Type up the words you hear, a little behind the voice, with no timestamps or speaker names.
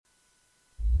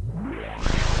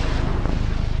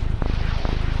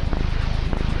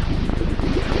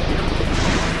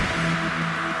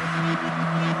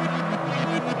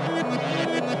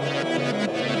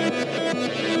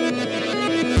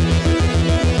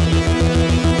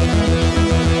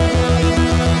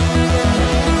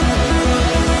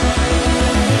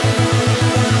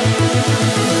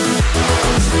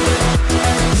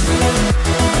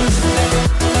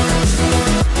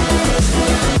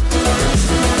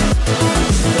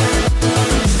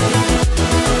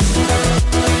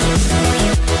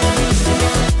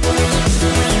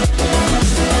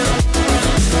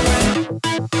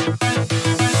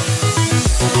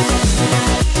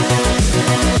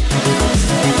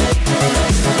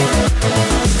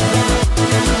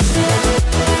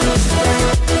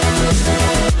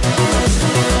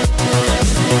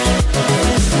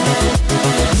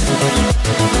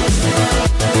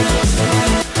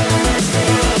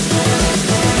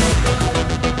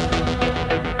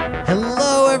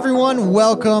everyone.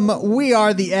 Welcome. We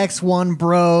are the X1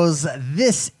 Bros.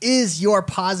 This is your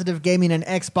positive gaming and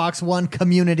Xbox One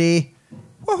community.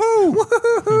 Woohoo!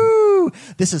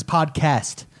 Woohoo! This is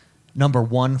podcast number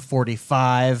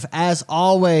 145. As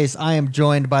always, I am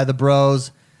joined by the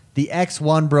bros, the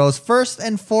X1 Bros. First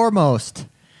and foremost,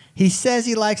 he says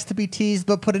he likes to be teased,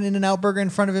 but put an In-N-Out burger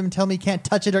in front of him and tell me he can't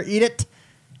touch it or eat it,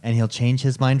 and he'll change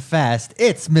his mind fast.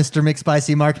 It's Mr.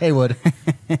 McSpicy Mark Haywood.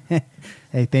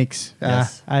 Hey, thanks.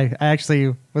 Yes. I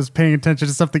actually was paying attention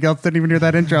to something else. Didn't even hear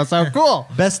that intro. So cool.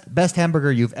 Best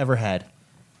hamburger you've ever had.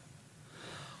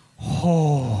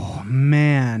 Oh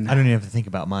man, I don't even have to think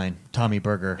about mine. Tommy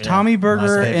Burger. Yeah. Tommy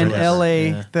Burger My in favorite. L.A.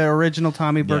 Yeah. The original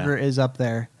Tommy Burger is up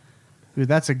there. Dude,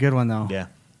 that's a good one though. Yeah.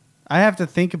 I have to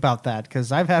think about that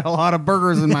because I've had a lot of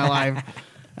burgers in my life,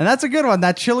 and that's a good one.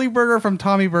 That chili burger from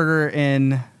Tommy Burger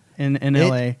in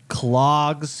L.A. It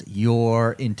clogs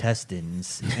your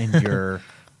intestines and your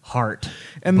heart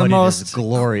in but the it most is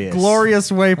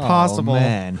glorious way possible. Oh,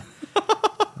 man.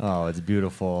 Oh, it's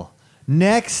beautiful.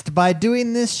 Next, by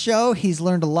doing this show, he's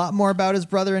learned a lot more about his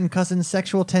brother and cousin's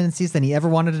sexual tendencies than he ever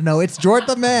wanted to know. It's Jordan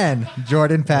the Man,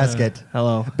 Jordan Paskett.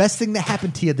 Hello. Best thing that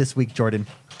happened to you this week, Jordan?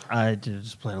 I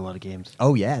just played a lot of games.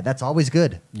 Oh, yeah. That's always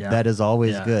good. Yeah. That is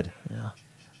always Yeah. good. Yeah.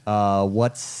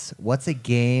 What's a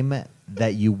game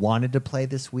that you wanted to play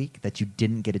this week that you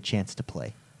didn't get a chance to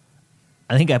play?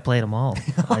 I think I played them all.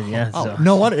 Yeah. Oh, So.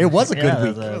 no wonder. It was a good Yeah,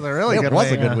 week. that was a really it good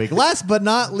was week, a good week. Last but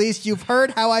not least, you've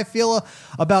heard how I feel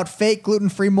about fake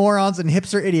gluten-free morons and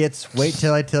hipster idiots. Wait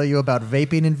till I tell you about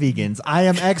vaping and vegans. I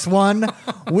am X1.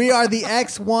 We are the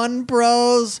X1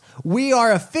 Bros. We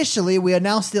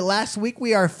announced it last week,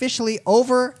 we are officially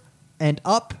over and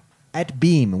up at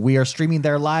Beam. We are streaming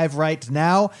there live right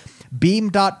now.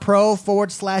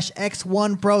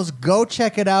 Beam.pro/X1 Bros. Go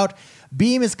check it out.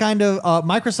 Beam is kind of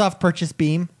Microsoft purchased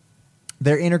Beam.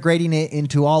 They're integrating it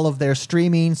into all of their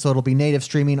streaming, so it'll be native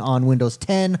streaming on Windows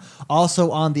 10, also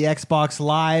on the Xbox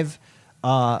Live,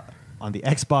 on the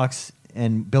Xbox,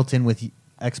 and built in with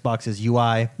Xbox's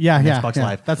UI. Yeah, Xbox yeah.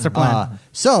 Live. That's their plan.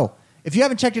 So if you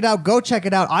haven't checked it out, go check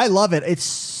it out. I love it. It's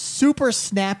super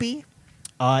snappy.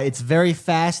 It's very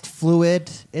fast,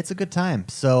 fluid. It's a good time.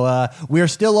 So we are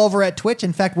still over at Twitch.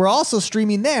 In fact, we're also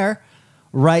streaming there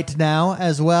right now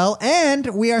as well. And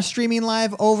we are streaming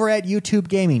live over at YouTube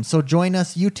Gaming. So join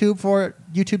us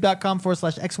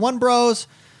youtube.com/X1 Bros.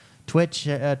 Twitch,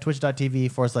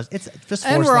 twitch.tv/ it's just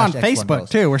And we're on Facebook,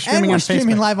 too. We're streaming on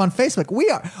streaming Facebook. live on Facebook. We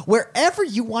are wherever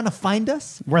you want to find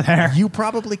us. We're there. You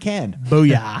probably can.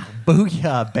 Booyah.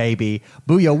 Booyah, baby.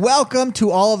 Booyah. Welcome to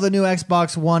all of the new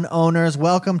Xbox One owners.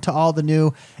 Welcome to all the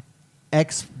new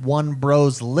X1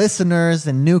 Bros listeners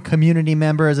and new community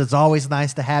members. It's always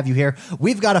nice to have you here.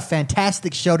 We've got a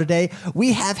fantastic show today.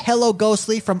 We have Hello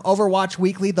Ghostly from Overwatch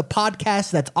Weekly, the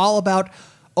podcast that's all about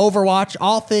Overwatch,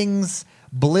 all things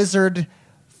Blizzard,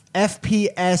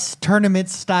 FPS,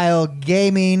 tournament-style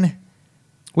gaming.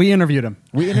 We interviewed him.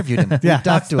 We interviewed him. Yeah, We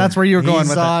talked to him. that's where you were going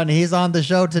with it. He's on the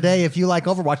show today. If you like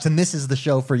Overwatch, then this is the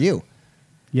show for you.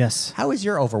 Yes. How is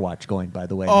your Overwatch going, by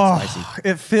the way? Oh,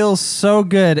 it feels so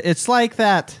good. It's like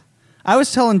that. I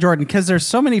was telling Jordan, because there's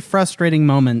so many frustrating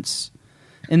moments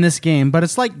in this game, but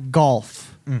it's like golf.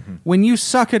 Mm-hmm. When you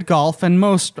suck at golf, and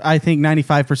I think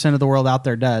 95% of the world out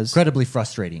there does. Incredibly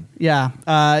frustrating.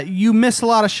 Yeah. You miss a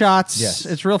lot of shots. Yes.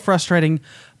 It's real frustrating.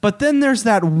 But then there's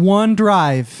that one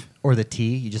drive. Or the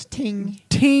tee, you just ting.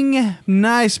 Ting,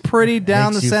 nice, pretty,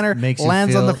 down Makes the you- center, makes you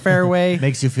lands on feel- the fairway.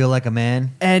 Makes you feel like a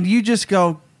man. And you just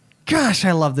go, gosh,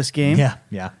 I love this game. Yeah.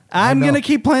 I'm I know. going to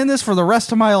keep playing this for the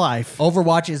rest of my life.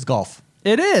 Overwatch is golf.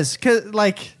 It is. 'Cause,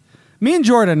 like, me and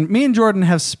Jordan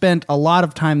have spent a lot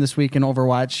of time this week in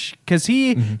Overwatch because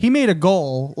he made a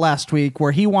goal last week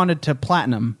where he wanted to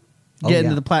platinum, Oh, get yeah.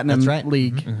 into the platinum That's right.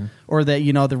 league or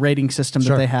the rating system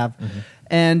Sure. that they have.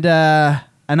 And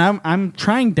I'm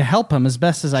trying to help him as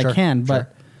best as I Sure, can, sure.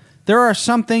 but there are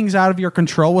some things out of your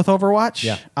control with Overwatch,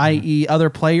 Yeah. i.e.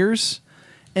 other players,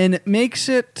 and it makes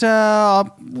it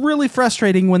really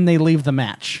frustrating when they leave the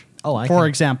match. Oh, for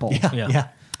example. Yeah.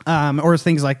 Or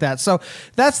things like that. So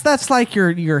that's like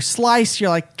your slice. You're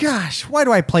like, gosh, why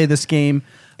do I play this game?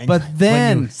 And but when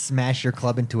then you smash your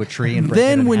club into a tree and break it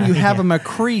then in when half. you have a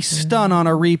McCree stun on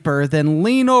a Reaper, then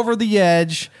lean over the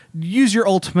edge, use your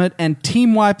ultimate, and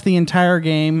team wipe the entire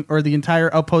game or the entire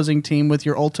opposing team with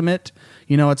your ultimate.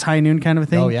 It's high noon kind of a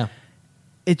thing. Oh, yeah.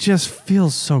 It just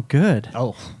feels so good.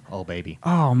 Oh, baby.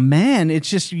 Oh, man.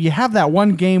 It's just you have that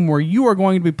one game where you are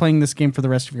going to be playing this game for the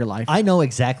rest of your life. I know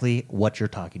exactly what you're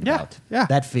talking Yeah, about. yeah.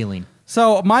 That feeling.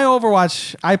 So my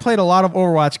Overwatch, I played a lot of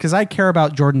Overwatch because I care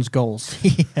about Jordan's goals.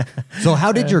 So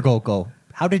how did your goal go?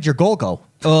 How did your goal go?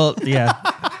 Well, yeah.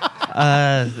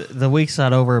 The week's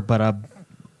not over, but I'm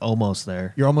almost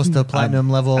there. You're almost to platinum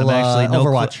level I'm actually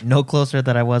Overwatch. no closer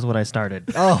than I was when I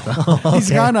started. Oh, He's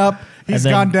gone up. He's And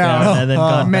then- gone down. yeah, and then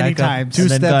gone many back up. times. two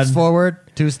and then steps gone- forward,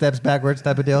 2 steps backwards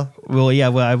type of deal. Well, yeah.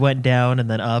 Well, I went down and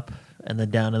then up, and then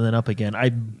down and then up again.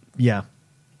 Yeah.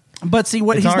 But see,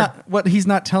 what It's he's hard.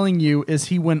 not telling you is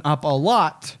he went up a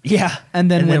lot. Yeah, And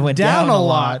then went down a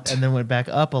lot. and then went back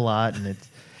up a lot, and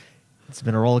it's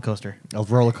been a roller coaster. A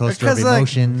roller coaster of Because, like,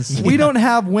 emotions. we don't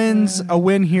have wins, a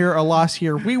win here, a loss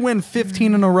here. We win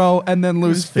 15 in a row and then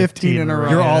lose 15 in a row.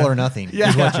 You're all or nothing. Yeah.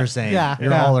 Is what you're saying. Yeah,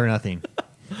 You're yeah. all or nothing.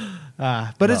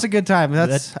 But it's a good time.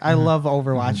 I love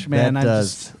Overwatch, man. That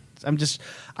does.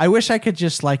 I wish I could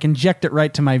just like inject it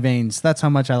right to my veins. That's how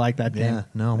much I like that game. Yeah,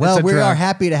 no. It's Well, a we drug. are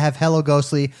happy to have Hello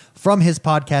Ghostly from his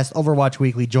podcast Overwatch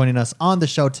Weekly joining us on the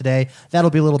show today. That'll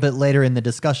be a little bit later in the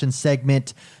discussion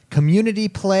segment. Community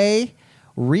play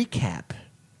recap.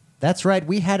 That's right.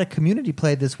 We had a community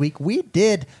play this week. We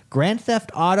did Grand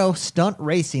Theft Auto Stunt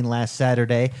Racing last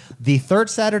Saturday. The third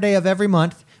Saturday of every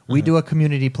month, we do a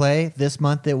community play. This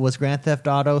month, it was Grand Theft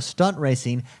Auto Stunt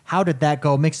Racing. How did that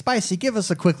go? McSpicy, give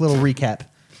us a quick little recap.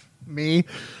 Me.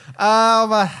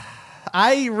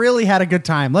 I really had a good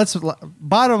time.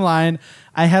 Bottom line,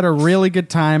 I had a really good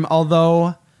time,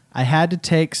 although I had to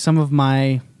take some of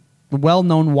my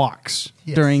well-known walks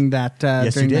Yes. during that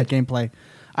Yes, you that did. gameplay.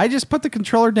 I just put the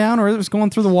controller down, or it was going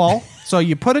through the wall. So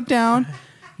you put it down,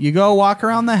 you go walk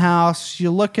around the house, you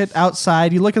look at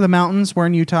outside, you look at the mountains. We're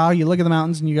in Utah. You look at the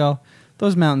mountains and you go,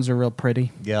 those mountains are real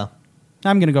pretty. Yeah.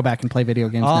 I'm going to go back and play video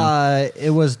games now. It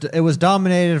was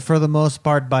dominated for the most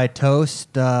part by Toast.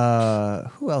 Who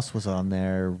else was on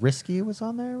there? Risky was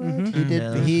on there, right? He did. Yeah,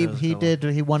 that was he cool. did.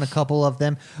 He won a couple of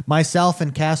them. Myself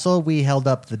and Castle, we held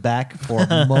up the back for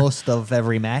most of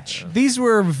every match. These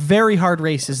were very hard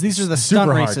races. These are the stunt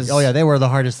Super hard. races. Oh yeah, they were the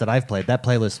hardest that I've played. That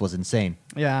playlist was insane.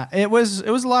 Yeah, it was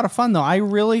a lot of fun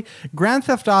though. Grand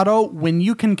Theft Auto, when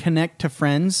you can connect to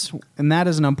friends, and that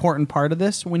is an important part of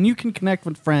this, when you can connect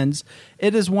with friends,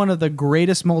 it is one of the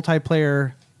greatest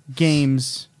multiplayer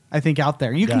games I think out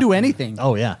there. You can Yeah. do anything.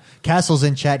 Oh yeah, Castle's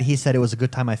in chat. He said it was a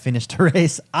good time I finished a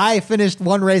race. I finished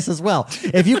one race as well.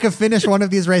 If you can finish one of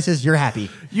these races, you're happy.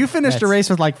 You finished a That's- race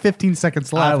with like 15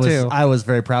 seconds left too. I was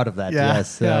very proud of that. Yeah,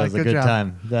 Yes, yeah, that was a good good job.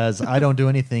 time. I don't do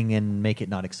anything and make it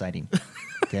not exciting.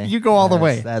 Okay, You go all the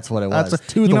way. That's what it was. You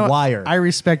To know the what? wire. I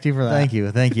respect you for that.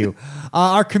 Thank you.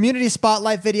 Our community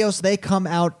spotlight videos, they come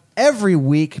out every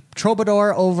week.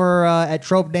 Troubadour over at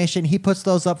Trope Nation, he puts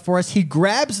those up for us. He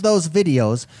grabs those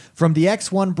videos from the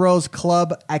X1 Bros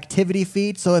Club activity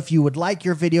feed. So if you would like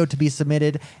your video to be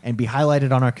submitted and be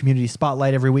highlighted on our community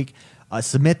spotlight every week,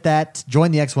 submit that.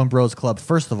 Join the X1 Bros Club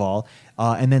first of all,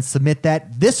 and then submit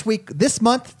that this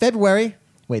month, February.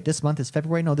 Wait, this month is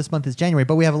February? No, this month is January,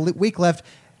 but we have a week left.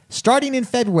 Starting in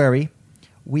February,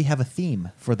 we have a theme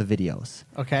for the videos.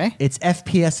 Okay. It's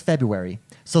FPS February.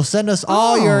 So send us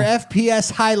all your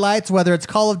FPS highlights, whether it's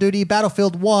Call of Duty,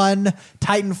 Battlefield 1,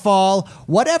 Titanfall,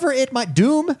 whatever it might,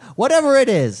 Doom, whatever it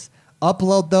is.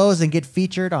 Upload those and get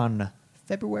featured on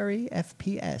February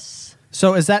FPS.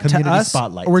 So is that to Community us,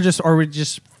 spotlight. or we're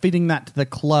just feeding that to the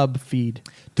club feed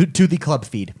To the club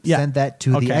feed. Yeah. Send that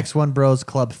to Okay. the X1 Bros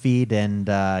Club feed and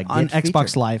get on Xbox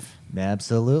featured. Live?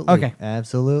 Absolutely. Okay.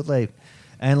 Absolutely.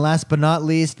 And last but not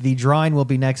least, the drawing will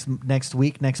be next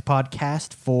week, next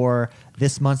podcast for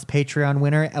this month's Patreon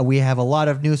winner. We have a lot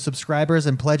of new subscribers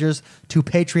and pledgers to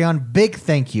Patreon. Big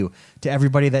thank you to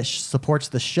everybody that supports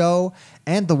the show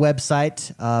and the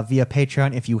website via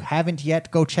Patreon. If you haven't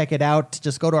yet, go check it out.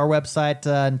 Just go to our website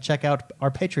and check out our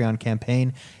Patreon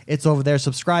campaign. It's over there.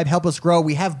 Subscribe. Help us grow.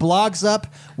 We have blogs up.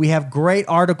 We have great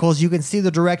articles. You can see the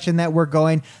direction that we're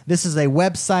going. This is a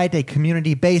website, a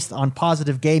community based on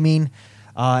positive gaming.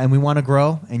 And we want to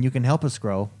grow, and you can help us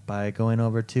grow by going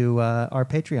over to our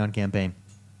Patreon campaign.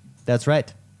 That's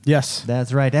right. Yes.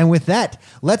 That's right. And with that,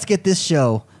 let's get this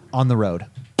show on the road.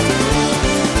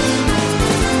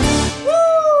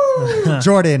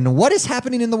 Jordan, what is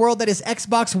happening in the world that is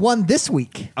Xbox One this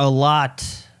week? A lot,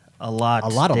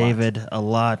 David. A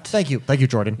lot. Thank you,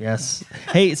 Jordan. Yes.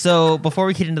 Hey, so before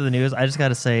we get into the news, I just got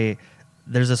to say,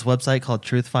 there's this website called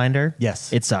Truth Finder.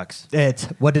 Yes. It sucks.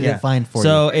 What did Yeah. it find for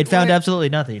So you? it found absolutely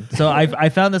nothing. So I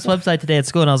found this website today at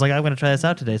school, and I was like, I'm going to try this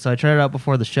out today. So I tried it out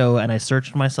before the show, and I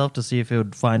searched myself to see if it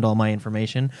would find all my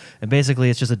information. And basically,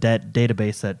 it's just a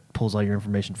database that pulls all your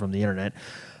information from the internet.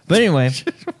 But anyway,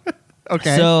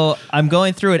 Okay. so I'm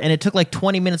going through it, and it took like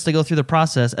 20 minutes to go through the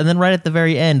process. And then right at the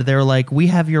very end, they were like, we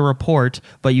have your report,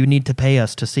 but you need to pay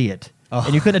us to see it.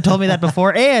 And you couldn't have told me that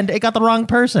before. And it got the wrong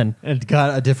person. It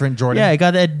got a different Jordan. Yeah, I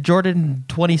got that Jordan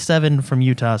 27 from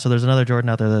Utah. So there's another Jordan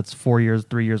out there that's 3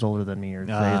 years older than me. Or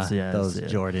Those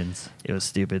Jordans. It was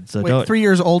stupid. So Wait, 3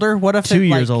 years older? What if 2 it,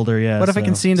 years older? Yeah. What if it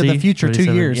can see into the future 2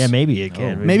 27. years? Yeah, maybe it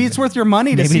can. Maybe it's worth your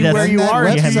money to Maybe see that's- where you That are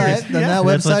in 2 website, years. then that That's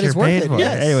what website you're is worth paying it. for.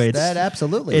 Yes, Anyway, it's- that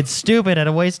absolutely. It's stupid and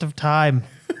a waste of time.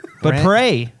 But Brand-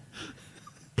 Prey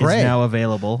Prey. is now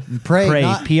available. Prey,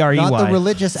 not, Prey. not the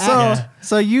religious So, act.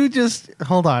 so you just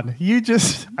hold on.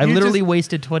 I literally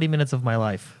wasted 20 minutes of my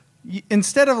life.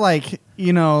 Instead of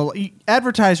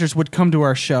advertisers would come to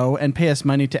our show and pay us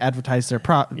money to advertise their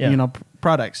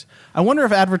products. I wonder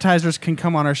if advertisers can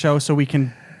come on our show so we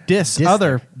can diss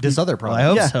other Well, products. I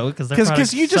hope so, because their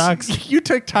product you sucks. just you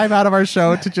took time out of our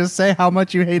show to just say how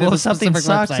much you hated Well, a if something specific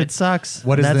sucks, website. it sucks.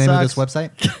 What is That the name of this sucks.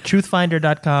 website?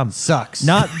 Truthfinder.com. Sucks.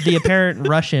 Not the apparent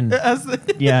Russian.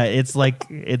 Yeah, it's like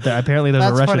apparently there's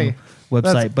That's a Russian funny.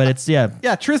 website, but it's Yeah,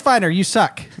 Truthfinder, you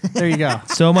suck. There you go.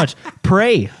 so much.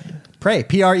 Prey, Prey.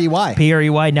 P-R-E-Y.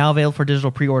 Prey, now available for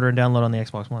digital pre-order and download on the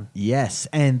Xbox One. Yes,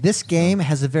 and this game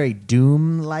has a very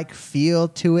Doom-like feel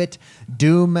to it.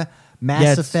 Doom, Mass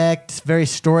Yeah, it's- Effect, very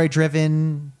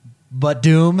story-driven, but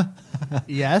Doom.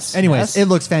 Yes. Anyways, yes. it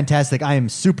looks fantastic. I am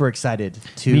super excited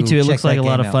to Me too. It check looks like that a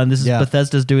lot game of fun. out. This is Yeah,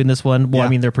 Bethesda's doing this one. Well, I Yeah.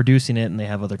 mean, they're producing it, and they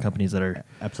have other companies that are.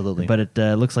 absolutely. But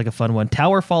it looks like a fun one.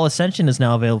 Towerfall Ascension is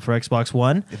now available for Xbox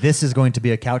One. This is going to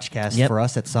be a couch cast Yep. for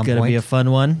us at some Gonna point. be a fun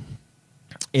one.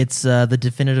 It's the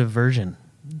definitive version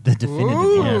the definitive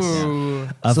Ooh.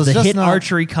 yes. of So it's the just hit not-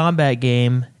 archery combat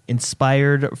game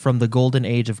inspired from the golden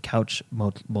age of couch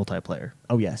multiplayer.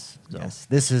 Oh yes, So. yes.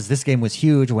 This game was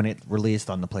huge when it released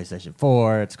on the PlayStation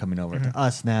 4. It's coming over to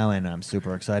us now, and I'm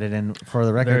super excited. And for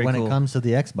the record, Very when cool. it comes to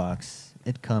the Xbox,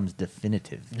 it comes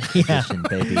definitive Yeah. edition,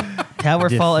 baby.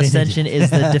 Towerfall Definitive. Ascension is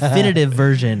the definitive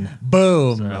version.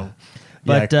 Boom. So.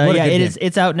 But what a yeah, good it game. is.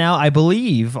 It's out now. I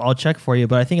believe. I'll check for you,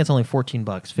 but I think it's only $14,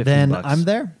 $15. Then I'm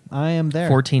there. I am there.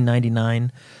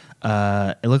 $14.99.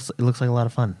 It looks like a lot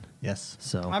of fun. Yes.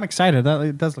 So I'm excited.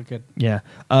 It does look good. yeah,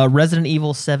 Resident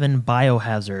Evil 7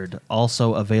 Biohazard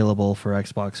also available for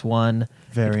Xbox One.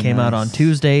 Very It came out nice. on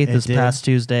Tuesday. It This did. past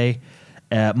Tuesday.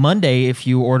 Monday, if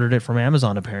you ordered it from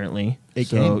Amazon, apparently. It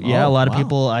so came? yeah, Oh, a lot of wow.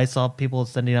 people. I saw people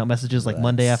sending out messages like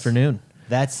Monday That's- afternoon.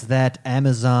 That's that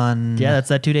Amazon. Yeah, that's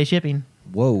that 2-day shipping.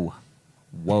 Whoa.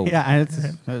 Whoa. Yeah,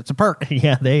 and it's a perk.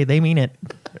 Yeah, they mean it.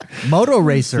 Moto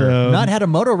Racer. So- Not had a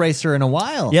Moto Racer in a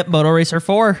while. Yep, Moto Racer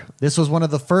 4. This was one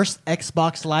of the first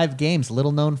Xbox Live games.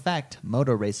 Little known fact.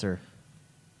 Moto Racer.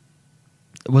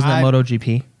 Wasn't that I-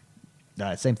 MotoGP?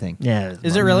 Same thing. Yeah.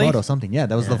 Is it really? Moto something. Yeah,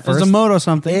 that was the It was first. a Moto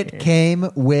something. It came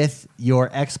with your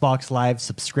Xbox Live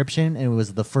subscription, and it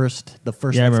was the first Yeah,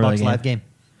 I remember Xbox that Live game. game.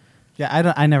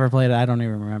 Yeah, I never played it. I don't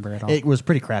even remember at all. It was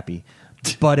pretty crappy,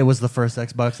 but it was the first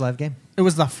Xbox Live game. It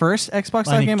was the first Xbox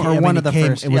I Live mean, game, it or came- one I of the mean, it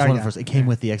came- first. It was Yeah, one of yeah. the first. It came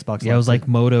with the Xbox. Yeah, it Live was like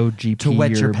game. MotoGP To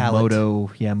wet your or palate.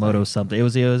 Moto something. It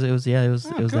was Oh,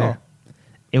 cool. there.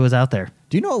 It was out there.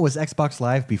 Do you know what was Xbox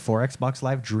Live before Xbox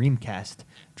Live? Dreamcast.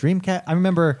 Dreamcast. I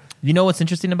remember You know what's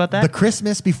interesting about that? the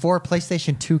Christmas before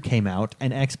PlayStation 2 came out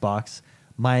and Xbox.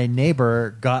 My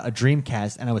neighbor got a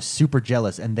Dreamcast, and I was super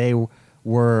jealous. And they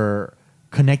were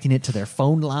connecting it to their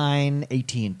phone line.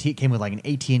 AT&T it came with like an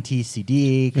AT&T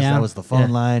CD because Yeah. that was the phone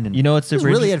Yeah. line. And You know what's it was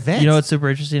super really interest- advanced. You know what's super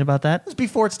interesting about that? It was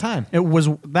before its time.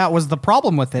 That was the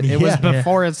problem with it. It was Yeah.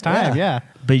 before its time. Yeah. Yeah.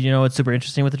 But you know what's super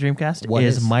interesting with the Dreamcast What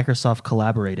is is? Microsoft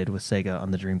collaborated with Sega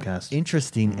on the Dreamcast,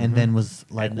 Interesting. And then was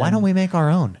like, And why then- don't we make our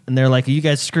own? and they're like, "You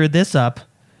guys screwed this up."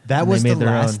 That And was they the made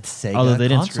their last own. Sega Although they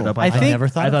didn't console. screw it up. I think- never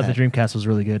thought I of thought that. the Dreamcast was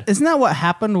really good. Isn't that what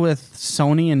happened with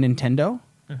Sony and Nintendo?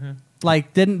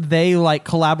 Like, didn't they like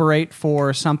collaborate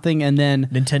for something and then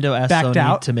Nintendo asked backed Sony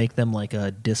out? to make them like a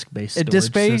disc-based, a storage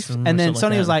disc based, system or and then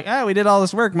something Sony was that. like, "Oh, we did all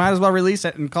this work. Might as well release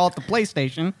it and call it the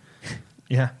PlayStation."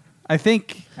 "Yeah, I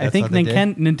think That's what they did?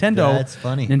 Nintendo. That's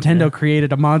funny. Nintendo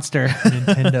created a monster.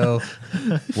 Nintendo,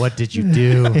 what did you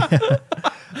do?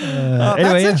 Anyway,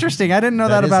 That's yeah. interesting. I didn't know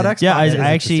That that, about is Xbox. Yeah, That is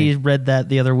I actually interesting. read that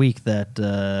the other week that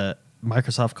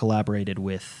Microsoft collaborated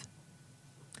with.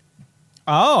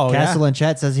 Oh, Castle in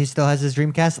chat says he still has his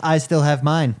Dreamcast. I still have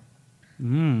mine.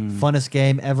 Funnest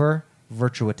game ever,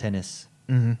 Virtua Tennis.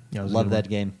 Yeah, it was a Love good that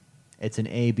game. It's an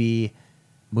A/B,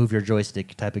 move your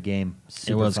joystick type of game. It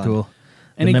Super was fun. cool.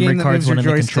 Any the memory game that cards moves went in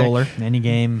your the joystick. controller. Any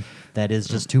game that is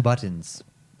just two buttons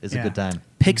is a Yeah. good time.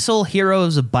 Pixel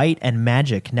Heroes Byte and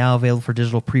Magic now available for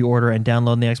digital pre-order and download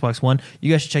on the Xbox One.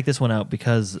 You guys should check this one out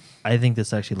because I think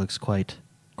this actually looks quite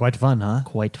Quite fun, huh?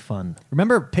 fun.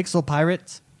 Remember Pixel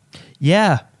Pirates?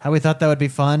 Yeah, How we thought that would be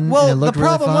fun. and Well, it the looked really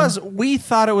problem fun? was we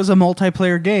thought it was a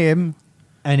multiplayer game.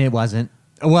 and it wasn't.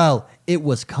 Well, it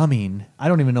was coming. I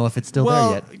don't even know if it's still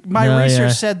well, there yet. my No, research yeah.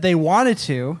 said they wanted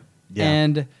to, Yeah.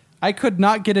 and I could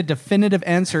not get a definitive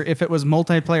answer if it was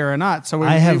multiplayer or not. So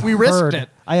we risked it.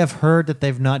 I have heard that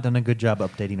they've not done a good job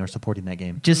updating or supporting that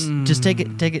game. Just take It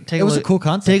a was a look. cool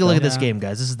concept, Take a look though. at this Yeah. game,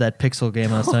 guys. This is that pixel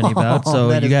game I was telling you about. So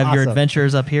That you is have your awesome.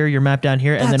 adventures up here, your map down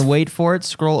here, and That's then wait for it.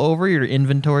 Scroll over your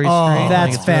inventory Oh, screen. I think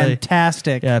That's it's really-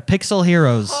 fantastic. yeah, Pixel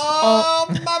Heroes. Oh,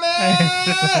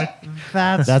 mommy!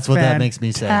 That's what that makes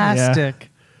me say. Fantastic.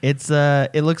 It's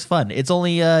it looks fun. It's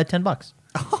only $10.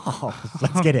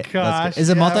 Let's get it. gosh, Is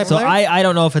it yeah. multiplayer? So I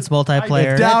don't know if it's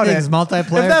multiplayer. I doubt That it. thing's multiplayer.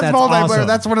 If that's multiplayer, awesome.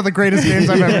 that's one of the greatest games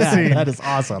I've ever Yeah, seen. that is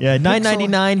awesome. Yeah,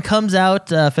 $9.99 comes out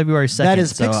February 2nd. That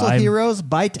is so Pixel I'm, Heroes,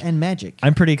 Bite, and Magic.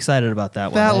 I'm pretty excited about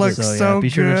that one. That looks yeah, so be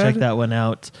sure to check good. that one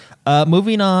out.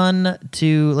 Moving on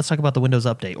to let's talk about the Windows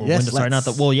update. Or Yes, Windows, sorry, not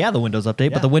let's. the the Windows update,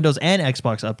 Yeah. but the Windows and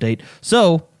Xbox update.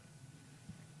 So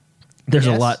there's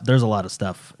Yes. a lot of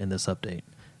stuff in this update,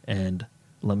 and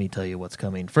let me tell you what's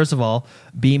coming. First of all,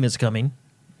 Beam is coming.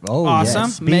 Oh, Awesome.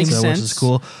 yes. Makes Which sense. is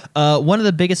cool. One of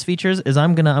the biggest features is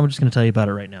I'm just gonna tell you about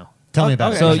it right now. Tell me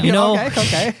about Okay. it. So right now. you know-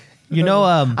 okay. You know,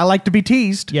 I like to be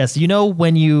teased. yes, you know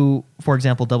when you, for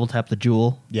example, double tap the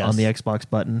Jewel Yes. on the Xbox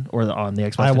button or on the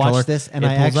Xbox I controller. watched this and it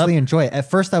I pulls up. actually enjoy it. At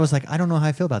first, I was like, I don't know how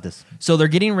I feel about this. So they're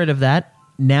getting rid of that.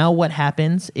 Now what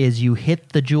happens is you hit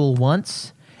the Jewel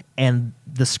once, and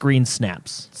the screen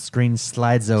snaps. Screen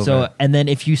slides over. So and then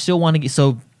if you still want to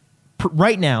get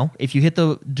right now, if you hit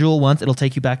the Jewel once, it'll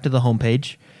take you back to the home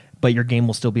page, but your game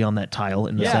will still be on that tile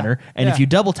in the Yeah, center. And yeah. if you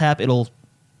double tap, it'll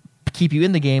keep you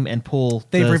in the game and pull.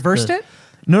 They've reversed it?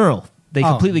 No. They Oh.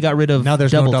 completely got rid of Now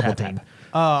there's no double double tapping. tap.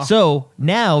 Oh. So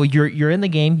now you're in the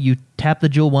game. You tap the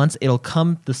Jewel once, it'll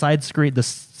come. The side screen, the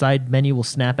side menu will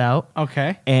snap out.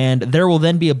 Okay. And there will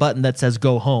then be a button that says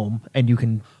 "Go Home," and you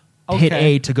can hit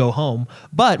Okay. A to go home.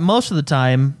 But most of the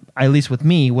time, at least with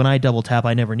me, when I double tap,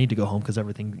 I never need to go home because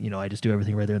everything, I just do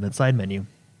everything right there in that side menu.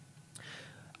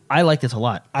 I like this a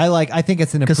lot I think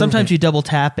it's an because improvement. sometimes you double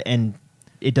tap and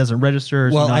it doesn't register.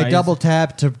 Well, so I now double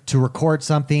tap to record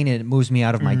something and it moves me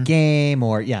out of my game,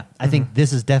 or I think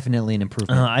this is definitely an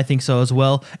improvement. I think so as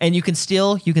well. And you can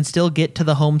still get to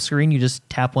the home screen. You just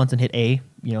tap once and hit A,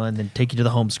 and then take you to the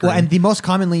home screen. Well, and the most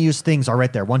commonly used things are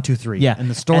right there, 1, 2, 3. Yeah, and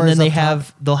the store. and then is up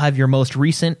top. they'll have your most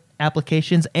recent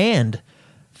applications, and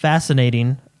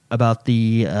fascinating about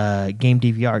the game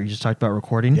DVR. You just talked about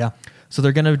recording. Yeah. So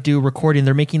they're gonna do recording.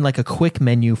 They're making like a quick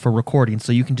menu for recording,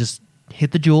 so you can just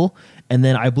hit the Jewel, and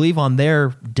then I believe on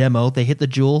their demo they hit the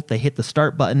Jewel, they hit the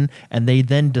start button, and they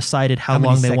then decided how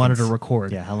many long they wanted to seconds?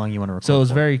 record. Yeah, how long you want to record. So it was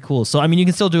for. very cool. So I mean, you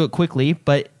can still do it quickly,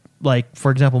 but like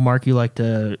for example, Mark, you like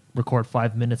to record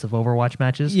 5 minutes of Overwatch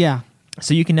matches. Yeah.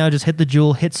 So you can now just hit the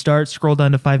Jewel, hit start, scroll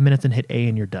down to 5 minutes, and hit A,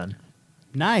 and you're done.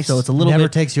 Nice. So it's a little never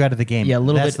bit takes you out of the game. yeah, a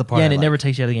little That's bit the part. yeah, I and it like. never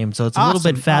takes you out of the game. So it's a little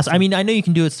Awesome, bit fast. I awesome. mean, I know you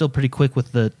can do it still pretty quick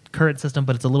with the current system,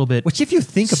 but it's a little bit Which, if you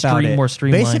think about it, more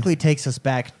streamlined. basically takes us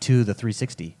back to the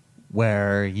 360,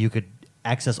 where you could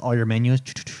access all your menus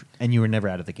and you were never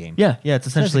out of the game. Yeah, it's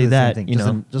essentially Basically the same that. thing, You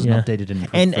know, just yeah. updated in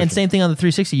and version. same thing on the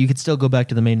 360. You could still go back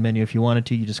to the main menu if you wanted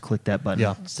to. You just click that button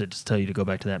Yeah. to just tell you to go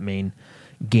back to that main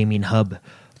gaming hub.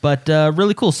 But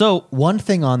really cool. So One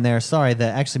thing on there, sorry,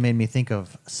 that actually made me think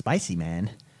of Spicy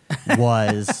Man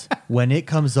was when it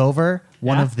comes over,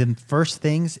 one Yeah. of the first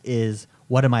things is,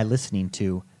 what am I listening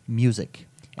to? Music.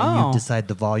 And Oh. you decide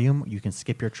the volume. You can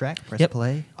skip your track, press Yep.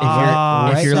 play.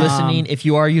 If you're Right. listening, if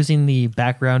you are using the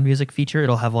background music feature,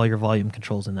 it'll have all your volume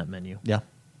controls in that menu. Yeah.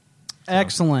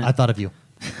 excellent. I thought of you.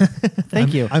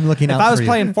 Thank you. I'm looking If out I was for you.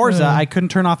 playing Forza, I couldn't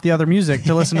turn off the other music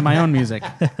to listen to my own music.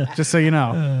 Just so you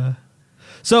know.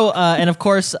 So, and of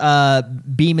course,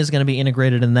 Beam is going to be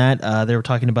integrated in that. They were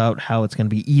talking about how it's going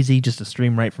to be easy just to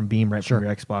stream right from Beam, right from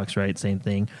your Xbox, right? Same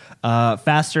thing.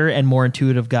 Faster and more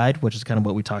intuitive guide, which is kind of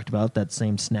what we talked about, that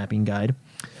same snapping guide.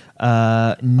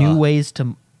 New way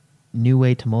to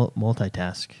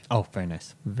multitask. Oh, very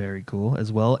nice. Very cool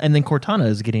as well. And then Cortana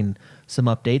is getting some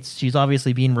updates. She's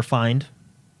obviously being refined,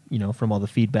 from all the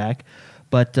feedback.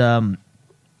 But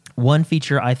one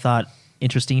feature I thought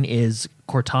interesting is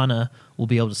Cortana will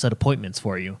be able to set appointments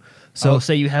for you. So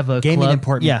say you have a Gaming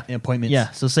club, appointments. Yeah.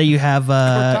 So say you have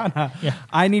Cortana. yeah.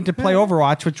 I need to play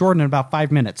Overwatch with Jordan in about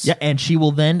 5 minutes. Yeah, and she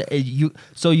will then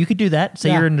So you could do that. Say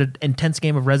Yeah. you're in an intense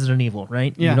game of Resident Evil,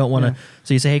 right? Yeah, You don't want to. yeah.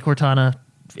 So you say, "Hey Cortana,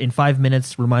 in 5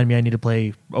 minutes, remind me I need to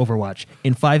play Overwatch."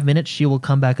 In 5 minutes, she will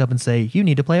come back up and say, "You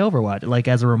need to play Overwatch," like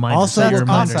as a reminder. Also, set your will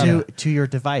come reminder. to your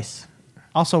device.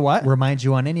 Also, what? Remind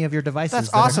you on any of your devices. That's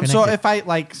that are awesome. So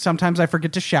connected. if sometimes I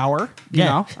forget to shower,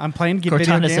 Yeah. I'm playing video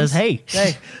Cortana games. says, "Hey."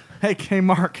 hey,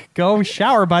 Mark, go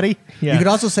shower, buddy. Yeah. You could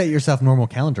also set yourself normal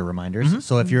calendar reminders.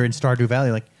 So if you're in Stardew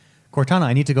Valley, like, Cortana,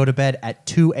 I need to go to bed at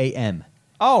 2 a.m.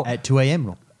 Oh, At 2 a.m.,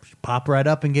 it'll pop right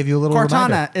up and give you a little Cortana,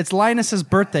 reminder. it's Linus's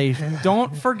birthday.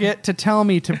 Don't forget to tell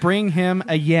me to bring him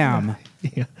a yam.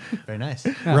 Very nice.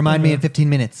 Remind me in 15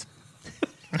 minutes.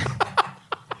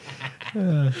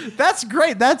 That's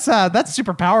great. That's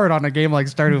super powered on a game like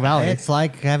Stardew Valley. It's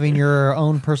like having your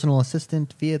own personal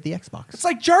assistant via the Xbox. It's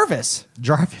like Jarvis.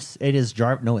 Jarvis. It is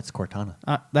Jarvis. No, it's Cortana.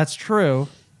 That's true.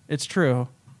 It's true.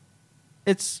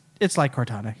 It's like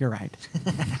Cortana. You're right.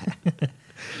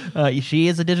 She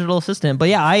is a digital assistant, but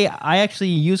yeah, I actually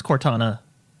use Cortana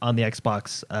on the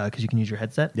Xbox because you can use your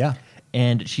headset. Yeah.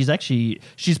 And she's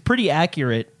pretty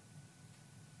accurate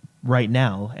right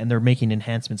now, and they're making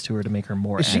enhancements to her to make her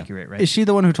more accurate. Right? Is she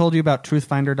the one who told you about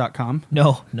truthfinder.com?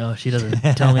 No, she doesn't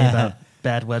tell me about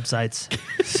bad websites.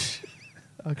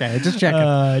 Okay, just checking.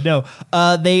 No,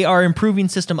 they are improving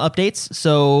system updates.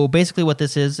 So basically, what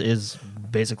this is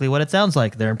basically what it sounds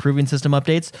like. They're improving system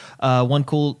updates. One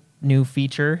cool new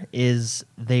feature is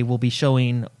they will be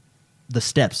showing the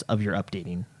steps of your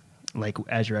updating. Like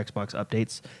as your Xbox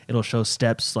updates, it'll show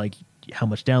steps like how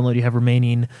much download you have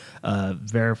remaining,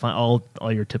 verify all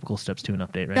your typical steps to an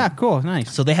update. Right? Yeah, cool,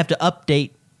 nice. So they have to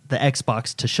update the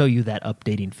Xbox to show you that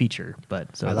updating feature.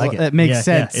 But so I like it. That makes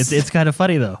sense. Yeah. It's kind of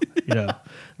funny though.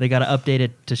 They got to update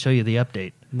it to show you the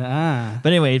update. Nah. But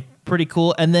anyway, pretty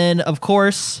cool. And then of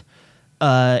course,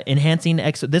 enhancing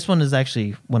this one is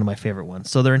actually one of my favorite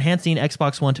ones. So they're enhancing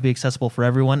Xbox One to be accessible for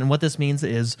everyone. And what this means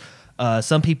is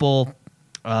some people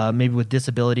maybe with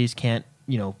disabilities can't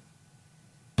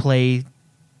play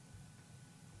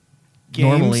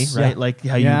Games? normally, right? Yeah. Like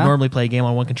how you normally play a game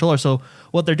on one controller. So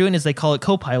what they're doing is they call it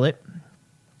Copilot,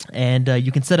 and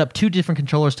you can set up two different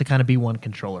controllers to kind of be one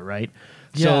controller, right?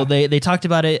 Yeah. So they talked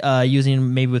about it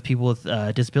using maybe with people with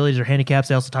disabilities or handicaps.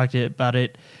 They also talked about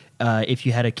it if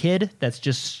you had a kid that's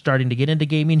just starting to get into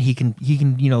gaming, he can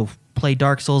play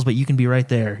Dark Souls, but you can be right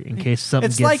there in case something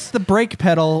It's gets... like the brake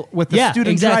pedal with the student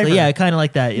exactly. driver. Yeah, kind of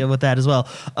like that with that as well.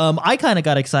 I kind of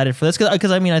got excited for this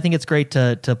because I think it's great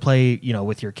to play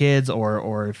with your kids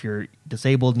or if you're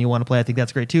disabled and you want to play, I think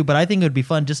that's great too. But I think it would be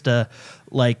fun just to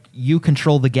you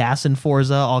control the gas in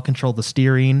Forza, I'll control the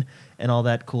steering and all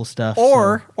that cool stuff.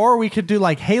 Or we could do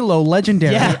like Halo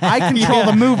Legendary. Yeah. I control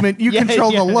the movement, you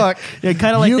control the look. Yeah,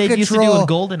 kind of like they used to do with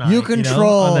GoldenEye. You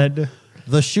control on that-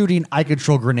 the shooting. I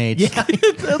control grenades. Yeah.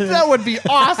 That would be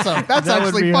awesome. That's That would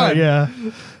actually be fun. Yeah.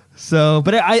 So,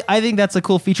 but I think that's a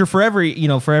cool feature for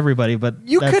for everybody. But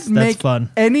You that's could make fun.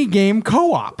 any game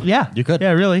co-op. Yeah, You could.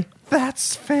 Yeah, really.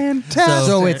 That's fantastic.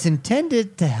 So it's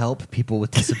intended to help people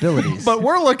with disabilities. but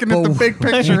we're looking at the big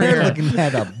picture We're here. looking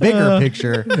at a bigger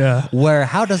picture where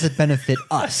how does it benefit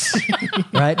us?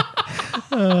 Right?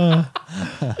 No,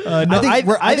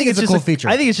 I think it's a just cool feature.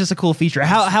 I think it's just a cool feature.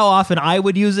 How often I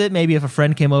would use it? Maybe if a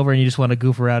friend came over and you just want to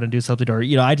goof around and do something, or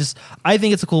I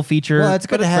think it's a cool feature. Well, it's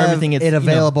good but to for have everything. It's it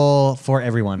available for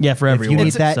everyone. Yeah, for everyone. If you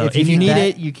need that, So if you need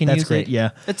it, you can that's use great. it. Yeah.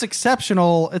 It's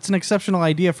exceptional. It's an exceptional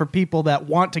idea for people that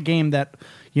want to game that,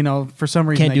 for some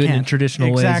reason Can't they do it can't. in traditional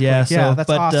Exactly. ways. Yeah, So, that's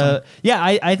but awesome.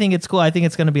 I think it's cool. I think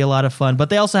it's going to be a lot of fun. But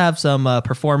they also have some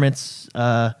performance,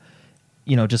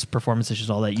 just performance issues,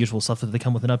 all that usual stuff that they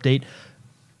come with an update.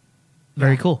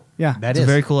 Very cool. Yeah. That It's is a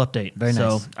very cool update. Very nice.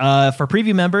 So, for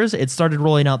preview members, it started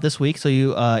rolling out this week. So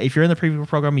you, if you're in the preview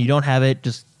program and you don't have it,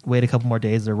 just wait a couple more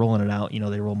days. They're rolling it out.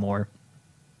 They roll more.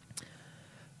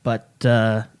 But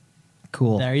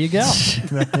cool. There you go.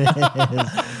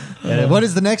 What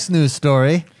is the next news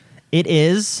story? It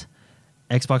is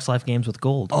Xbox Live Games with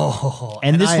Gold. Oh,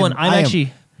 And this one, I am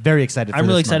actually very excited. I'm for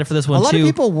really this excited month. for this one, A lot too. of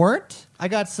people weren't. I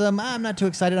got some. I'm not too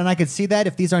excited, and I could see that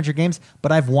if these aren't your games.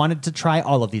 But I've wanted to try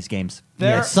all of these games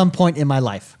at some point in my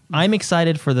life. I'm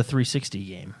excited for the 360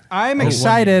 game. I'm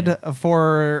excited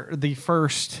for the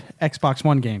first Xbox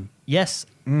One game. Yes.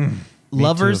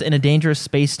 Lovers too. in a Dangerous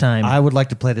Space Time. I would like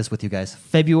to play this with you guys.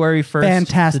 February 1st.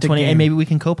 Fantastic to 20, game. and maybe we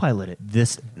can co-pilot it.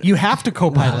 This. You have to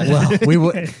co-pilot. Well, we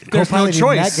would. There's no co-piloting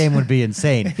choice. That game would be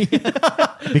insane.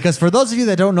 Because for those of you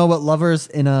that don't know what Lovers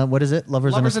in a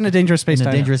Lovers in a Dangerous Space in a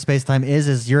Time. Dangerous Space Time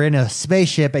is you're in a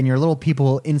spaceship and you're little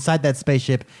people inside that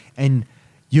spaceship and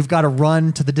you've got to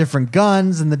run to the different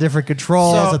guns and the different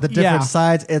controls So, at the different yeah.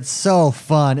 sides. It's so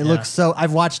fun. It Yeah. looks so.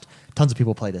 I've watched tons of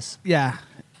people play this. Yeah.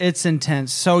 It's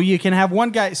intense. So you can have one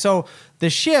guy. So the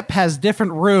ship has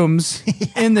different rooms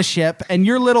in the ship, and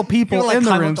your little people in the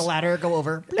climb up rooms. the ladder, go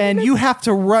over. And you have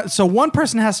to run. So one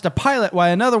person has to pilot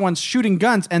while another one's shooting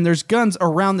guns, and there's guns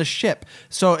around the ship.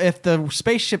 So if the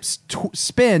spaceship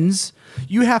spins,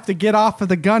 you have to get off of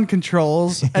the gun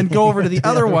controls and go over to the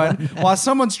other one while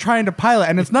someone's trying to pilot.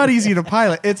 And it's not easy to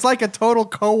pilot. It's like a total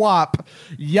co-op,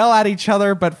 yell at each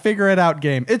other, but figure it out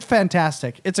game. It's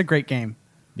fantastic. It's a great game.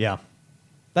 Yeah.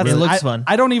 That's It looks fun.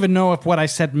 I don't even know if what I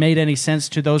said made any sense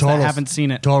to those that haven't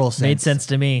seen it. Total sense. Made sense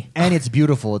to me. And it's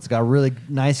beautiful. It's got really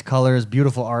nice colors,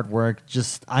 beautiful artwork.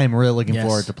 Just, I'm really looking Yes.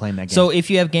 forward to playing that game. So if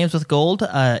you have games with gold,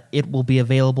 it will be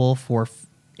available for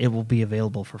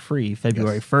free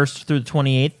February Yes. 1st through the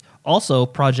 28th. Also,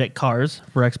 Project Cars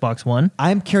for Xbox One.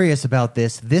 I'm curious about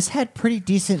this. This had pretty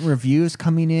decent reviews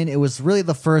coming in. It was really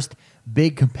the first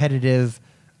big competitive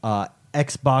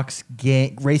Xbox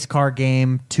race car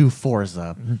game to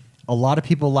Forza. Mm-hmm. A lot of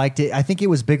people liked it. I think it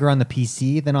was bigger on the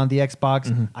PC than on the Xbox.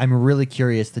 Mm-hmm. I'm really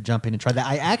curious to jump in and try that.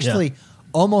 I actually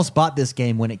almost bought this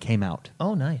game when it came out.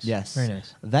 Oh, nice. Yes. Very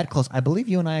nice. That close. I believe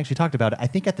you and I actually talked about it. I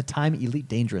think at the time Elite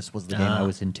Dangerous was the game I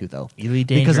was into, though. Elite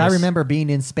Because I Dangerous. remember being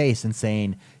in space and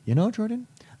saying, you know, Jordan,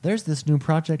 there's this new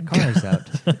Project Cars out.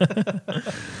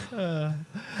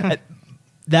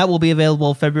 That will be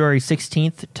available February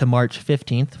 16th to March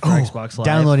 15th for Xbox Live.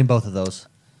 Downloading both of those.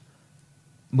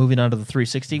 Moving on to the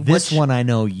 360. This which, one I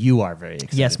know you are very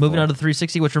excited Yes, moving for. on to the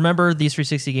 360, which remember, these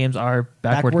 360 games are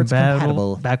Backwards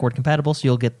compatible. backward compatible, so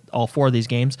you'll get all 4 of these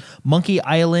games. Monkey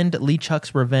Island,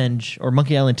 LeChuck's Revenge, or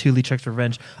Monkey Island 2, LeChuck's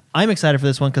Revenge. I'm excited for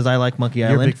this one because I like Monkey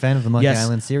Island. You're a big fan of the Monkey Yes.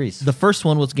 Island series. The first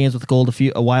one was Games with Gold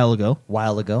a while ago.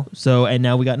 while ago. So, and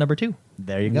now we got number 2.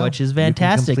 There you go. Which is You can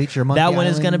fantastic. complete your Monkey That one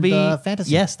is going to Island, be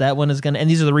fantasy. Yes, that one is going to, and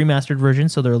these are the remastered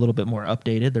versions, so they're a little bit more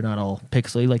updated. They're not all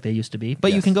pixely like they used to be, but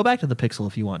you Yes. can go back to the pixel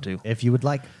if you want to If you would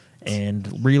like.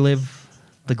 and relive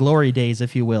the glory days,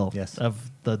 if you will, Yes. of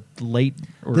the late.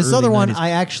 Or This early other one 90s. I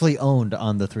actually owned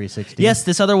on the 360. Yes,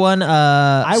 this other one,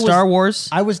 was- Star Wars.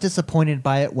 I was disappointed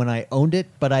by it when I owned it,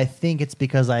 but I think it's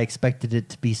because I expected it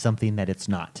to be something that it's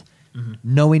not.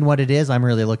 Knowing what it is, I'm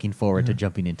really looking forward to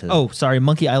jumping into it. Oh, sorry.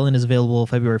 Monkey Island is available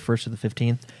February 1st to the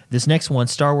 15th. This next one,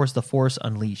 Star Wars: The Force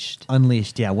Unleashed.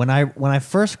 Unleashed, yeah. When I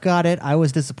first got it, I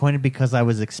was disappointed because I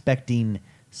was expecting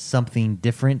something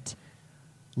different.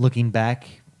 Looking back,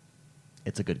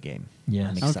 it's a good game.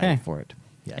 Yes. I'm excited Okay. for it.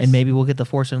 Yes. And maybe we'll get The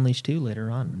Force Unleashed 2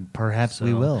 later on. Perhaps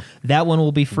we So will. That one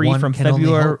will be free One from can only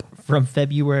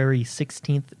February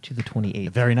 16th to the 28th.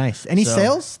 Very nice. Any So-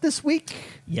 sales this week?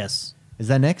 Yes. Is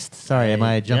that next? Sorry, am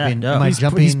I jumping? no. Am I He's,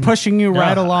 jumping? he's pushing you No.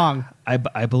 right along.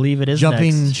 I believe it is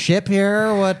jumping next. ship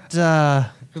here. What?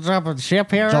 Jumping ship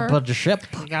here. Jump on the ship.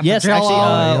 Yes,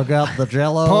 actually, You got the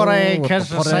Jello. Putty, with kiss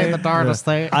the to say the pudding. darndest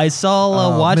thing. I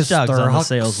saw Watch Dogs Mr. on the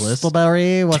sales list.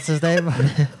 Huxtable, what's his name?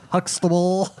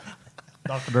 Huxtable.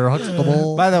 Dr.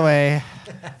 Huxtable. By the way,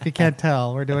 if you can't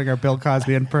tell, we're doing our Bill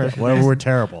Cosby impression. Well, we're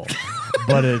terrible.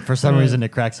 But for some reason, it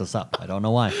cracks us up. I don't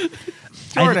know why.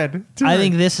 Jordan. I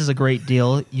think this is a great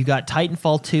deal. You got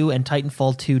Titanfall 2 and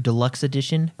Titanfall 2 Deluxe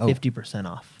Edition, Oh. 50%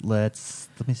 off. Let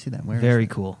me see that. Where is Very it?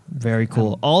 cool. Very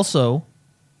cool. Also,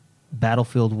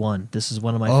 Battlefield 1. This is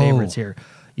one of my Oh. favorites here.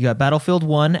 You got Battlefield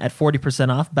 1 at 40%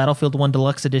 off, Battlefield 1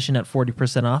 Deluxe Edition at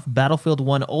 40% off, Battlefield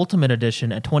 1 Ultimate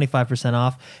Edition at 25%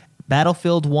 off,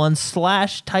 Battlefield 1 /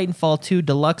 Titanfall 2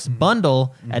 Deluxe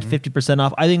Bundle at 50%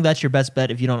 off. I think that's your best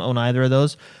bet if you don't own either of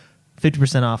those.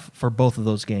 50% off for both of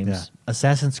those games. Yeah.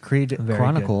 Assassin's Creed Very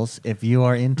Chronicles. If you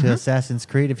are into Assassin's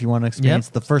Creed, if you want to experience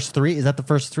the first 3, is that the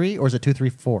first 3 or is it 2, 3,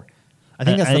 4? I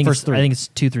think that's the first 3. I think it's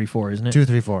 2, 3, 4, isn't it? 2,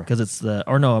 3, 4. Because it's the,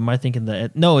 or no, am I thinking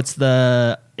no, it's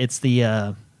the,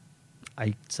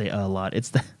 I say a lot. It's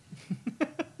the,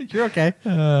 You're okay.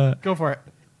 Go for it.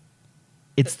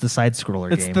 it's the side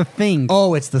scroller It's game. the thing.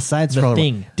 Oh, it's the side scroller.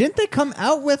 Thing. Didn't they come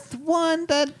out with one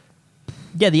that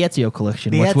Yeah, the Ezio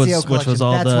collection, the which was Ezio which was collection,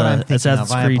 all that's what I'm the thinking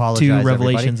Assassin's of. I Creed 2 apologize,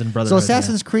 Revelations everybody. and Brotherhood. So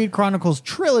Assassin's Creed Chronicles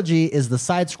Trilogy is the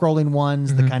side-scrolling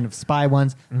ones, the kind of spy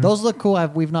ones. Those look cool.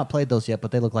 We've not played those yet,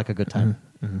 but they look like a good time.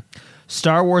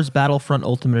 Star Wars Battlefront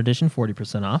Ultimate Edition,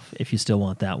 40% off if you still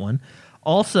want that one.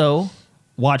 Also,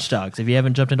 Watch Dogs. If you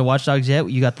haven't jumped into Watch Dogs yet,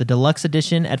 you got the Deluxe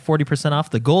Edition at 40%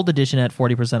 off, the Gold Edition at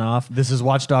 40% off. This is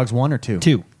Watch Dogs 1 or 2?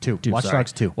 2. Watch Sorry.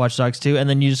 Dogs 2. Watch Dogs 2. And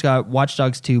then you just got Watch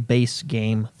Dogs 2 base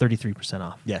game, 33%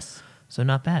 off. Yes. So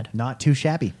not bad. Not too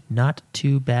shabby Not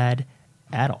too bad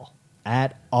at all.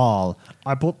 at all.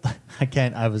 I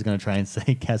was going to try and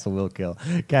say Castle will kill.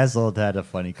 Castle had a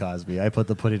funny Cosby. I put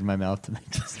the pudding in my mouth and I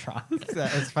just tried.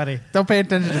 It's funny. Don't pay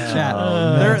attention to chat.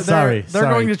 man. Sorry. They're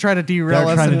going to try to derail They're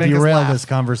us trying and to make us derail laugh. this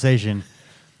conversation.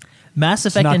 Mass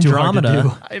Effect not too hard to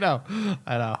Andromeda. I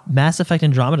know. Mass Effect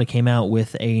Andromeda came out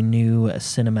with a new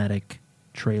cinematic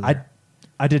trailer.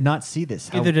 I did not see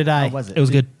this. Neither did I. How was it? It was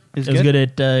good. It was It was good?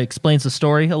 good. It explains the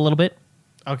story a little bit.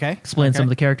 Okay. Explains some of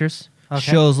the characters. Okay.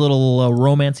 Shows a little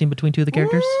romancing between two of the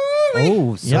characters.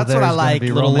 Oh, so That's what I there's gonna like. be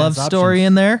A little love romance story options.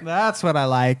 in there, That's what I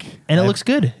like. and it looks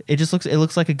good. It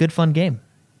looks like a good fun game.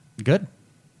 Good.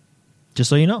 Just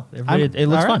so you know, it looks all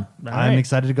right. fun. All I'm right.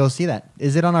 excited to go see that.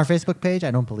 Is it on our Facebook page?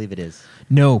 I don't believe it is.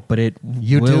 No, but it will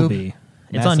YouTube, be.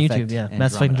 It's Mass on Effect YouTube. Yeah, Andromeda.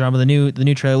 Mass Effect Andromeda. The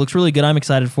new trailer looks really good. I'm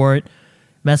excited for it.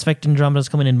 Mass Effect Andromeda is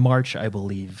coming in March, I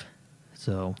believe.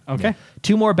 So Okay. yeah.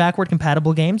 2 more backward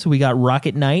compatible games. We got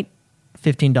Rocket Knight,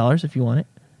 $15 if you want it,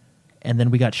 and then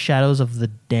we got Shadows of the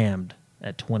Damned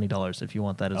at $20 if you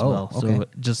want that as Oh, well. okay. So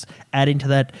just adding to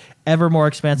that ever more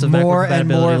expansive More backward and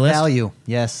compatibility more list. value.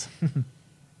 Yes.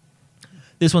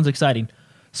 This one's exciting.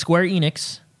 Square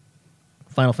Enix,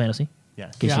 Final Fantasy.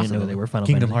 Yes. In case Yeah. you didn't know who they were. Final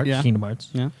Kingdom Fantasy. Hearts. Yeah. Kingdom Hearts.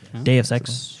 Yeah. Deus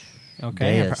Ex.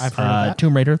 Okay. Deus. I've heard of that.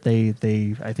 Tomb Raider. They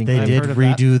I think They I've did heard of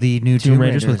that. redo the new Tomb Tomb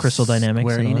Raiders with Raiders. Crystal Dynamics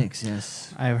Square and all Enix,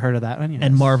 yes. I've heard of that one. Yes.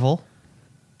 and Marvel.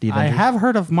 The I Avengers. have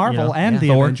heard of Marvel You know, and yeah. the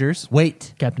Thor. Avengers.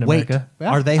 Wait. Captain wait. America. Yeah.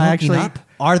 Are they I hooking actually- up?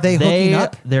 Are they hooking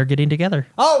up? They're getting together.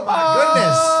 Oh, my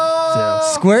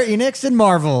goodness. Square Enix and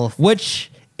Marvel.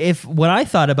 Which, when I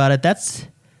thought about it, that's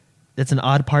an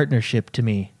odd partnership to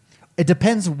me. It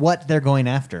depends what they're going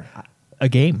after. A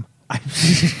game.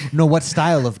 No, what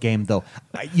style of game, though?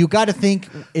 You got to think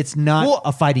it's not Well,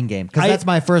 a fighting game. Because I- that's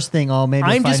my first thing. Oh, maybe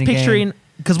a I'm just fighting game picturing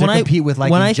because to when I compete with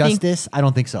like when I think Injustice, I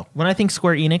don't think so. when I think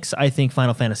Square Enix, I think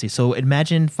Final Fantasy. So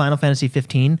imagine Final Fantasy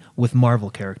 15 with Marvel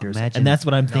characters, Imagine- and that's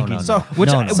what I'm No, thinking. no, So, no. which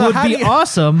No, no. would how be do you-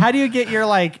 awesome. How do you get your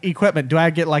like equipment? Do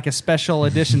I get like a special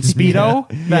edition Speedo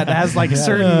that has like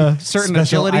certain Special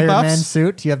agility Iron buffs? Man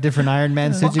suit. You have different Iron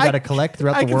Man suits you I- got to collect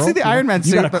throughout I the can world. see the you know? Iron Man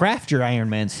You suit, got to but- craft your Iron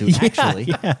Man suit. Actually,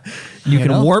 yeah. You can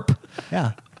know? warp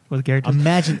yeah. with characters.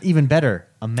 Imagine even better.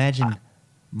 Imagine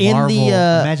in Marvel. the,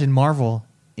 imagine Marvel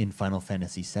in Final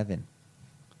Fantasy VII.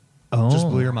 Just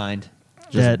blew your mind.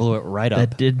 Just That- blew it right up.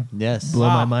 that did Yes. blow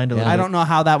my mind a little I bit. don't know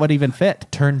how that would even fit.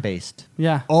 Turn based.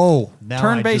 Yeah. Oh, now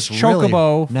Turn-based I just really-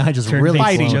 Chocobo. Now I just Turn-based really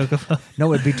fighting. blown. Chocobo.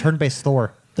 No, it'd be turn based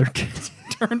Thor.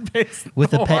 Turn-based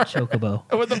with a Thor. pet chocobo.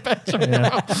 With a pet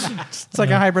It's like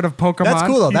a hybrid of Pokemon. That's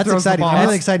cool though. He That's throws the exciting. ball. I'm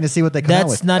really excited to see what they come out That's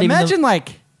with. not even. Imagine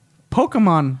like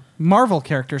Pokemon Marvel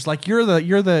characters. Like you're the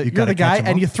gotta guy, catch 'em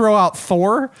and all. you throw out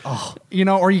Thor. You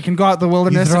know, or you can go out the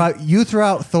wilderness. You throw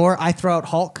out Thor. I throw out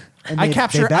Hulk. And I they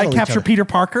capture battle each other. Oh, Peter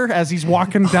Parker as he's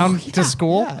walking down to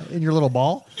school. Yeah, in your little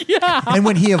ball. Yeah. And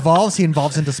when he evolves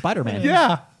into Spider Man.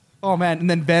 Yeah. Oh man, and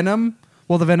then Venom.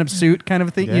 Well, the Venom suit kind of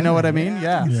a thing. You know what I mean?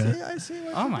 Yeah. I see.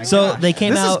 Oh my. So gosh. they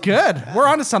came this out. is good. We're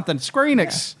onto something. Square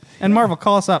Enix and Marvel,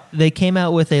 call us up. They came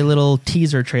out with a little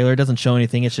teaser trailer. It doesn't show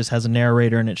anything. It just has a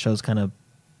narrator and it shows kind of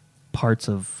parts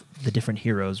of the different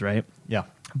heroes, right? Yeah.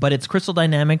 But it's Crystal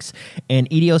Dynamics and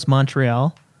Eidos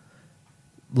Montreal.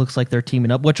 Looks like they're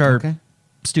teaming up, which are Okay.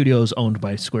 studios owned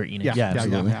by Square Enix. Yeah,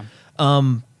 absolutely.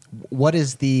 What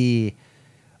is the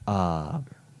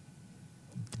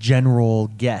general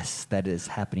guess that is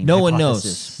happening? No one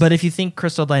Hypothesis? knows. But if you think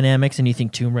Crystal Dynamics and you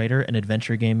think Tomb Raider, an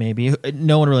adventure game maybe,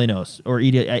 no one really knows. Or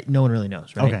no one really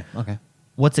knows, right? Okay.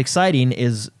 What's exciting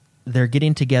is they're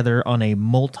getting together on a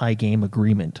multi-game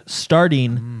agreement,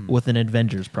 starting with an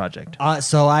Avengers project.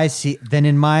 So I see. Then,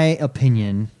 in my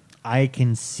opinion, I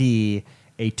can see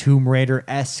a Tomb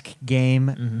Raider-esque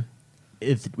game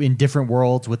in different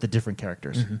worlds with the different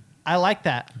characters. I like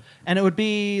that. And it would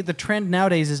be the trend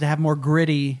nowadays is to have more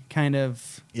gritty kind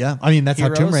of. Yeah, I mean that's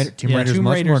Heroes? how Tomb Raider. Tomb Yeah. Raider's Tomb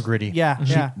much Raider's- more gritty. yeah,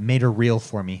 She yeah. made her real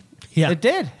for me. Yeah. It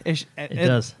did. It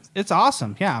does. It's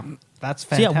awesome. Yeah. That's So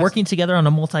fantastic. yeah, working together on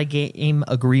a multi-game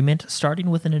agreement, starting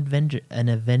with an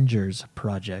Avengers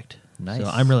project. Nice. So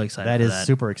I'm really excited. That for is that.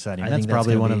 super exciting. I That's think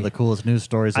probably gonna one of be- the coolest news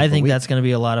stories. Of I the think week. that's going to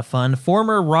be a lot of fun.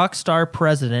 Former Rockstar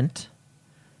president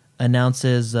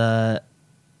announces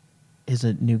is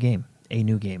a new game.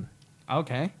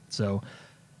 Okay. So,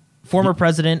 former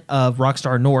president of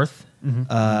Rockstar North,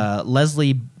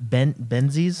 Leslie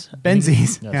Benzies.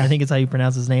 Benzies. I think it's how you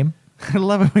pronounce his name. I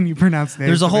love it when you pronounce names.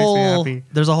 There's a It makes me whole happy.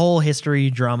 there's a whole history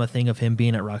drama thing of him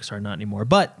being at Rockstar, not anymore.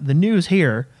 But the news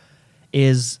here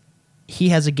is he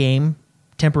has a game,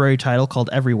 temporary title called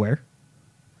Everywhere,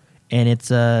 and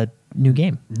it's a new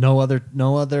game. no other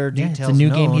Yeah, details. it's a new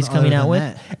game known he's coming other out than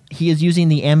with. that. He is using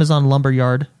the Amazon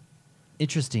Lumberyard.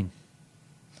 Interesting.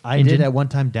 I Engine? did at one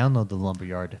time download the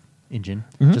Lumberyard engine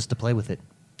just to play with it.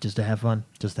 Just to have fun.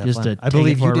 Just to have fun. to I take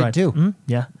believe it for you a did ride. too. Mhm,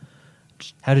 yeah.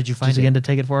 How did you find Just it? again to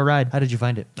take it for a ride. How did you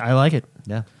find it? I like it.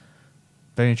 Yeah,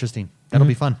 very interesting. That'll Mhm.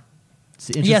 be fun. It's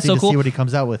interesting so to cool. see what he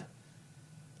comes out with.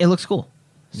 It looks cool.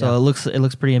 So Yeah. it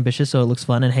looks pretty ambitious. So it looks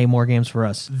fun. And hey, more games for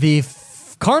us. The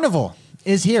carnival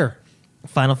is here.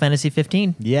 Final Fantasy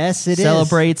 15 Yes, it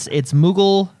celebrates its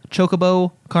Moogle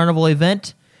Chocobo Carnival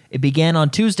event. It began on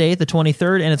Tuesday, the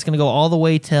 23rd, and it's going to go all the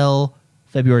way till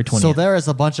February 20th. So there is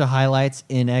a bunch of highlights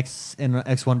in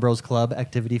X1 Bros Club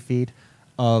activity feed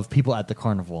of people at the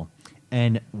carnival.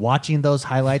 And watching those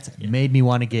highlights made me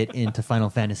want to get into Final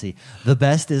Fantasy. The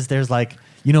best is there's like,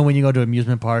 you know, when you go to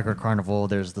amusement park or carnival,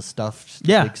 there's the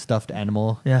big stuffed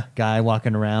animal guy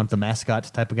walking around, the mascot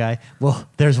type of guy. Well,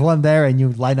 there's one there, and you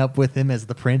line up with him as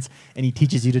the prince, and he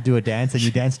teaches you to do a dance, and you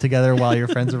dance together while your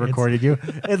friends are recording you.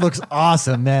 It looks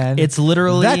awesome, man. It's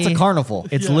literally that's a carnival.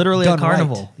 It's literally Done a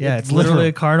carnival. right. Yeah, it's literally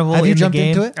a carnival. Have you in jumped the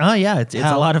game. into it? Oh yeah, it's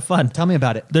a lot of fun. Tell me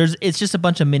about it. It's just a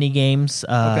bunch of mini games.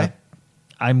 Okay.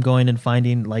 I'm going and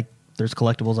finding there's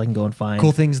collectibles I can go and find.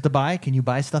 Cool things to buy. Can you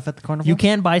buy stuff at the carnival? You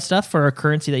can buy stuff for a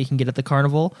currency that you can get at the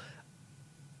carnival.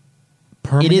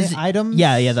 Permanent items.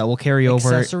 Yeah, that will carry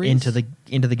over Accessories?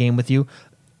 into the game with you.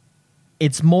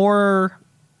 It's more,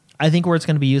 I think, where it's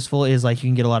going to be useful is like you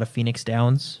can get a lot of Phoenix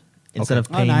Downs instead of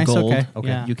paying nice. gold. Okay.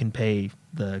 Yeah. You can pay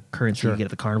the currency Sure. you get at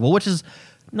the carnival, which is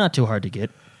not too hard to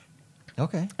get.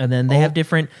 Okay. And then they have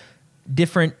different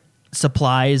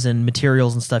supplies and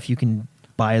materials and stuff you can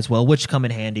buy as well, which come in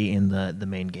handy in the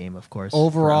main game, of course. for upgrading.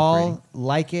 Overall,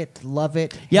 like it, love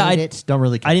it, Yeah, hate it, don't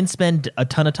really care. I didn't spend a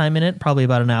ton of time in it, probably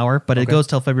about an hour, but it Okay. goes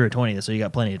till February 20th, so you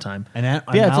got plenty of time. And an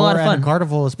But yeah, it's a lot of hour at fun. a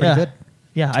carnival is pretty yeah. good.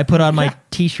 Yeah, I put on my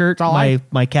T-shirt, all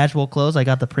my casual clothes. I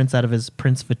got the prince out of his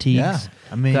prince fatigues. Yeah.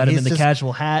 I mean, got him he's in the just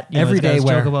casual hat, he's got Everyday his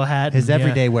wear. chocobo hat, His and,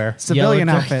 everyday wear. Civilian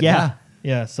Yellow- outfit.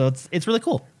 Yeah. So it's really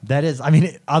cool. That is, I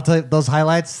mean, I'll tell you, those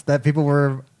highlights that people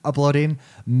were uploading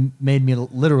made me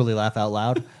literally laugh out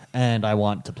loud, and I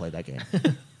want to play that game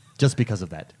just because of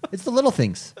that. It's the little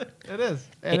things. It is.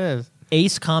 It is.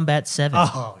 Ace Combat 7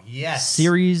 yes.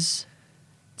 series,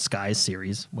 Skies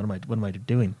series. What am I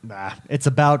doing? It's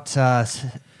about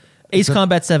Ace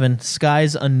Combat 7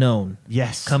 Skies Unknown.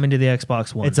 yes, Coming to the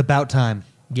Xbox One. It's about time.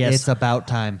 Yes. It's about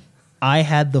time. I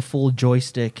had the full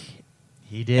joystick.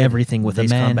 He did Everything with the Ace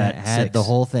man Combat had 6. the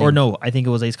whole thing. Or no, I think it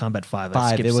was Ace Combat 5. I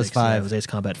 5. skipped It was 6. Yeah, 5. it was Ace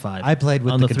Combat 5. I played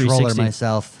with on the controller 360.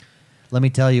 myself. Let me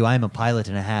tell you, I'm a pilot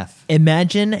and a half.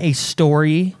 Imagine a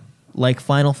story like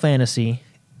Final Fantasy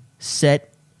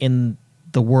set in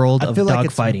the world of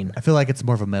dogfighting. I feel like it's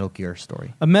more of a Metal Gear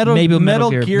story. Maybe Metal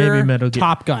Gear, Gear, maybe Metal Gear.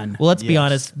 Top Gun. Well, let's be Yes.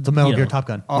 honest. The Metal you Gear know, Top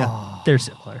Gun. Yeah. They're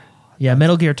similar. Yeah,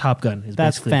 Metal Gear Top Gun is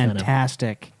That's basically kind of-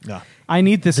 fantastic. Yeah. I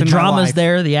need this the in my drama's life.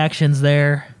 there, the action's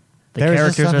there, the There's just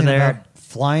characters are something there. about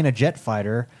flying a jet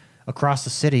fighter across the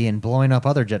city and blowing up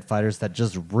other jet fighters that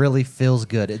just really feels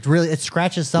good. It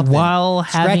scratches something. While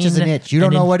scratches an having itch. You don't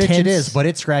an know what itch it intense- is, but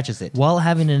it scratches it. While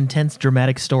having an intense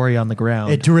dramatic story on the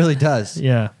ground. It really does.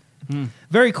 Yeah.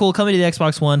 Very cool. Coming to the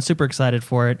Xbox One. Super excited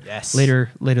for it. Yes. Later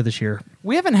this year.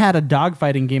 We haven't had a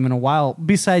dogfighting game in a while,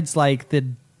 besides like the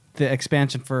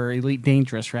expansion for Elite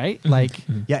Dangerous, right? Like,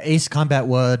 Yeah, Ace Combat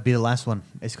would be the last one.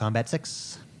 Ace Combat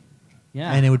 6.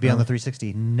 yeah, And it would be on the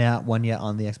 360. Not one yet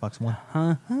on the Xbox One.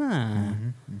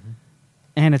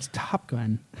 and it's Top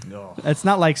Gun. It's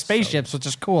not like spaceships, which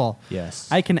is cool. Yes.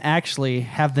 I can actually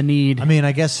have the need. I mean,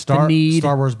 I guess Star need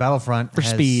Wars Battlefront for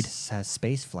speed. has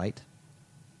space flight.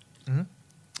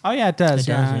 oh yeah, it does.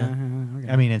 It does, yeah.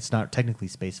 Okay. I mean, it's not technically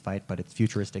space fight, but it's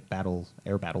futuristic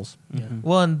air battles. Yeah.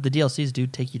 Well, and the DLCs do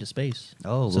take you to space.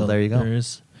 Oh, well, there you go.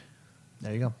 There's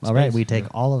There you go. All right, Space, we take yeah.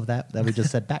 all of that we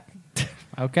just said back.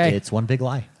 Okay. It's one big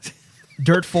lie.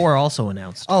 Dirt 4 also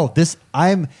announced. Oh,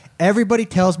 everybody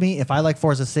tells me if I like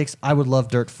Forza 6, I would love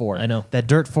Dirt 4. I know. That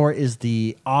Dirt 4 is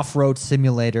the off-road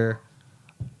simulator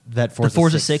that Forza the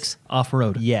Forza 6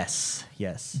 off-road. Yes.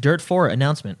 Dirt 4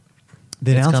 announcement.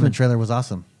 The It's announcement coming. trailer was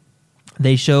awesome.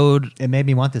 They showed It made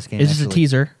me want this game. it's just a actually.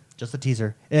 teaser, Just a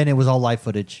teaser. And it was all live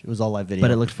footage. It was all live video.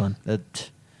 but it looked fun.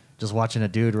 Just watching a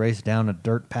dude race down a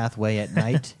dirt pathway at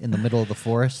night in the middle of the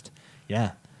forest.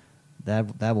 Yeah.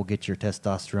 That will get your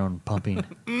testosterone pumping.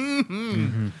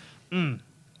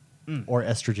 Or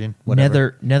estrogen.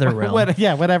 Whatever.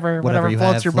 NetherRealm. whatever Whatever you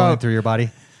floats have your flowing boat. through your body.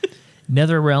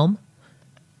 NetherRealm,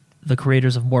 the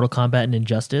creators of Mortal Kombat and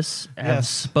Injustice, have Yes.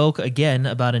 spoke again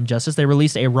about Injustice. They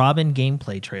released a Robin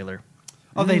gameplay trailer.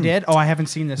 Oh, they did. Oh, I haven't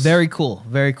seen this. Very cool.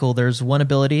 Very cool. There's one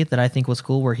ability that I think was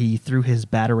cool where he threw his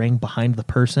batarang behind the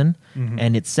person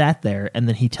and it sat there and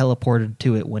then he teleported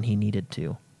to it when he needed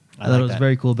to. I thought like it was that. a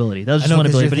very cool ability. That was I just know, one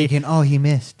 'cause ability. you're But thinking, oh, he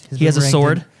missed. He has a boomerang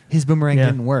sword. His boomerang Yeah.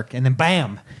 didn't work. And then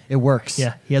bam, it works.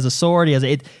 he has a sword. He has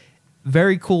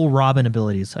very cool Robin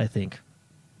abilities, I think.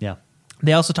 Yeah.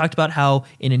 They also talked about how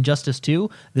in Injustice 2,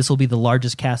 this will be the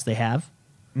largest cast they have.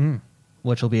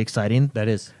 which will be exciting. That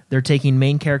is. They're taking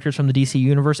main characters from the DC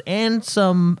universe and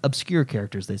some obscure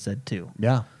characters, they said, too.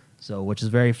 Yeah. So, which is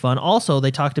very fun. Also,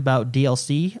 they talked about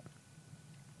DLC.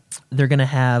 They're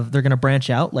gonna branch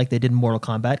out like they did in Mortal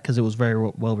Kombat because it was very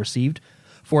well received.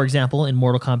 For example, in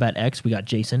Mortal Kombat X, we got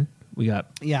Jason, we got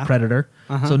Predator.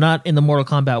 So not in the Mortal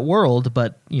Kombat world,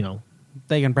 but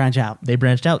They can branch out. they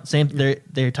branched out.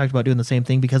 They talked about doing the same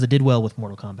thing because it did well with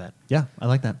Mortal Kombat. Yeah, I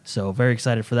like that. So very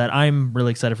excited for that. I'm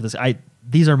really excited for this.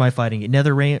 These are my fighting.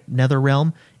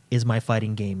 NetherRealm is my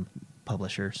fighting game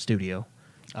publisher studio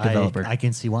developer. I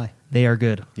can see why. They are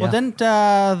good. Yeah. Well, didn't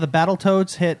the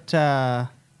Battletoads hit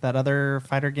that other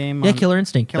fighter game? Yeah, on- Killer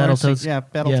Instinct. Killer Instinct, Battletoads. yeah,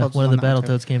 Battletoads one of was the on that one,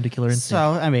 Battletoads came to Killer Instinct. So,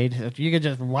 I mean, you could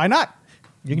just, why not?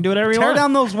 You can do whatever you Tear want.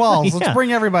 down those walls. Let's Yeah.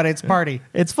 bring everybody. It's a party.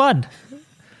 It's fun.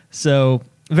 So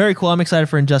very cool. I'm excited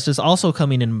for Injustice. Also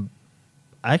coming in.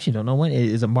 I actually don't know when.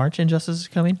 Is it March? Injustice is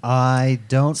coming. I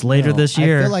don't. It's later know. this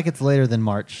year. I feel like it's later than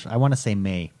March. I want to say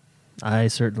May. I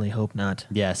certainly hope not.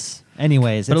 Yes.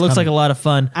 Anyways, But it looks like a lot of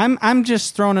fun. I'm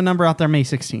just throwing a number out there, May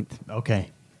 16th. Okay.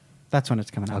 That's when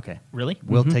it's coming out. Okay. Really?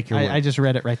 We'll take your word. I just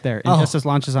read it right there. Oh. Injustice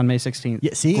launches on May 16th.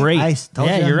 Yeah, see, Great. I told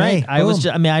yeah, you you're May. right. I was.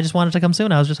 Boom. I just wanted to come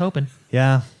soon. I was just hoping.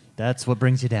 Yeah, that's what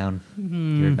brings you down.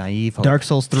 Your naive hope. Dark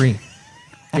Souls 3.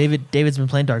 David's been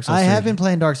playing Dark Souls. I 3. have been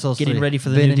playing Dark Souls. Getting 3. ready for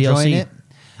the been new enjoying DLC. It.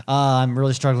 I'm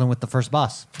really struggling with the first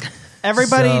boss.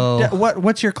 Everybody, So-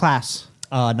 what's your class?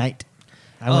 Knight.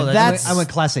 Oh, I went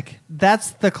classic.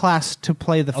 That's the class to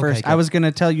play the first. good. I was going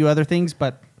to tell you other things,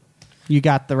 but you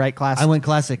got the right class. I went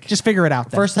classic. Just figure it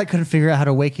out. Then. First, I couldn't figure out how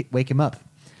to wake him up,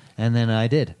 and then I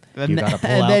did. You gotta pull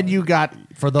and out. then you got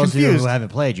For those confused. of you who haven't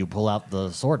played, you pull out the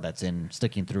sword that's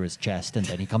sticking through his chest, and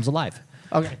then he comes alive.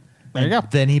 Okay, there you And go.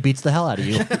 Then he beats the hell out of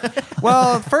you.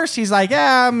 Well, at first he's like,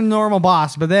 "Yeah, I'm a normal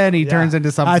boss," but then he turns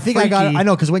into something. I think freaky. I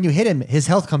know because when you hit him, his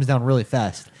health comes down really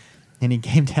fast, and he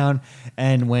came down.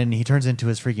 And when he turns into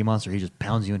his freaky monster, he just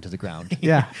pounds you into the ground.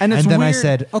 Yeah, And it's then I weird.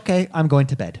 said, "Okay, I'm going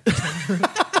to bed."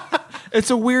 It's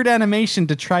a weird animation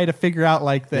to try to figure out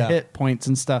like the Yeah. hit points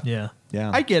and stuff. Yeah. Yeah.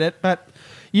 I get it, but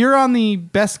you're on the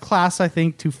best class, I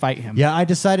think, to fight him. Yeah, I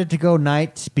decided to go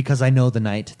knight because I know the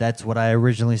knight. That's what I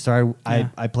originally started. Yeah.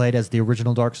 I played as the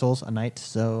original Dark Souls, a knight.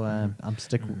 So I'm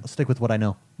stick with what I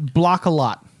know. Block a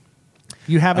lot.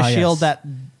 You have a Ah, shield yes.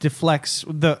 that deflects.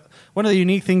 One of the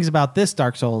unique things about this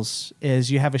Dark Souls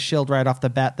is you have a shield right off the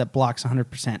bat that blocks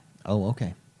 100%, Oh,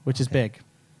 okay. which is big.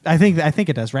 I think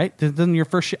it does, right? Then your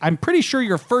first. I'm pretty sure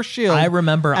your first shield. I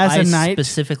remember as I a knight.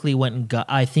 specifically went and got.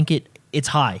 I think it's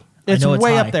high. It's I know it's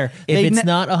way high. up there. If They it's ne-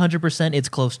 not 100%, it's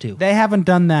close to. They haven't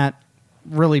done that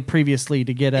really previously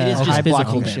to get It a is just high physical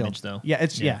blocking damage, shield. though. Yeah,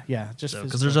 it's Yeah. just Because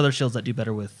physical. there's other shields that do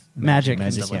better with magic and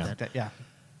magic, stuff yeah. like that. Yeah,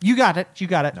 you got it.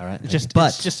 All right.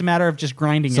 It's just a matter of just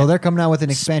grinding So it. they're coming out with an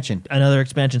expansion. another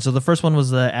expansion. So the first one was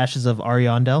the Ashes of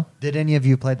Ariandel. Did any of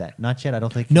you play that? Not yet. I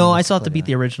don't think. No, you I still have to played beat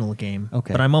the that. original game.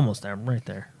 Okay. But I'm almost there. I'm right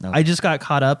there. Okay. I just got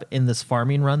caught up in this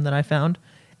farming run that I found,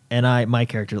 and my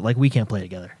character, like, we can't play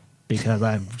together because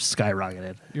I'm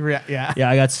skyrocketed. Yeah. Yeah,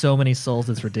 I got so many souls,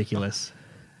 it's ridiculous.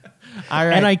 All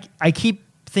right. And I keep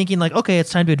thinking, like, okay,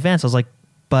 it's time to advance. I was like,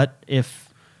 but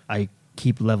if I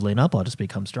keep leveling up, I'll just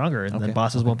become stronger, and then Okay,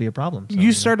 bosses won't be a problem. So, you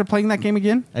know. started playing that game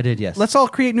again? I did. Yes. Let's all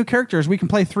create new characters. We can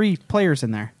play 3 players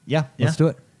in there. Yeah. Yeah. Let's do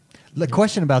it. The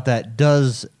question about that: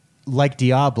 like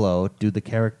Diablo,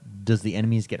 does the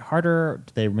enemies get harder?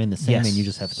 Do they remain the same, Yes. and you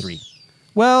just have 3?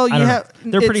 Well, I you don't have.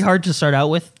 know. They're pretty it's- hard to start out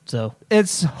with, so.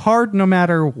 It's hard no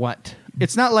matter what.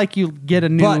 It's not like you get a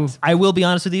new. But I will be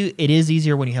honest with you, it is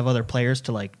easier when you have other players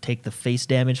to, like, take the face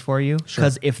damage for you. Sure.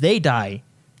 Because if they die,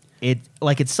 it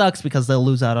sucks because they'll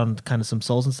lose out on kind of some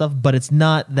souls and stuff, but it's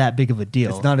not that big of a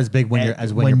deal. It's not as big when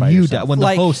you're by you yourself. die, when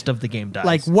Like- the host of the game dies.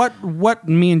 like what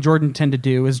me and Jordan tend to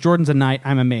do is Jordan's a knight,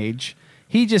 I'm a mage.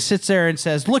 He just sits there and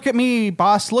says, "Look at me,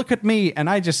 boss, look at me," and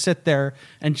I just sit there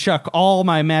and chuck all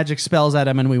my magic spells at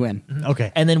him, and we win.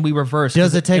 Okay. and then we reverse. Does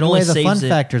 'cause it take only away the fun saves it.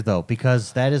 factor though?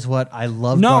 Because that is what I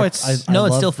love. No, Dark- it's- I no,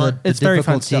 it's love still fun. The It's very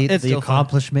fun difficulty, still. It's the still fun.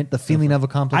 accomplishment, the feeling of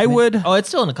accomplishment. Oh, it's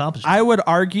still an accomplishment. I would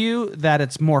argue that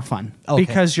it's more fun Okay,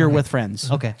 because you're okay. with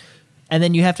friends. Okay. And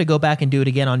then you have to go back and do it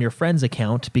again on your friend's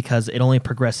account because it only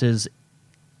progresses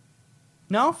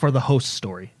No, for the host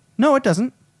story. no, it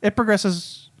doesn't. It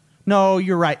progresses. No,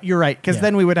 you're right. You're right. Because Yeah.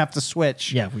 then we would have to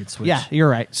switch. Yeah, we'd switch. Yeah, you're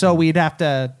right. So we'd have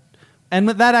to, and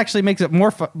that actually makes it more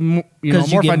fun. More you get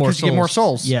fun more because you get more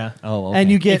souls. Yeah. Oh, okay.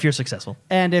 and you get If you're successful.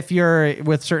 and if you're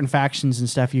with certain factions and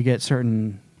stuff, you get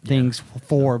certain things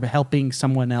for helping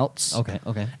someone else. Okay.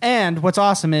 Okay. And what's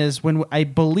awesome is when I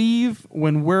believe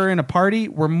when we're in a party,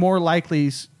 we're more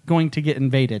likely going to get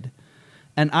invaded.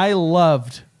 And I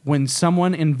loved when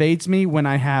someone invades me when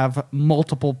I have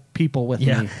multiple people with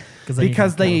Yeah, me. 'cause then you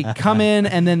Because can they come in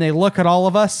and then they look at all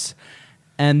of us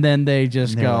and then they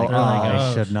just They're go, like, they're like, I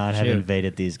oh, should not have shoot.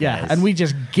 invaded these guys. yeah, and we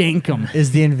just gank them.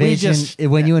 is the invasion just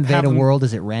when you invade have a them- world?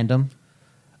 Is it random?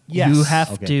 Yes. You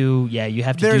have Okay. to, you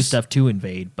have to do There's- stuff to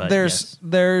invade. But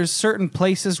there's certain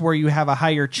places where you have a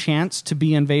higher chance to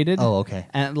be invaded. Oh, okay.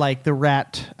 And like the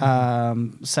rat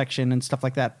section and stuff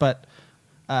like that. But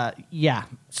yeah,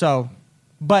 so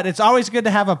but it's always good to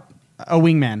have a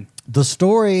wingman. The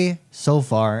story so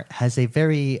far has a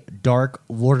very dark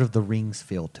Lord of the Rings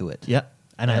feel to it. Yep.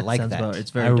 And I That like sounds that. about-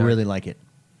 it's very I dark. really like it.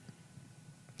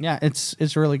 Yeah, it's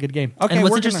a really good game. Okay, and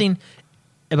what's we're interesting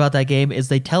about that game is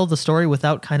they tell the story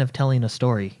without kind of telling a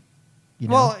story. You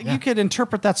know? Well, you could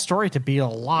interpret that story to be a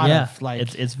lot of like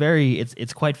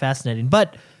it's quite fascinating.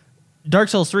 But Dark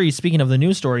Souls 3, speaking of the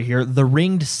news story here, The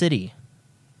Ringed City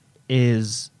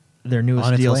is their newest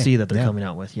On its DLC way. that they're Yeah. coming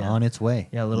out with. Yeah, On its way.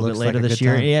 yeah, a little Looks bit later like a this good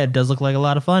year. time. Yeah, it does look like a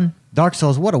lot of fun. Dark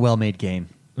Souls, what a well-made game.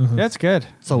 that's good.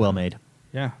 So well made.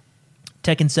 Yeah.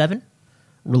 Tekken 7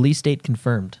 release date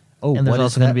confirmed. Oh, and there's what is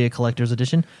also going to that? be a collector's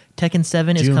edition. Tekken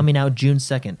 7 is June. coming out June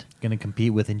 2nd. Going to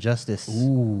compete with Injustice.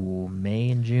 Ooh, May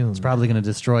and June. It's probably going to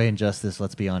destroy Injustice,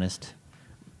 let's be honest.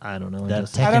 I don't know. That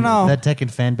just Tekken, I don't know. That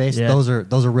Tekken fan base, Yeah. those are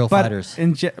real But fighters.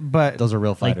 but Those are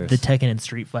real like fighters. the Tekken and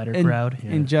Street Fighter crowd.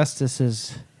 Yeah. Injustice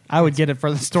is. I would get it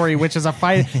for the story, which is a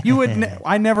fight. You would.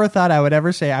 I never thought I would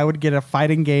ever say I would get a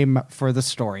fighting game for the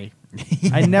story.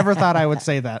 I never thought I would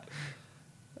say that,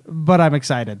 but I'm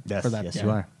excited yes, for that. yes Yeah. you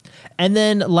are. And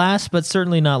then last but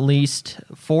certainly not least,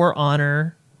 For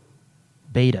Honor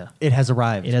beta. It has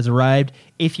arrived. It has arrived.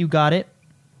 If you got it,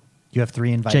 You have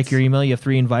 3 invites. check your email. You have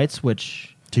 3 invites,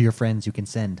 which to your friends you can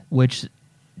send.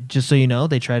 just so you know,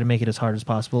 they try to make it as hard as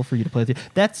possible for you to play through.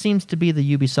 That seems to be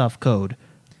the Ubisoft code.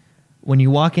 When you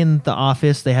walk in the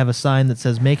office, they have a sign that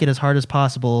says "Make it as hard as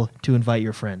possible to invite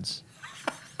your friends,"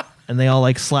 and they all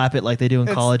like slap it like they do in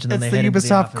college, and then it's they the head into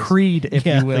Ubisoft office. creed, if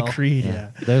yeah, you will. the creed. Yeah.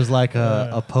 There's like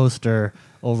a poster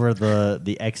over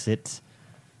the exit,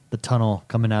 the tunnel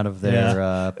coming out of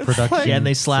their production. Yeah, and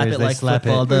they slap series. it They like slap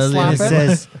football it. does. And it Slap it.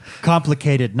 says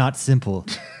complicated, not simple.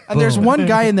 And there's Boom. one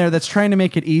guy in there that's trying to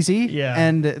make it easy. Yeah.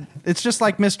 And it's just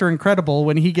like Mr. Incredible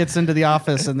when he gets into the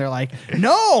office and they're like,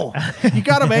 no, you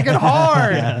got to make it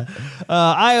hard.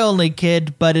 I only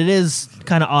kid, but it is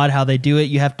kind of odd how they do it.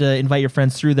 You have to invite your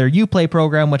friends through their Uplay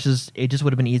program, which is it just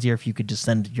would have been easier if you could just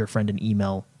send your friend an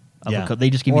email of Yeah. a code. They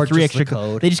just give Or you 3 just the extra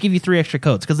code. They just give you 3 extra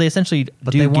codes because they essentially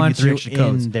But do they give want you 3 you extra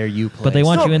codes. in their Uplay. But they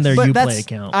want you in their but Uplay that's-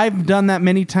 account. I've done that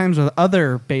many times with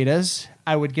other betas.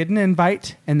 I would get an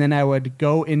invite and then I would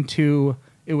go into,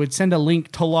 it would send a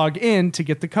link to log in to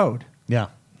get the code. Yeah.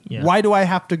 Yeah. Why do I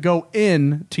have to go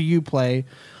in to Uplay?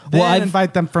 Then Well, I've-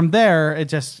 invite them from there. It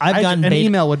just I've gotten an beta-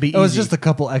 email would be easy. It was just a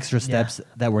couple extra steps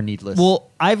that were needless. Well,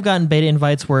 I've gotten beta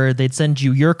invites where they'd send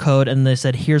you your code and they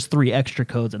said, here's 3 extra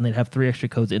codes, and they'd have 3 extra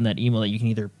codes in that email that you can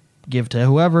either give to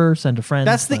whoever, send to friends.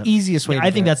 That's the but- easiest way. Yeah, to I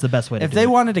do think it. that's the best way to If do they it.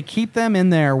 wanted to keep them in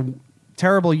their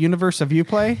terrible universe of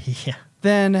Uplay, Yeah.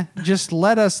 then just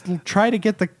let us try to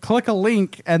get the click a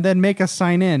link and then make us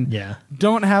sign in. Yeah.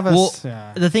 Don't have Well, us.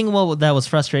 the thing that was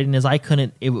frustrating is I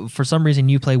couldn't. For some reason,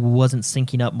 Uplay wasn't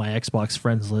syncing up my Xbox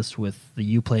friends list with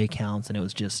the Uplay accounts, and it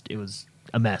was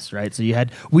a mess, right? So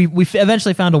we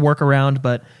eventually found a workaround,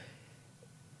 but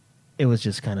it was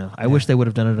just kind of. I wish they would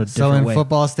have done it a so different in way.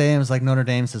 football stadiums like Notre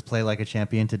Dame says play like a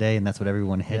champion today, and that's what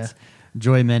everyone hits.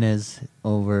 Joy Menez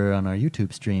over on our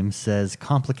YouTube stream says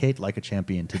complicate like a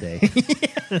champion today.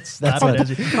 Stop what- it as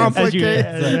you- as you-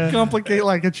 Complicate, complicate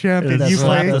like a champion. That's Uplay.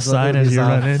 slap the sign as you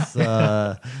run in.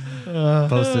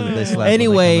 Posted they slapped when they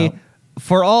Anyway, come out.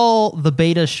 for all the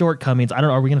beta shortcomings, I don't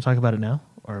know. Are we going to talk about it now,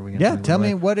 or are we? Gonna Yeah, talk about tell it me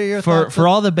later? what are your for thoughts for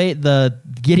all the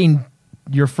getting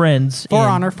your friends For in-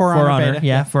 Honor beta.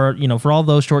 yeah, for for all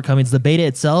those shortcomings, the beta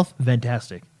itself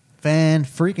fantastic. fan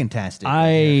freaking tastic.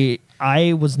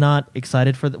 I was not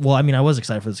excited for well, I mean, I was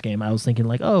excited for this game. I was thinking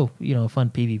like, oh, a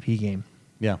fun PvP game,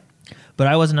 Yeah. but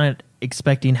I was not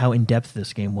expecting how in depth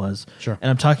this game was. Sure. And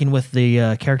I'm talking with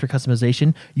the character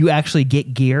customization. You actually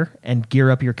get gear and gear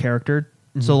up your character.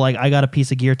 Mm-hmm. So like, I got a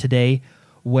piece of gear today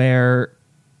where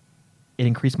it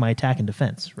increased my attack and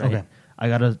defense. Right. Okay. I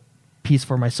got a piece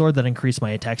for my sword that increased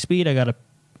my attack speed. I got a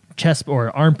chest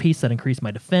or arm piece that increased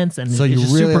my defense. And So it's you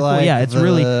just really super cool. like Yeah, it's the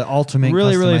really ultimate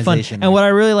really fun. customization And there. what I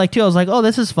really like too, I was like, oh,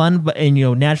 this is fun. But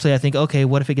naturally, I think, okay,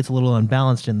 what if it gets a little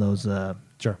unbalanced in those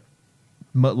Sure.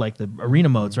 like the arena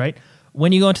modes, right?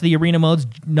 When you go into the arena modes,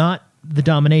 not the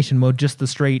domination mode, just the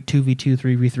straight 2v2,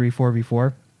 3v3,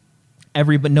 4v4.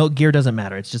 But no gear doesn't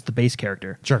matter. It's just the base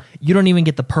character. Sure. You don't even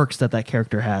get the perks that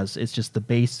character has. It's just the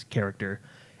base character.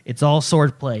 It's all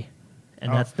sword play,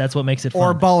 and that's what makes it fun.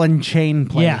 Or ball and chain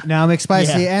play. Yeah. Now,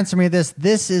 McSpicy, Yeah. answer me this.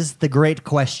 This is the great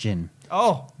question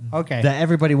Oh, okay. that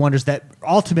everybody wonders that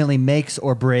ultimately makes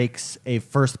or breaks a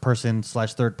first-person /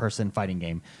 third-person fighting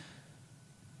game.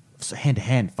 So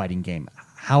hand-to-hand fighting game.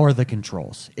 How are the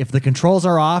controls? If the controls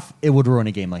are off, it would ruin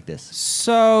a game like this.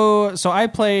 So I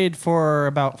played for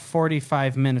about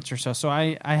 45 minutes or so. So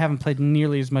I haven't played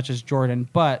nearly as much as Jordan,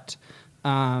 but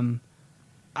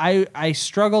I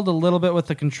struggled a little bit with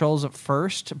the controls at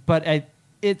first, but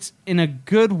it's in a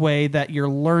good way that you're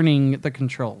learning the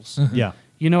controls. Yeah.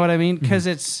 You know what I mean?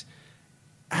 Because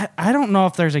I don't know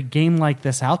if there's a game like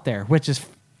this out there, which is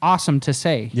awesome to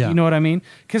say. Yeah. You know what I mean?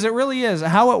 Because it really is.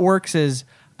 How it works is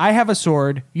I have a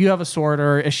sword, you have a sword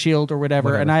or a shield or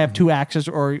whatever. And I have two axes,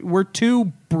 or we're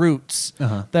two brutes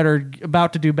that are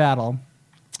about to do battle.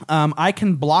 I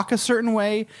can block a certain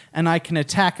way and I can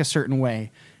attack a certain way.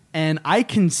 And I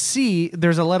can see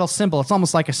there's a little symbol. It's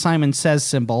almost like a Simon Says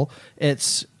symbol.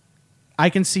 I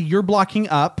can see you're blocking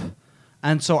up,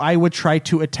 and so I would try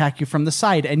to attack you from the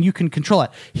side, and you can control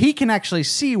it. He can actually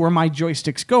see where my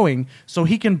joystick's going, so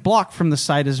he can block from the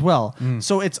side as well.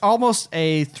 So it's almost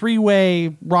a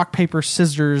three-way rock, paper,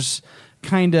 scissors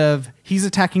kind of. He's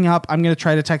attacking up. I'm going to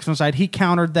try to attack from the side. He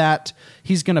countered that.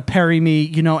 He's going to parry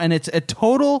me, and it's a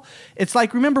total. It's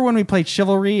like, remember when we played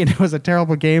Chivalry, and it was a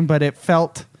terrible game, but it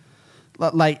felt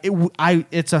like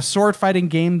it's a sword fighting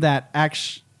game that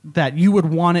you would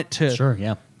want it to. Sure,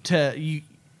 yeah.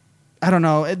 I don't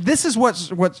know. This is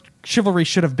what Chivalry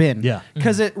should have been. Yeah.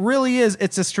 Because it really is.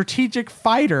 It's a strategic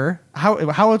fighter.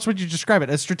 How else would you describe it?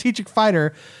 A strategic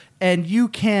fighter, and you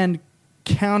can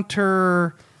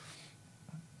counter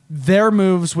their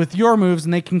moves with your moves,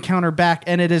 and they can counter back.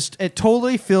 And it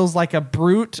totally feels like a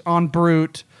brute on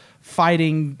brute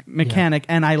fighting mechanic,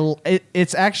 and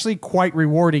it's actually quite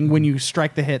rewarding when you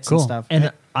strike the hits and stuff.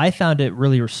 And I found it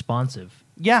really responsive.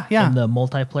 Yeah. In the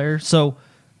multiplayer. So,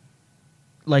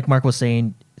 like Mark was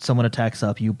saying, someone attacks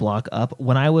up, you block up.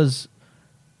 When I was,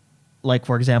 like,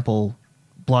 for example,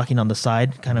 blocking on the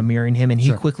side, kind of mirroring him, and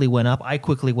he quickly went up, I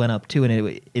quickly went up too,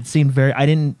 and it seemed I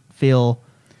didn't feel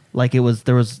like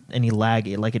there was any lag.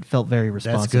 It felt very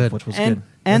responsive, good. which was And- good.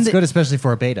 And it's good, especially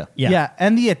for a beta. Yeah.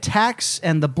 And the attacks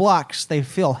and the blocks, they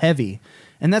feel heavy.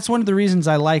 And that's one of the reasons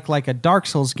I like a Dark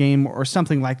Souls game or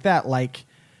something like that. Like,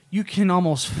 you can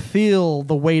almost feel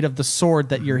the weight of the sword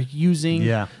that you're using,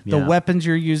 the weapons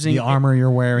you're using, The armor you're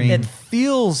wearing. It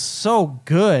feels so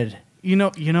good. You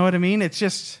know what I mean? It's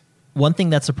just... One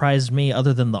thing that surprised me,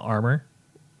 other than the armor,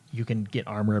 you can get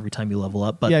armor every time you level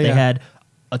up, but Yeah, they yeah. had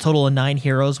a total of 9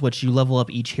 heroes, which you level up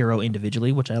each hero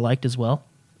individually, which I liked as well.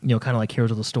 Kind of like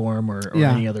Heroes of the Storm or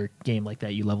Yeah. any other game like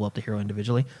that, you level up the hero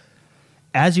individually.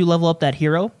 As you level up that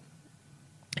hero,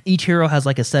 each hero has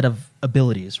like a set of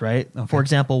abilities, right? Okay. For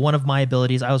example, one of my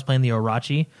abilities, I was playing the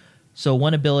Orochi. So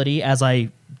one ability, as I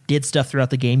did stuff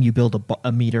throughout the game, you build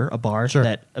a meter, a bar,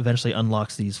 that eventually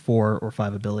unlocks these 4 or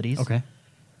 5 abilities. Okay.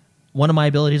 One of my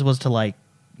abilities was to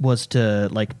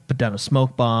put down a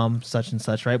smoke bomb, such and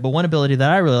such, right? But one ability that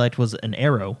I really liked was an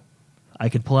arrow. I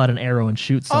could pull out an arrow and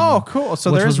shoot someone. Oh, cool.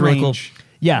 So which there's was really cool. range.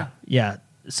 Yeah.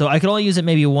 So I could only use it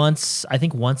maybe once. I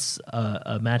think once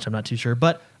a match. I'm not too sure,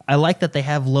 but I like that they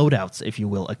have loadouts, if you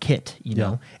will, a kit. You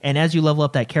know, and as you level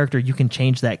up that character, you can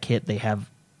change that kit. They have,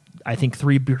 I think,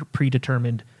 3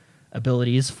 predetermined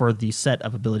abilities for the set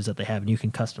of abilities that they have, and you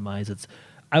can customize.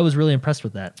 I was really impressed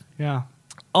with that. Yeah.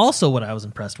 Also, what I was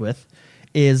impressed with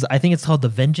is I think it's called the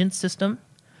Vengeance system,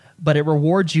 but it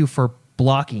rewards you for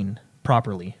blocking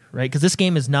properly, right? Because this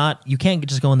game is not, you can't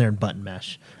just go in there and button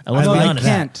mash. And let's No, be you honest.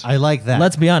 can't. I like that.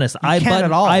 Let's be honest. I can't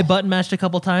at all. button mashed a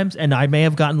couple times, and I may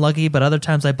have gotten lucky, but other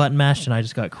times I button mashed and I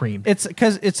just got creamed. It's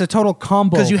because it's a total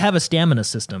combo. Because you have a stamina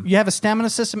system. You have a stamina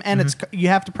system, and you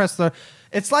have to press the.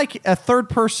 It's like a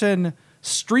third-person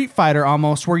Street Fighter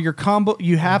almost, where your combo.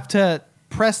 You have to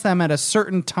press them at a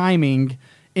certain timing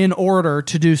in order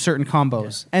to do certain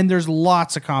combos, and there's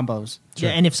lots of combos.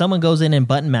 Yeah, and if someone goes in and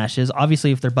button mashes,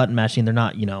 obviously if they're button mashing, they're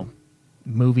not,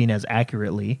 moving as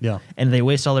accurately. Yeah. And they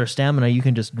waste all their stamina, you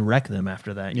can just wreck them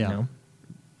after that, you know?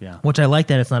 Yeah. Which I like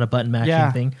that it's not a button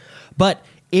mashing thing. But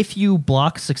if you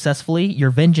block successfully, your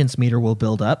vengeance meter will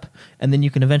build up, and then you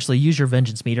can eventually use your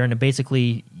vengeance meter, and it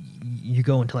basically you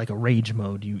go into like a rage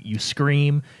mode. You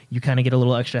scream, you kind of get a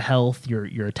little extra health,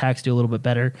 your attacks do a little bit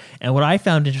better. And what I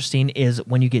found interesting is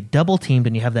when you get double teamed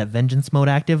and you have that vengeance mode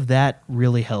active, that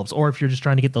really helps. Or if you're just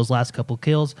trying to get those last couple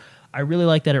kills, I really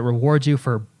like that it rewards you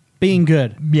for Being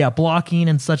good. blocking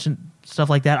and such and stuff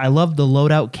like that. I love the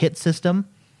loadout kit system.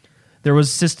 There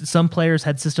was some players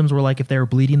had systems where, like, if they were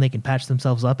bleeding, they can patch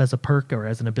themselves up as a perk or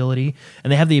as an ability,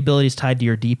 and they have the abilities tied to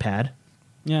your D-pad.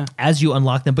 Yeah. as you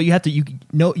unlock them. But you have to you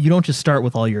don't just start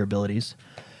with all your abilities.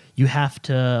 You have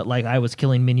to, like, I was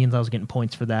killing minions. I was getting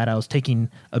points for that. I was taking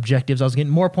objectives. I was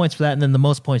getting more points for that. And then the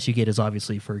most points you get is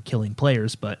obviously for killing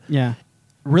players. But Yeah.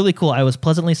 really cool. I was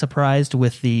pleasantly surprised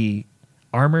with the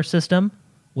armor system,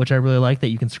 which I really like, that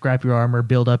you can scrap your armor,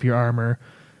 build up your armor,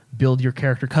 build your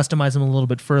character, customize them a little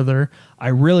bit further. I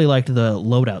really liked the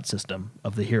loadout system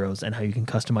of the heroes and how you can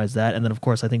customize that. And then, of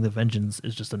course, I think the Vengeance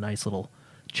is just a nice little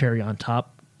cherry on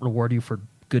top, reward you for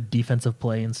good defensive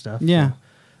play and stuff. Yeah. So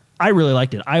I really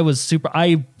liked it.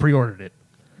 I pre-ordered it.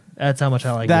 That's how much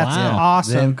I like That's it. Wow.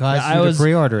 awesome. Then caused you to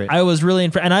pre-order it. I was really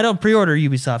and I don't pre-order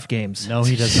Ubisoft games. No,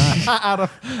 he does not. out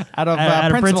of Out of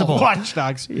principle. principle. Watch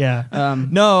Dogs. Yeah.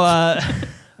 No.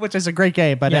 Which is a great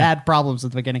game, but it Yeah. had problems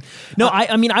at the beginning. No,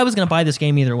 I mean, I was going to buy this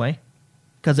game either way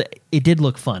because it did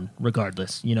look fun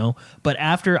regardless, you know? But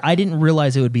after, I didn't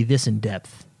realize it would be this in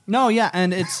depth. No, yeah,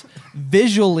 and it's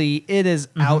visually, it is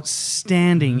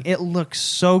outstanding. It looks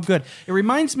so good. It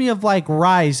reminds me of like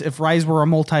Rise, if Rise were a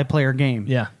multiplayer game.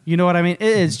 Yeah. You know what I mean? It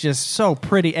is just so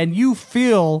pretty, and you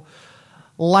feel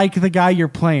like the guy you're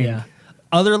playing. Yeah.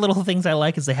 Other little things I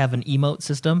like is they have an emote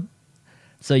system.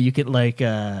 So you could like,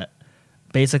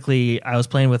 basically, I was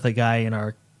playing with a guy in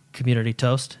our community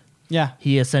Toast. Yeah.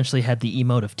 He essentially had the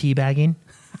emote of teabagging.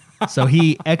 So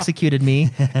he executed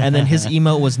me, and then his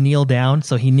emote was kneel down.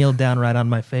 So he kneeled down right on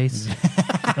my face.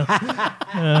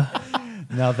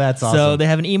 No, that's awesome. So they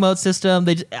have an emote system.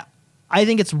 I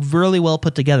think it's really well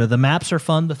put together. The maps are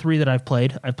fun. The 3 that I've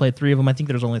played 3 of them. I think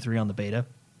there's only 3 on the beta.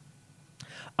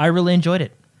 I really enjoyed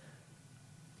it.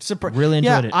 Really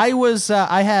enjoyed it. I was.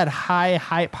 I had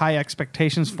high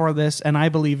expectations for this, and I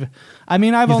believe. I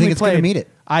mean, I've You only think it's gonna played. meet it?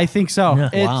 I think so.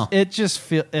 Yeah. Wow. It just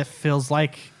feels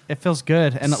like it feels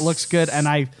good, and it looks good, and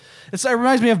it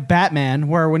reminds me of Batman,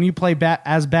 where when you play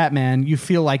as Batman, you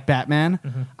feel like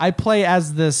Batman. I play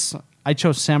as this. I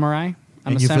chose samurai. I'm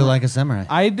and a you samurai. feel like a samurai.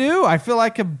 I do. I feel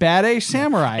like a badass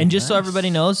samurai. And just so everybody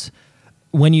knows,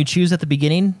 when you choose at the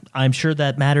beginning, I'm sure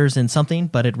that matters in something,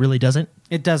 but it really doesn't.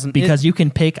 it doesn't Because you can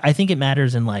pick, I think it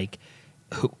matters in like,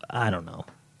 I don't know,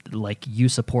 like you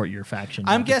support your faction.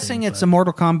 I'm type of guessing thing, it's but- a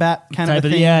Mortal Kombat kind Type of a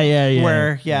of- thing. yeah.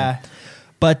 Where yeah.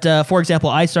 But for example,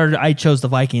 I chose the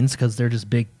Vikings because they're just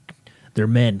big, they're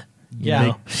men. you Yeah.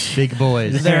 know? Big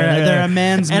boys. They're a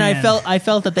man's and man. I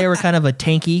felt that they were kind of a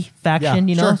tanky faction,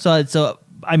 Yeah, you know. sure. So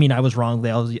I mean, I was wrong.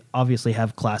 They obviously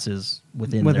have classes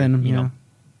within their, them, you yeah. know.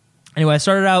 Anyway, I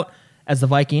started out as the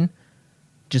Viking,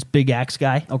 just big axe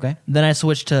guy. Okay. Then I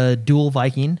switched to dual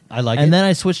Viking. I like and it. then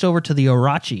I switched over to the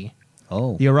Orochi,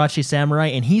 Oh. the Orochi samurai,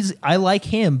 and I like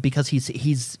him because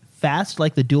he's fast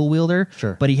like the dual wielder,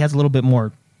 Sure. but he has a little bit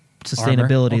more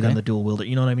sustainability Okay. than the dual wielder.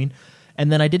 You know what I mean?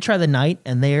 And then I did try the knight,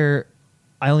 and I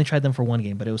only tried them for one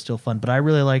game, but it was still fun. But I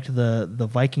really liked the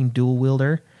Viking dual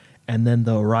wielder, and then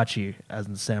the Orochi as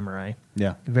the samurai.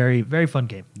 Yeah. Very, very fun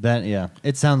game.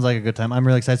 It sounds like a good time. I'm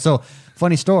really excited. So,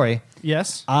 funny story.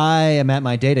 Yes. I am at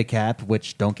my data cap,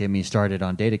 which don't get me started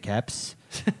on data caps.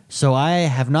 So I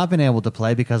have not been able to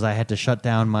play because I had to shut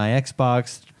down my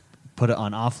Xbox, put it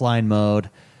on offline mode,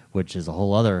 which is a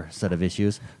whole other set of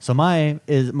issues. So my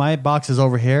box is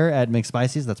over here at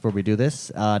McSpicy's. That's where we do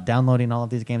this. Downloading all of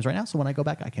these games right now. So when I go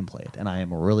back, I can play it, and I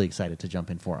am really excited to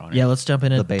jump in for Honor. Yeah, let's jump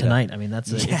in The it beta. tonight. I mean,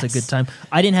 it's a Yes. good time.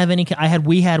 I didn't have any.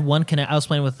 We had one connect. I was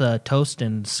playing with Toast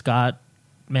and Scott,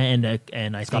 man,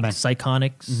 and I think Man.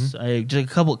 Psychonics.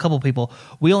 Just a couple people.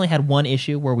 We only had one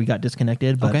issue where we got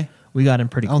disconnected, but Okay. we got in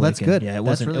pretty Oh, quick. that's and good. Yeah,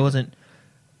 That's really it wasn't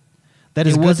That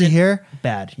is It good to wasn't hear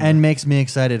bad. you and know. makes me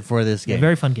excited for this Yeah, game.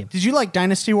 very fun game. Did you like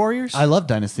Dynasty Warriors? I love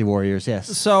Dynasty Warriors,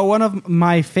 yes. So one of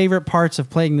my favorite parts of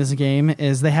playing this game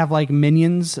is they have like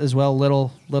minions as well,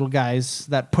 little guys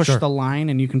that push Sure. the line,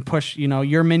 and you can push. You know,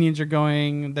 your minions are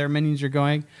going, their minions are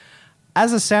going.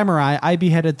 As a samurai, I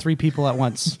beheaded 3 people at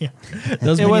once. Yeah,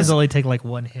 those It minions was- only take like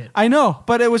one hit. I know,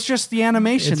 but it was just the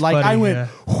animation. It's Like I funny, went yeah.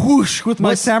 whoosh with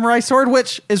my What's- samurai sword,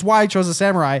 which is why I chose a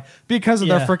samurai because of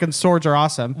Yeah. their freaking swords are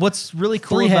awesome. What's really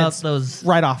cool 3 about heads those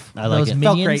right off. I like those it.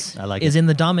 Felt minions great. I like is it. in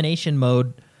the domination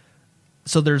mode.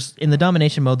 So in the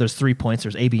domination mode, there's 3 points.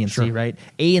 There's A, B, and C, Sure. right?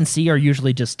 A and C are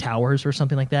usually just towers or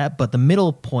something like that. But the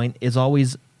middle point is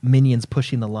always minions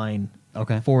pushing the line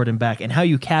Okay. forward and back. And how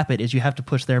you cap it is you have to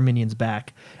push their minions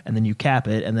back, and then you cap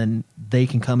it, and then they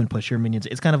can come and push your minions.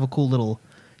 It's kind of a cool little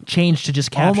change to just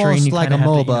capturing. Almost you like a kinda have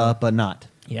MOBA, to, you know- but not.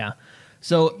 yeah.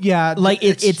 So Yeah, like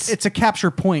it's a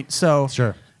capture point. So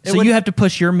Sure. it So would- you have to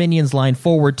push your minions line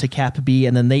forward to cap B,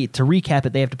 and then to recap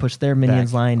it, they have to push their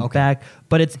minions Back. line Okay. back.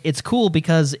 But it's cool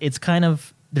because it's kind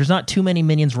of there's not too many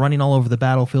minions running all over the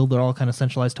battlefield. They're all kind of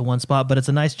centralized to one spot, but it's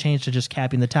a nice change to just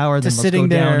capping the tower. Then let's sitting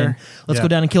go down there. and let's Yeah. go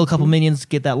down and kill a couple minions,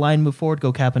 get that line move forward,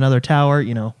 go cap another tower.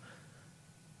 You know,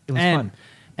 it was fun.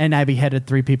 And I beheaded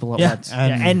 3 people at Yeah, once.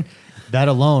 and That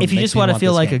alone. if you makes just me want to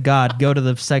feel this like a game. god, go to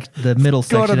the middle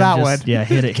section. Go to and that just, one. Yeah,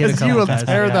 hit it. Hit a Because you couple will times.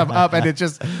 tear Yeah. them up, and it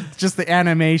just the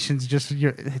animations.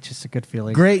 It's just a good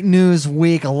feeling. Great news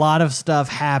week. A lot of stuff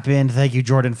happened. Thank you,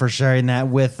 Jordan, for sharing that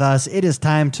with us. It is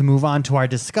time to move on to our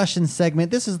discussion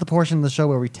segment. This is the portion of the show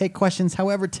where we take questions.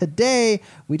 However, today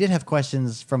we did have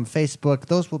questions from Facebook.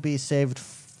 Those will be saved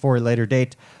for a later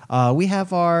date. We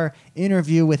have our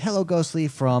interview with Hello Ghostly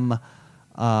from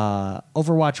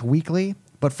Overwatch Weekly.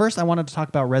 But first, I wanted to talk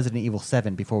about Resident Evil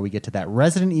 7 before we get to that.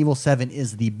 Resident Evil 7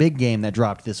 is the big game that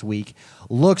dropped this week.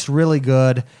 Looks really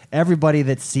good. Everybody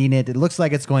that's seen it, it looks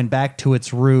like it's going back to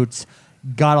its roots.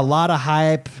 Got a lot of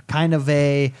hype, kind of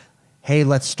a, hey,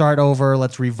 let's start over.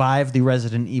 Let's revive the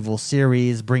Resident Evil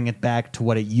series, bring it back to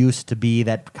what it used to be,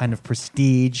 that kind of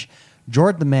prestige.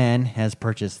 Jordan the Man has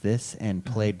purchased this and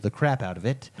played the crap out of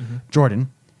it.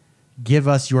 Jordan, give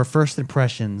us your first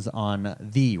impressions on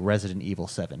the Resident Evil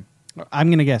 7. I'm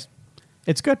gonna guess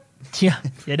it's good. Yeah,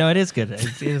 no, it is good. It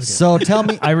is good. So tell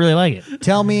me, I really like it.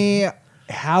 tell me,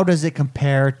 how does it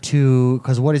compare to?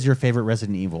 Because what is your favorite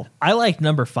Resident Evil? I like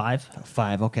number 5.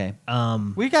 5. Okay.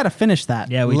 We got to finish that.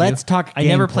 Yeah, we Let's do. talk. I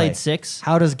never gameplay. played 6.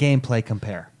 How does gameplay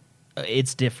compare?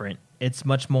 It's different. It's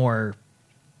much more.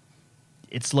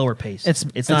 It's slower paced.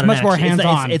 It's not an much more action- it's not-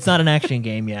 hands-on. It's not an action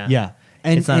game. Yeah. Yeah.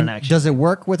 And, It's not and an action. does it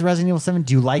work with Resident Evil 7?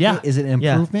 Do you like Yeah. it? Is it an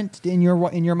Yeah. improvement in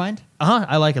your mind?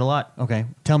 I like it a lot. Okay.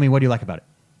 Tell me, what do you like about it?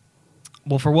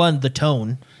 Well, for one, the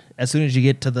tone. As soon as you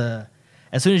get to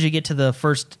the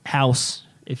first house,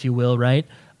 if you will, right?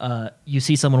 You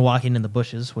see someone walking in the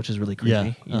bushes, which is really creepy. Yeah.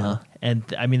 You know? And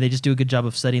I mean, they just do a good job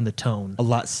of setting the tone. A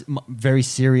lot, very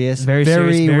serious, Very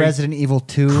serious, very Resident Evil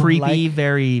 2, Creepy, like.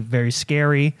 very, very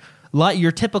scary.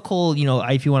 Your typical,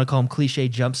 if you want to call them cliche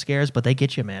jump scares, but they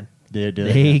get you, man.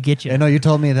 They get you. I know you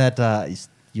told me that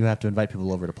you have to invite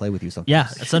people over to play with you sometimes.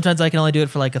 Yeah, sometimes I can only do it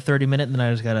for like a 30-minute, and then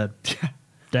I just gotta take.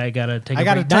 I a gotta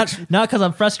break. text- Not because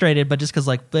I'm frustrated, but just because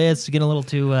like it's getting a little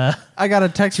too. I got a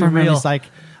text Too from him. real. He's like,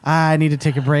 I need to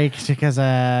take a break because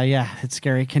it's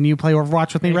scary. Can you play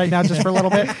Overwatch with me right now, just for a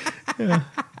little bit?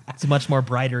 It's a much more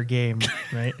brighter game,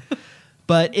 right?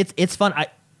 But it's fun.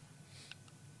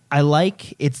 I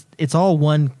like it's all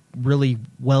one really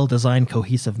well designed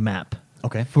cohesive map.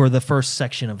 Okay. For the first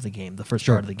section of the game, the first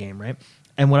Sure. part of the game, right?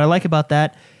 And what I like about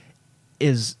that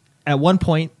is at one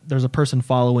point there's a person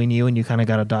following you and you kind of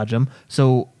got to dodge them.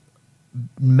 So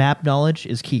map knowledge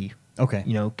is key. Okay.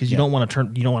 Because you Yeah. don't want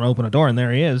to open a door and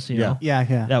there he is. You Yeah. know?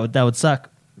 Yeah. That would suck.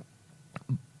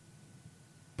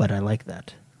 But I like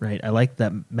that, right? I like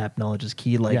that map knowledge is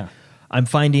key. Like Yeah. I'm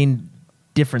finding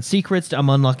different secrets. I'm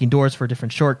unlocking doors for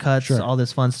different shortcuts, Sure. all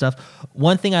this fun stuff.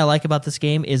 One thing I like about this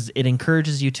game is it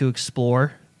encourages you to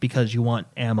explore because you want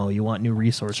ammo, you want new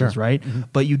resources, Sure. right?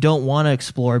 But you don't want to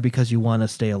explore because you want to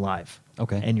stay alive.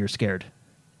 Okay. And you're scared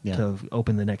Yeah. to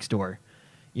open the next door,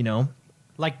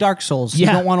 Like Dark Souls. Yeah.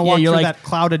 You don't want to Yeah, walk you're through like- that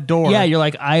clouded door. Yeah, you're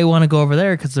like, I want to go over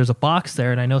there because there's a box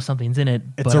there and I know something's in it.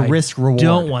 It's but a I risk-reward.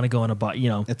 Don't want to go in a box,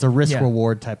 It's a risk Yeah.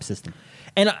 reward type system.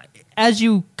 And as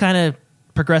you kind of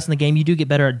progress in the game, you do get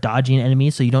better at dodging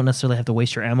enemies, so you don't necessarily have to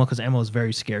waste your ammo because ammo is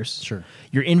very scarce. Sure.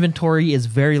 Your inventory is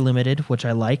very limited, which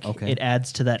I like. Okay. It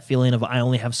adds to that feeling of I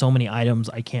only have so many items.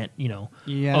 I can't,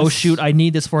 Yes. oh shoot, I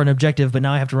need this for an objective, but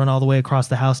now I have to run all the way across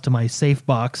the house to my safe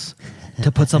box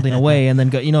to put something away and then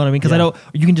go. You know what I mean? Because Yeah.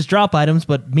 you can just drop items,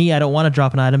 but me, I don't want to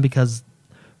drop an item because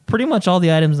pretty much all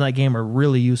the items in that game are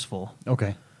really useful.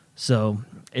 Okay. So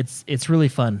it's really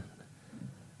fun.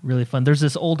 Really fun. There's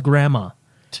this old grandma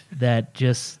that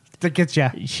That gets you.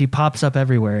 she pops up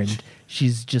everywhere and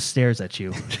she's just stares at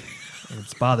you. And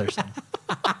it's bothersome.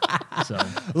 So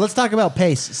Let's talk about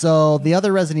pace. So the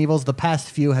other Resident Evils, the past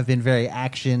few have been very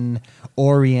action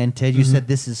oriented. You said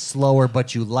this is slower,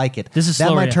 but you like it. This is that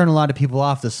slower, might yeah. turn a lot of people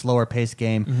off the slower paced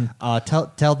game.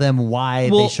 Tell them why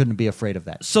they Well- shouldn't be afraid of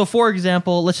that. So for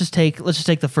example, let's just take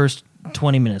the first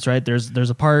 20 minutes, right? There's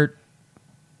a part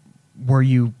where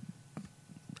you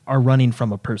are running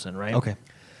from a person, right? Okay.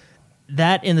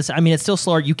 That in this, I mean, it's still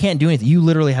slower. You can't do anything. You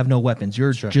literally have no weapons.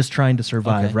 You're just trying to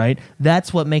survive, Okay. right?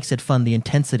 That's what makes it fun. The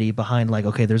intensity behind, like,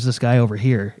 okay, there's this guy over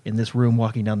here in this room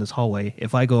walking down this hallway.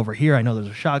 If I go over here, I know there's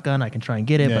a shotgun. I can try and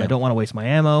get it, but Yeah. I don't want to waste my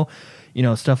ammo.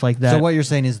 Stuff like that. So what you're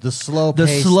saying is the slow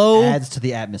pace adds to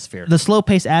the atmosphere. The slow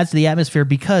pace adds to the atmosphere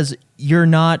because you're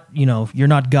not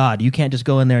God. You can't just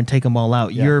go in there and take them all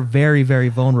out. Yeah. You're very, very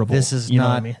vulnerable. This is you know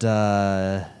not what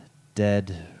I mean?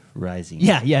 Dead Rising.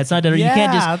 Yeah, it's not Dead. You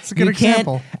can't just. that's a good you can't-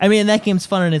 example. I mean, that game's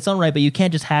fun in its own right, but you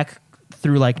can't just hack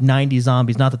through like 90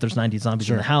 zombies. Not that there's 90 zombies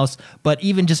in the house, but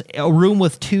even just a room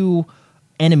with 2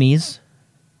 enemies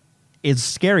is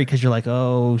scary because you're like,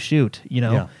 oh shoot,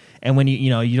 Yeah. And when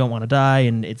you don't want to die,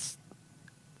 and it's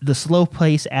the slow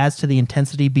pace adds to the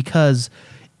intensity because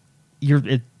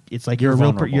it's like You're you're a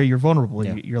real vulnerable. you're vulnerable.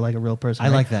 Yeah. You're like a real person. I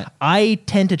right? like that. I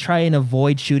tend to try and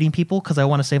avoid shooting people because I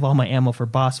want to save all my ammo for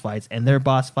boss fights, and their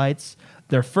boss fights,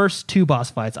 their first 2 boss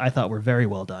fights, I thought were very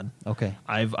well done. Okay.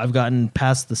 I've gotten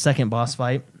past the second boss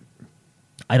fight.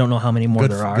 I don't know how many more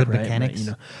Good- there are. good right? mechanics?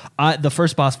 The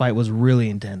first boss fight was really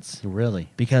intense Really?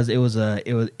 because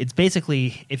it's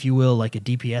basically, if you will, like a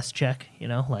DPS check.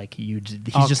 Like he's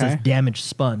just Okay. this damaged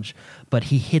sponge, but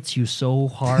he hits you so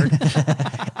hard,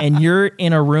 and you're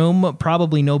in a room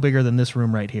probably no bigger than this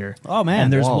room right here. Oh, man.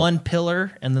 And there's Whoa. one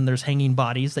pillar, and then there's hanging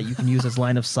bodies that you can use as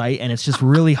line of sight, and it's just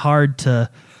really hard to.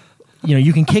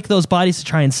 You can kick those bodies to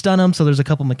try and stun them. So there's a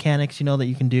couple mechanics, that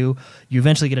you can do. You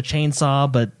eventually get a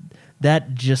chainsaw, but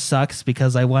that just sucks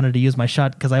because I wanted to use my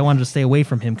shot because I wanted to stay away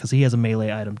from him because he has a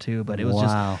melee item too. But it was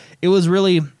Wow. it was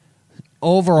really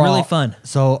Overall, really fun.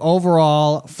 So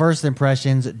overall, first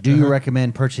impressions. Do you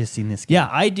recommend purchasing this game? Yeah,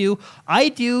 I do. I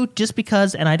do just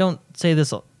because, and I don't say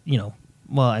this,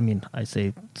 well, I mean, I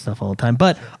say stuff all the time,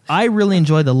 but I really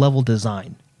enjoy the level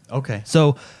design. Okay.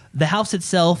 So the house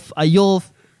itself,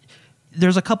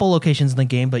 there's a couple locations in the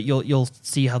game, but you'll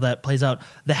see how that plays out.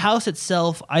 The house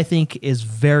itself, I think, is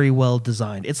very well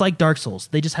designed. It's like Dark Souls;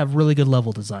 they just have really good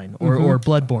level design, or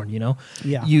Bloodborne.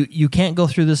 Yeah. You can't go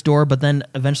through this door, but then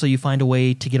eventually you find a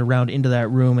way to get around into that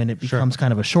room, and it becomes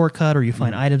kind of a shortcut, or you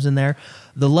find items in there.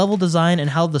 The level design and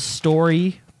how the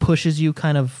story pushes you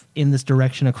kind of in this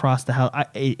direction across the house,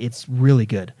 it's really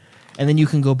good. And then you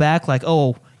can go back like,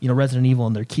 Resident Evil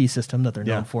and their key system that they're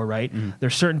known for, right?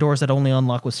 There's certain doors that only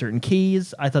unlock with certain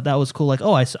keys. I thought that was cool. Like,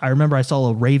 I remember I saw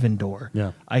a Raven door.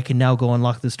 Yeah. I can now go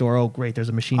unlock this door. Oh, great, there's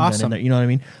a machine gun in Awesome. there. You know what I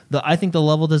mean? I think the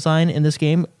level design in this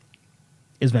game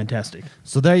is fantastic.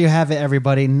 So there you have it,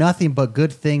 everybody. Nothing but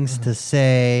good things to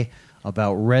say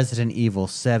about Resident Evil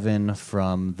 7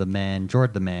 from the man,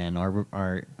 Jord the Man,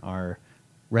 our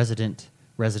resident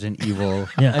Evil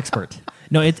Yeah. expert.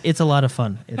 No, it's a lot of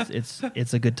fun.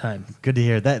 It's a good time. Good to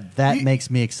hear. That You- makes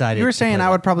me excited. You were to saying play I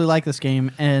that. would probably like this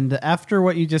game, and after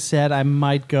what you just said, I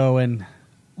might go and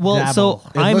Well, dabble. so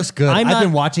It looks good. I'm I've not,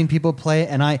 been watching people play,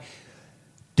 and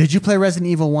did you play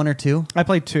Resident Evil 1 or 2? I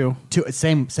played 2. 2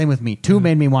 same with me. 2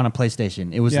 made me want a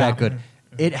PlayStation. It was Yeah. that good.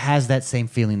 It has that same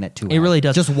feeling that 2 It has. really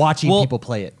does. Just watching Well, people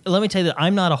play it. Let me tell you that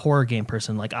I'm not a horror game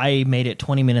person. Like I made it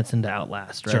 20 minutes into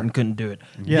Outlast, right, Sure. and couldn't do it.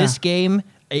 Yeah. This game,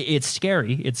 it's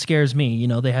scary. It scares me.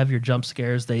 They have your jump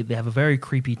scares. They have a very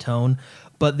creepy tone,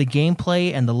 but the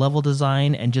gameplay and the level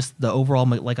design and just the overall,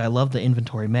 like I love the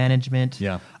inventory management.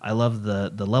 Yeah. I love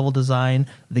the level design.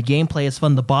 The gameplay is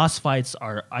fun. The boss fights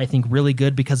are, I think, really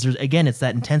good because it's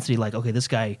that intensity. Like, okay, this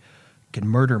guy can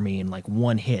murder me in like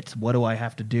one hit. What do I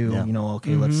have to do?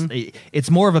 Yeah. It's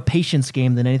more of a patience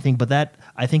game than anything, but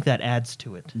I think that adds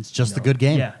to it. It's just a good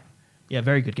game. Yeah,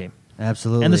 very good game.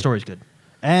 Absolutely. And the story's good.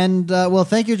 And well,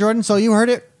 thank you, Jordan. So you heard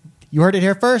it. You heard it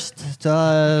here first.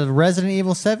 Resident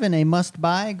Evil 7, a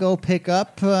must-buy. Go pick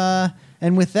up.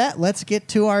 And with that, let's get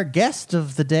to our guest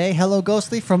of the day. Hello,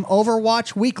 Ghostly from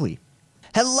Overwatch Weekly.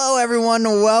 Hello, everyone.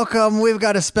 Welcome. We've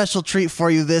got a special treat for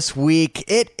you this week.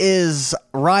 It is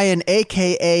Ryan,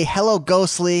 a.k.a. Hello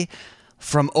Ghostly,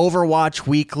 from Overwatch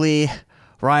Weekly.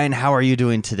 Ryan, how are you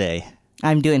doing today?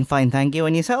 I'm doing fine, thank you.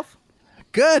 And yourself?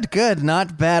 Good.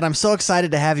 Not bad. I'm so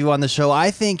excited to have you on the show.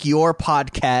 I think your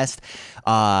podcast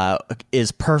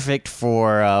is perfect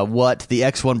for what the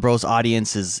X1 Bros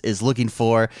audience is looking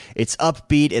for. It's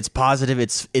upbeat, it's positive,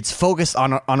 it's focused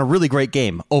on a really great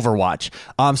game, Overwatch.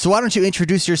 So why don't you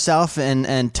introduce yourself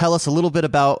and tell us a little bit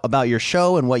about your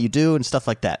show and what you do and stuff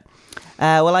like that.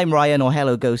 Well, I'm Ryan, or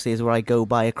Hello Ghostly is where I go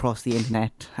by across the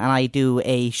internet. And I do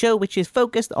a show which is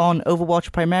focused on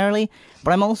Overwatch primarily,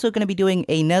 but I'm also going to be doing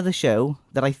another show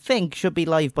that I think should be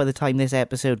live by the time this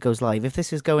episode goes live. If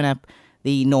this is going up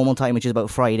the normal time, which is about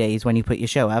Fridays when you put your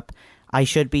show up, I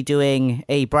should be doing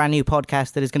a brand new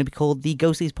podcast that is going to be called The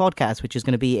Ghosties Podcast, which is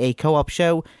going to be a co-op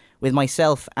show with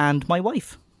myself and my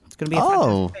wife. It's going to be a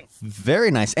fantastic thing.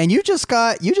 Very nice. And you just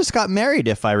got married,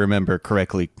 if I remember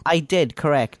correctly. I did,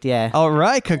 correct, yeah. All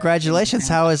right, congratulations.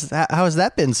 How has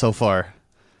that been so far?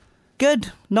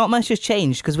 Good. Not much has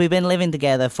changed because we've been living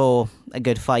together for a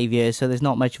good 5 years, so there's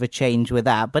not much of a change with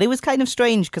that. But it was kind of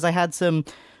strange because I had some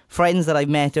friends that I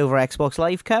met over Xbox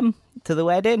Live come to the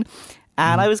wedding,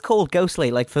 and I was called Ghostly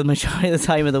like for the majority of the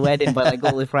time of the wedding by like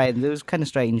all the friends. It was kind of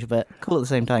strange, but cool at the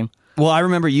same time. Well, I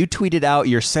remember you tweeted out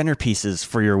your centerpieces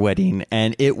for your wedding,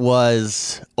 and it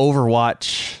was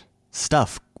Overwatch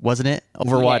stuff, wasn't it?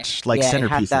 Overwatch It had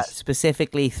centerpieces. that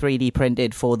specifically 3D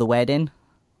printed for the wedding.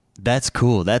 That's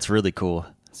cool. That's really cool.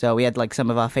 So we had like some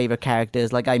of our favorite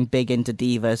characters. Like I'm big into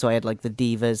D.Va, so I had like the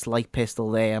D.Va's light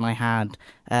pistol there, and I had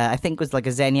I think it was like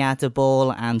a Zenyatta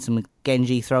ball and some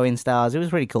Genji throwing stars. It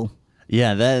was really cool.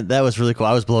 Yeah, that was really cool.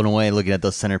 I was blown away looking at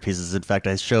those centerpieces. In fact,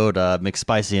 I showed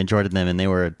McSpicy and Jordan them, and they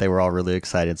were all really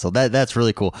excited. So that's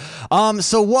really cool.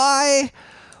 So why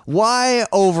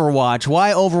Overwatch?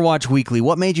 Why Overwatch Weekly?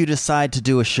 What made you decide to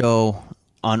do a show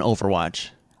on Overwatch?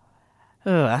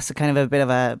 Oh, that's a kind of a bit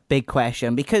of a big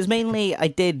question, because mainly I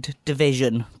did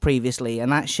Division previously,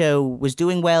 and that show was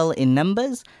doing well in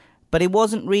numbers, but it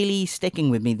wasn't really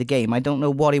sticking with me, the game. I don't know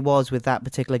what it was with that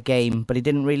particular game, but it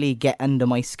didn't really get under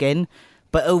my skin.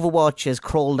 But Overwatch has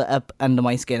crawled up under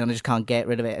my skin, and I just can't get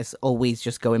rid of it. It's always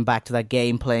just going back to that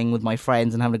game, playing with my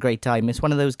friends and having a great time. It's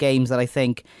one of those games that I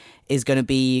think is going to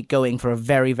be going for a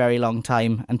very, very long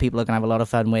time, and people are going to have a lot of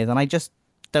fun with. And I just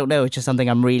don't know. It's just something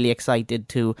I'm really excited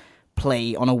to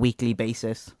play on a weekly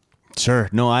basis. Sure.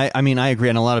 No, I mean, I agree,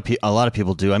 and a lot of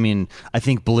people do. I mean, I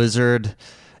think Blizzard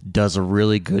does a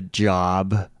really good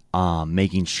job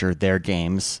making sure their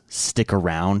games stick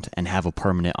around and have a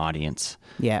permanent audience.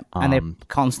 Yeah, and the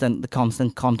constant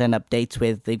content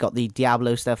updates they've got the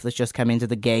Diablo stuff that's just come into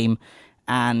the game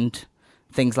and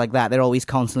things like that. They're always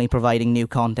constantly providing new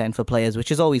content for players, which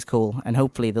is always cool, and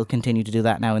hopefully they'll continue to do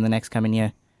that now in the next coming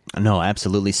year. No,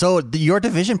 absolutely. So your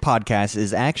Division podcast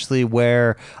is actually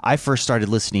where I first started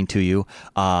listening to you.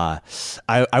 I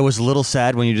was a little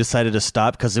sad when you decided to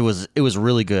stop, because it was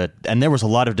really good, and there was a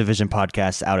lot of Division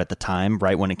podcasts out at the time,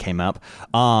 right when it came up.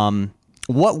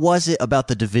 What was it about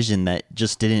the Division that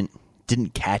just didn't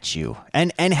catch you?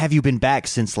 And have you been back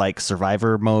since like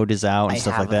Survivor mode is out and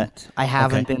stuff like that? I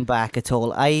haven't been back at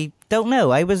all. I don't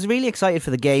know. I was really excited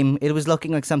for the game. It was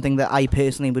looking like something that I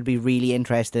personally would be really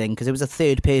interested in, because it was a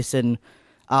third-person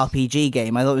RPG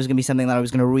game. I thought it was going to be something that I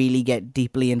was going to really get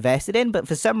deeply invested in, but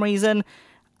for some reason,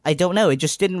 I don't know. It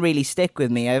just didn't really stick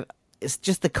with me. It's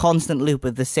just the constant loop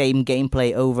of the same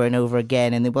gameplay over and over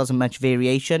again, and there wasn't much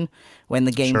variation when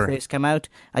the game first came out.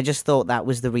 I just thought that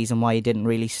was the reason why it didn't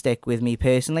really stick with me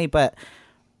personally, but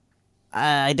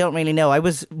I don't really know. I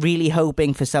was really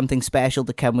hoping for something special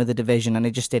to come with the Division, and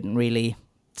it just didn't really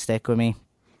stick with me.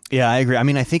 Yeah, I agree. I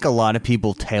mean, I think a lot of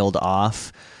people tailed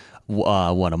off,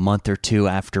 a month or two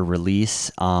after release.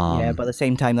 Yeah, by the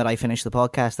same time that I finished the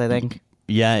podcast, I think.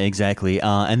 Yeah, exactly.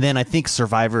 And then I think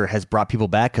Survivor has brought people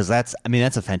back, because that's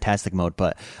a fantastic mode.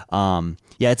 But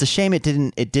yeah, it's a shame it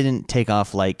didn't take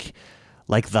off like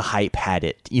the hype had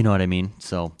it. You know what I mean?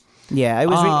 So yeah, I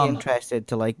was really interested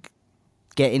to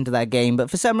get into that game, but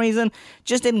for some reason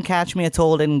just didn't catch me at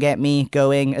all. Didn't get me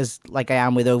going as like I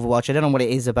am with Overwatch. I don't know what it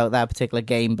is about that particular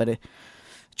game, but it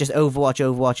just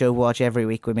Overwatch every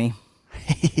week with me.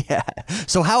 Yeah.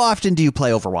 So how often do you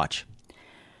play Overwatch?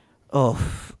 Oh,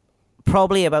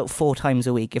 probably about 4 times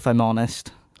a week, if I'm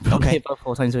honest. Probably Okay. about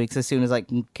 4 times a week. So as soon as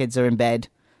kids are in bed,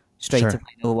 straight to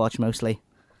playing Overwatch mostly.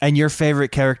 And your favorite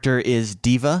character is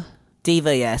D.Va?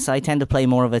 D.Va, yes. I tend to play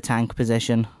more of a tank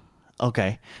position.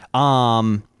 Okay.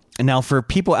 Now, for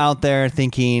people out there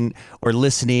thinking or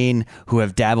listening who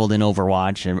have dabbled in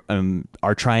Overwatch and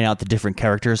are trying out the different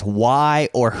characters, why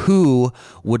or who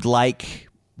would like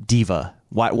D.Va?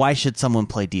 Why should someone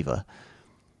play D.Va?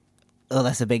 Oh,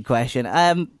 that's a big question.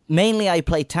 Mainly I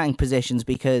play tank positions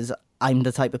because I'm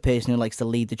the type of person who likes to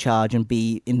lead the charge and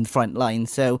be in the front line.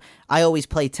 So I always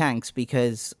play tanks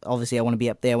because obviously I want to be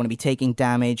up there. I want to be taking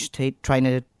damage, trying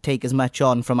to take as much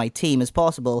on from my team as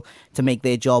possible to make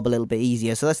their job a little bit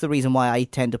easier. So that's the reason why I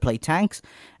tend to play tanks.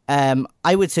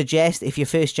 I would suggest if you're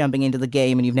first jumping into the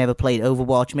game and you've never played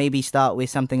Overwatch, maybe start with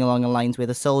something along the lines with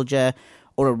a soldier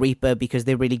or a Reaper, because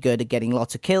they're really good at getting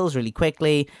lots of kills really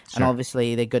quickly, and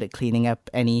obviously they're good at cleaning up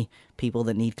any people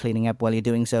that need cleaning up while you're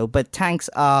doing so. But tanks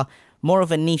are more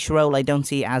of a niche role. I don't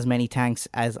see as many tanks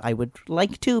as I would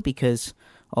like to, because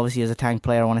obviously as a tank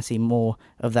player I want to see more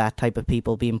of that type of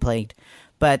people being played.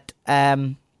 But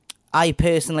I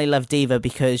personally love D.Va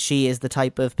because she is the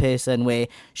type of person where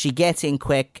she gets in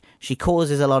quick, she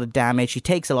causes a lot of damage, she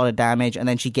takes a lot of damage, and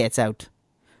then she gets out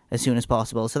as soon as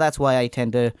possible. So that's why I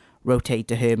tend to rotate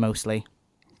to her mostly.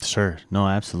 Sure. No,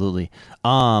 absolutely.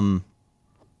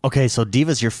 Okay, so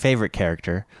D.Va's your favorite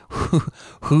character.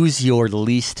 Who's your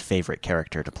least favorite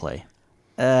character to play?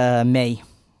 Mei.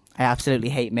 I absolutely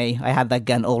hate Mei. I have that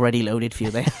gun already loaded for you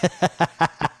there.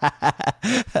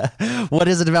 What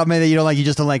is it about May that you don't like? You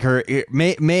just don't like her.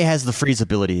 May has the freeze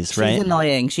abilities, right? She's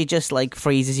annoying. She just like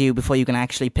freezes you before you can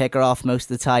actually pick her off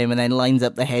most of the time, and then lines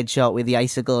up the headshot with the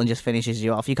icicle and just finishes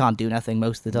you off. You can't do nothing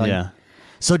most of the time. Yeah.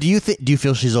 So do you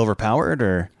feel she's overpowered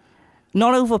or?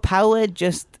 Not overpowered,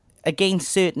 just against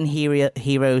certain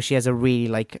heroes, she has a really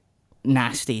like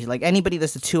nasty. Like anybody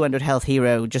that's a 200 health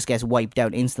hero just gets wiped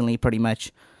out instantly, pretty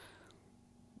much.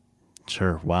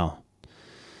 Sure. Wow.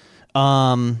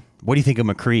 What do you think of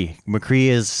McCree? McCree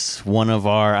is one of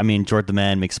our. I mean, Jordan the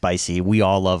Man, McSpicy. We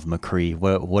all love McCree.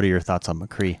 What are your thoughts on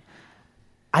McCree?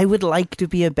 I would like to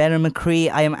be a better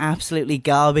McCree. I am absolutely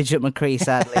garbage at McCree,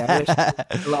 sadly. I wish I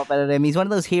was a lot better at him. He's one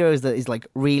of those heroes that is like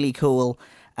really cool,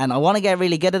 and I want to get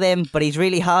really good at him, but he's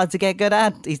really hard to get good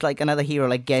at. He's like another hero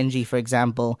like Genji, for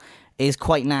example, is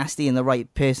quite nasty in the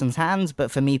right person's hands,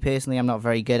 but for me personally, I'm not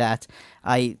very good at.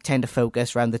 I tend to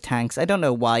focus around the tanks. I don't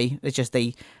know why. It's just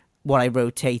what I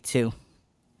rotate to.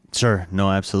 Sure. No,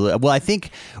 absolutely. Well, I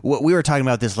think we were talking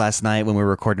about this last night when we were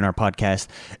recording our podcast,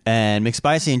 and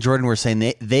McSpicy and Jordan were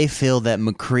saying they feel that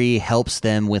McCree helps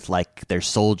them with like their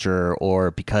soldier, or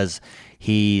because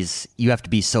you have to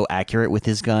be so accurate with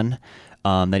his gun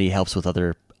that he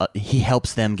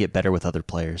helps them get better with other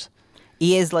players.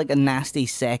 He is like a nasty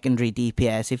secondary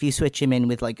DPS. If you switch him in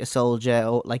with like a soldier,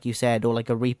 or like you said, or like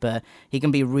a Reaper, he can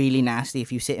be really nasty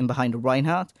if you sit him behind a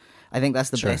Reinhardt. I think that's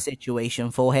the best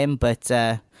situation for him, but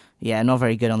yeah, not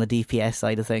very good on the DPS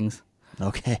side of things.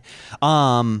 Okay.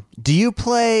 Do you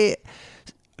play...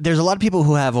 There's a lot of people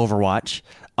who have Overwatch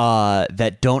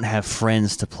that don't have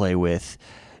friends to play with.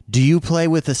 Do you play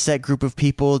with a set group of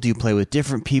people? Do you play with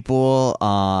different people?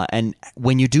 And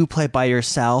when you do play by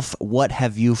yourself, what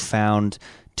have you found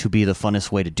to be the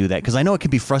funnest way to do that? Because I know it can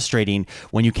be frustrating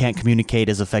when you can't communicate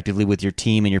as effectively with your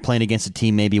team, and you're playing against a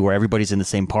team maybe where everybody's in the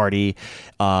same party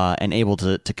and able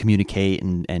to communicate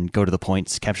and go to the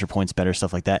points, capture points better,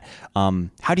 stuff like that.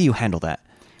 How do you handle that?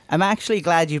 I'm actually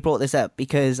glad you brought this up,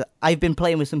 because I've been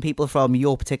playing with some people from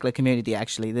your particular community,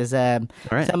 actually. There's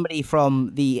somebody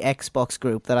from the Xbox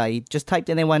group that I just typed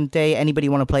in there one day, anybody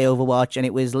want to play Overwatch, and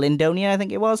it was Lindonia, I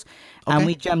think it was. Okay. And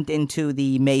we jumped into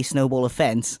the May Snowball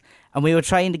offense, and we were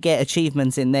trying to get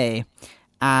achievements in there.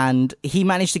 And he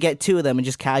managed to get 2 of them and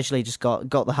just casually just got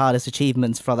the hardest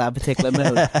achievements for that particular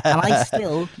mode. And I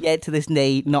still, yet to this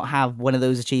day, not have one of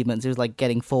those achievements. It was like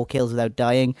getting 4 kills without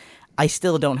dying. I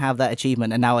still don't have that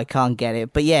achievement, and now I can't get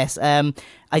it. But yes,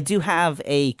 I do have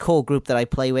a core group that I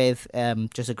play with,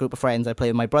 just a group of friends. I play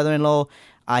with my brother-in-law.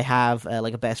 I have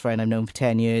like a best friend I've known for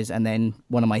 10 years, and then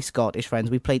one of my Scottish friends.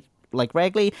 We play like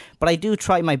regularly, but I do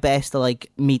try my best to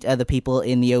like meet other people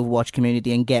in the Overwatch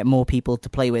community and get more people to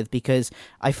play with, because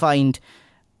I find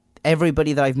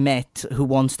everybody that I've met who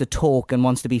wants to talk and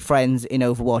wants to be friends in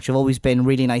Overwatch have always been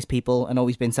really nice people, and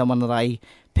always been someone that I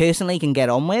personally can get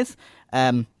on with.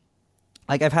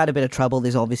 Like, I've had a bit of trouble.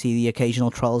 There's obviously the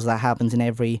occasional trolls that happens in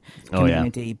every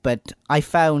community. But I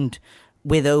found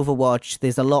with Overwatch,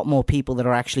 there's a lot more people that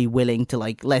are actually willing to,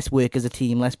 like, let's work as a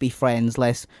team, let's be friends,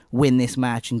 let's win this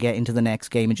match and get into the next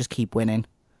game and just keep winning.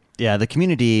 Yeah, the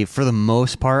community, for the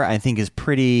most part, I think is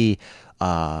pretty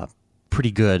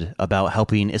good about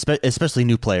helping, especially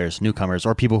new players, newcomers,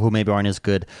 or people who maybe aren't as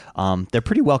good. They're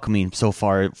pretty welcoming so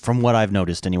far, from what I've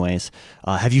noticed anyways.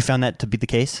 Have you found that to be the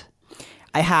case?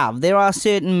 I have. There are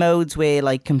certain modes where,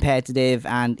 like, competitive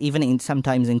and even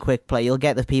sometimes in quick play, you'll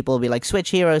get the people be like, switch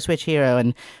hero.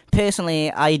 And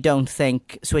personally, I don't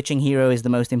think switching hero is the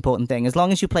most important thing. As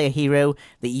long as you play a hero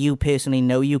that you personally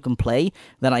know you can play,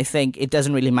 then I think it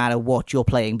doesn't really matter what you're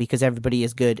playing, because everybody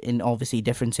is good in obviously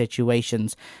different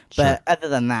situations. Sure. But other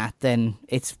than that, then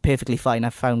it's perfectly fine.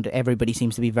 I've found everybody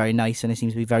seems to be very nice, and it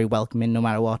seems to be very welcoming no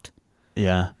matter what.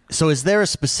 Yeah. So is there a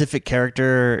specific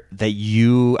character that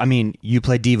you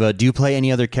play D.Va. Do you play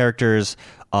any other characters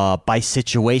by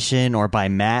situation or by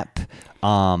map?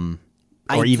 Or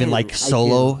even like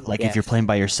solo? Like, yes. If you're playing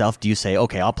by yourself, do you say,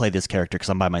 okay, I'll play this character because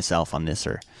I'm by myself on this?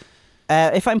 Or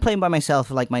if I'm playing by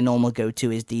myself, like, my normal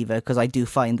go-to is D.Va, because I do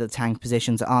find that tank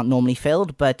positions aren't normally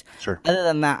filled. But sure. Other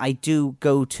than that, I do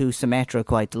go to Symmetra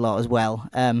quite a lot as well.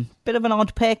 Bit of an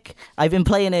odd pick. I've been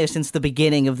playing her since the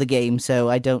beginning of the game, so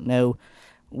I don't know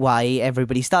why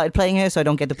everybody started playing her, so I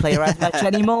don't get to play her as much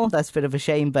anymore. That's a bit of a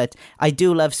shame, but I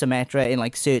do love Symmetra in,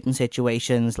 like, certain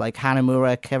situations. Like,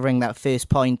 Hanamura covering that first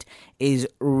point is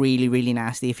really, really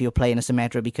nasty if you're playing a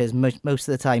Symmetra, because most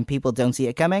of the time people don't see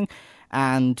it coming.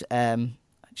 And I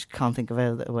just can't think of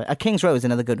it. A King's Row is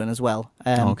another good one as well.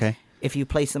 Okay. If you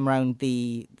place them around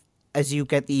the as you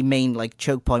get the main like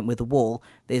choke point with the wall,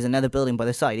 there's another building by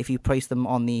the side. If you place them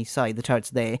on the side, the turrets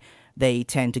there, they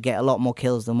tend to get a lot more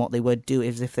kills than what they would do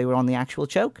if they were on the actual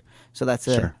choke. So that's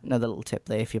another little tip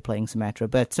there if you're playing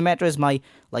Symmetra. But Symmetra is my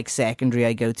like secondary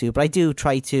I go to, but I do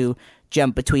try to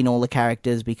jump between all the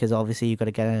characters because obviously you've got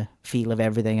to get a feel of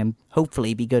everything and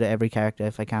hopefully be good at every character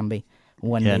if I can be.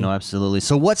 One day. No, absolutely.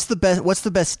 So what's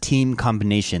the best team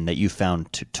combination that you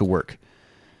found to work?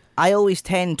 I always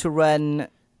tend to run,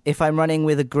 if I'm running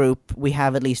with a group, we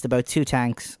have at least about 2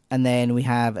 tanks, and then we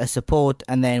have a support,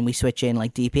 and then we switch in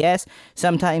like DPS.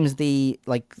 Sometimes the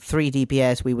like 3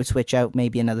 DPS, we would switch out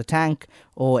maybe another tank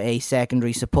or a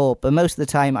secondary support. But most of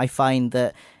the time, I find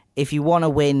that if you want to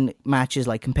win matches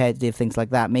like competitive things like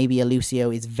that, maybe a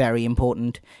Lucio is very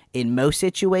important in most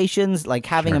situations. Like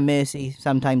having a Mercy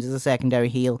sometimes as a secondary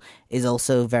heal is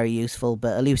also very useful,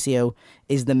 but a Lucio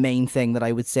is the main thing that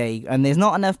I would say. And there's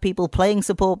not enough people playing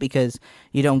support because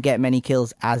you don't get many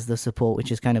kills as the support,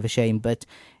 which is kind of a shame, but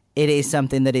it is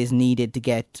something that is needed to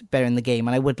get better in the game,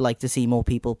 and I would like to see more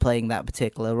people playing that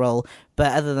particular role.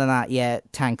 But other than that, yeah,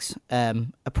 tanks, a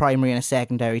primary and a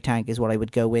secondary tank is what I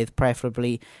would go with,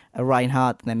 preferably a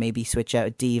Reinhardt, and then maybe switch out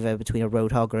a Diva between a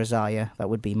Roadhog or a Zarya. That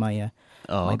would be my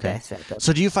my best setup.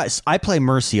 So do you find, I play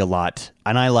Mercy a lot,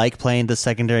 and I like playing the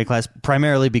secondary class,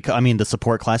 primarily because, the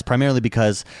support class, primarily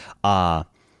because,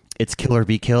 it's kill or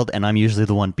be killed, and I'm usually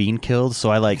the one being killed, so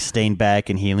I like staying back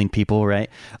and healing people, right?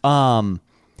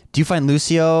 Do you find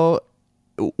Lucio,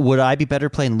 would I be better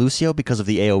playing Lucio because of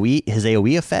the AoE, his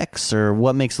AoE effects, or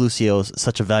what makes Lucio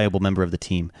such a valuable member of the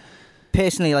team?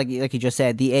 Personally, like you just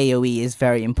said, the AoE is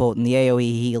very important. The AoE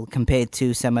heal compared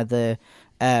to some of the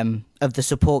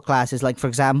support classes, like for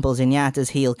example,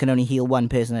 Zenyatta's heal can only heal one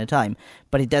person at a time,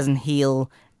 but it doesn't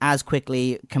heal as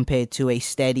quickly compared to a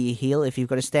steadier heal. If you've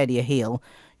got a steadier heal,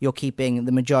 you're keeping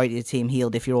the majority of the team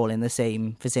healed if you're all in the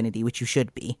same vicinity, which you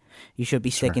should be. You should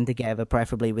be sticking together,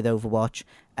 preferably with Overwatch.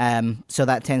 So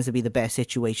that tends to be the best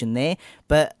situation there.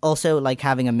 But also, like,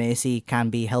 having a Mercy can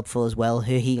be helpful as well.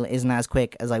 Her heal isn't as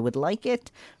quick as I would like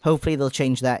it. Hopefully they'll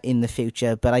change that in the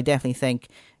future. But I definitely think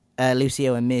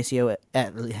Lucio and Mercy are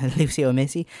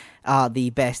the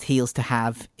best heals to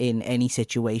have in any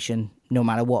situation, no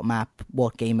matter what map,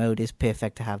 what game mode is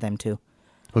perfect to have them too.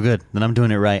 Well, good. Then I'm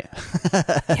doing it right.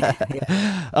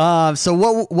 So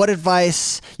what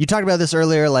advice, you talked about this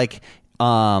earlier, like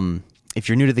if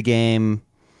you're new to the game,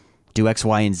 do X,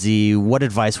 Y, and Z, what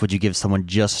advice would you give someone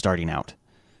just starting out?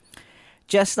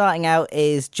 Just starting out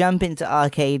is jump into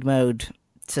arcade mode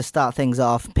to start things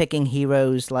off. Picking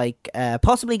heroes, like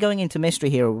possibly going into Mystery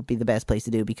Hero would be the best place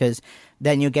to do, because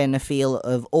then you're getting a feel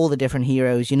of all the different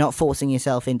heroes. You're not forcing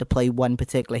yourself into play one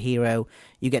particular hero.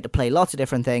 You get to play lots of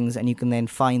different things, and you can then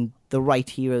find the right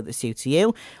hero that suits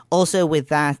you. Also with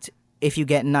that, if you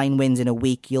get 9 wins in a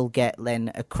week, you'll get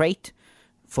then a crate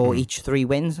for each 3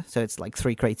 wins, so it's like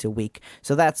 3 crates a week.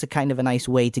 So that's a kind of a nice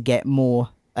way to get more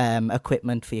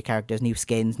equipment for your characters, new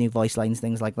skins, new voice lines,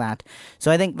 things like that.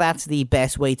 So I think that's the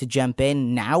best way to jump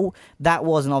in now. That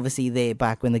wasn't obviously there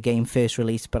back when the game first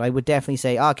released, but I would definitely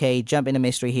say, okay, jump into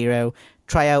Mystery Hero,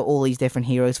 try out all these different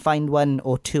heroes, find 1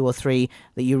 or 2 or 3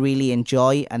 that you really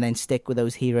enjoy, and then stick with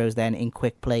those heroes then in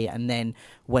quick play. And then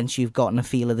once you've gotten a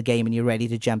feel of the game and you're ready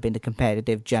to jump into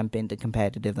competitive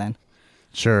then.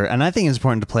 Sure, and I think it's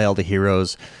important to play all the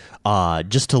heroes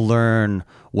just to learn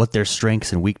what their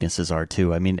strengths and weaknesses are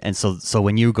too. I mean, and so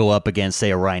when you go up against,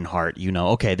 say, a Reinhardt, you know,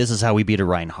 okay, this is how we beat a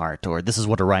Reinhardt, or this is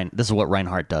what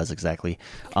Reinhardt does exactly.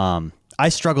 I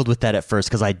struggled with that at first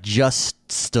because I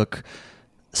just stuck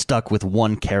with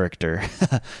one character,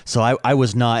 so I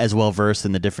was not as well versed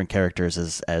in the different characters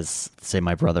as say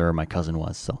my brother or my cousin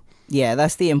was. So. Yeah,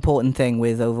 that's the important thing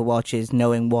with Overwatch, is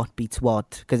knowing what beats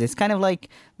what, because it's kind of like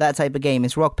that type of game.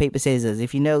 It's rock, paper, scissors.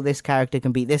 If you know this character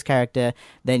can beat this character,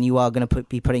 then you are going to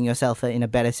be putting yourself in a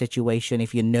better situation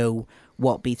if you know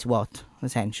what beats what,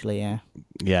 essentially, yeah.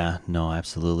 Yeah, no,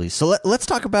 absolutely. So let's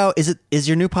talk about, is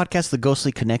your new podcast The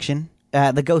Ghostly Connection?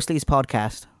 The Ghostlies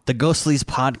Podcast. The Ghostlies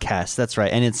Podcast, that's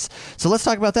right. And so let's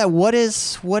talk about that.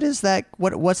 What's that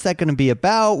going to be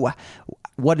about?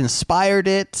 What inspired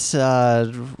it?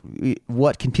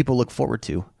 What can people look forward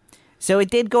to? So it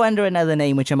did go under another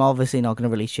name, which I'm obviously not going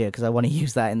to release here because I want to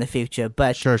use that in the future.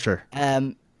 But sure.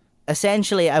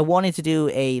 Essentially, I wanted to do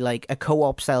a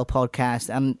co-op style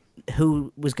podcast, and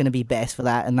who was going to be best for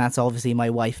that? And that's obviously my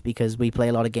wife, because we play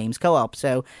a lot of games co-op.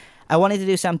 So I wanted to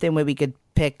do something where we could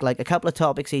pick like a couple of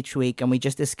topics each week, and we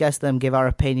just discuss them, give our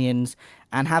opinions,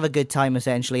 and have a good time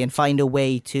essentially, and find a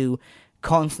way to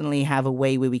constantly have a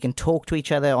way where we can talk to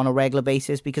each other on a regular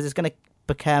basis, because it's going to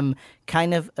become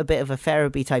kind of a bit of a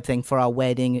therapy type thing for our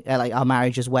wedding, like our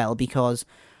marriage as well, because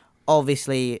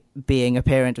obviously being a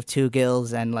parent of 2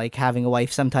 girls and like having a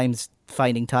wife, sometimes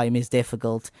finding time is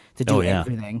difficult to do Oh, yeah.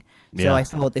 everything. So Yeah. I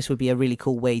thought this would be a really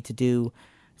cool way to do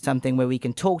something where we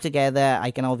can talk together.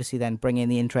 I can obviously then bring in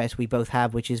the interest we both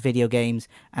have, which is video games,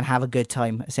 and have a good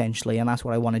time, essentially. And that's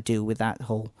what I want to do with that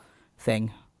whole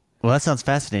thing. Well, that sounds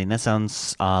fascinating. That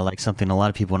sounds like something a lot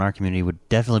of people in our community would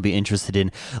definitely be interested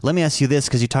in. Let me ask you this,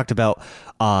 because you talked about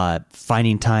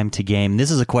finding time to game. This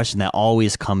is a question that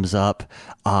always comes up.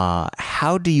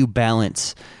 How do you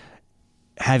balance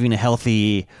having a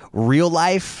healthy real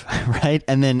life, right,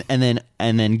 and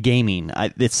then gaming?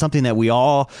 It's something that we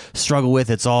all struggle with.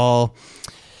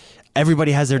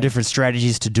 Everybody has their different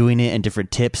strategies to doing it and different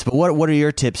tips. But what are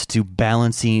your tips to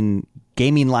balancing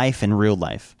gaming life and real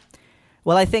life?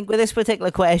 Well, I think with this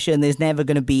particular question, there's never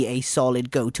going to be a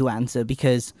solid go-to answer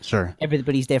because Sure.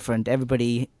 everybody's different.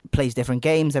 Everybody plays different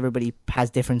games. Everybody has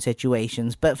different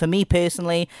situations. But for me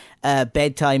personally,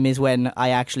 bedtime is when I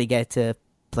actually get to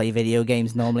play video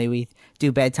games. Normally, we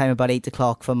do bedtime about 8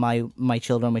 o'clock for my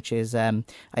children, which is I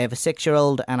have a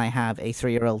 6-year-old and I have a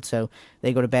 3-year-old. So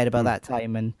they go to bed about that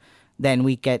time, and then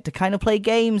we get to kind of play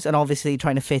games. And obviously,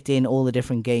 trying to fit in all the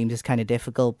different games is kind of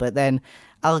difficult. But then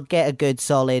I'll get a good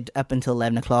solid up until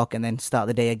 11 o'clock and then start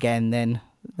the day again then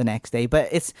the next day. But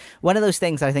it's one of those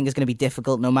things that I think is going to be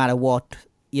difficult no matter what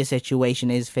your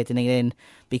situation is fitting it in,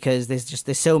 because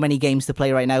there's so many games to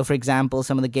play right now. For example,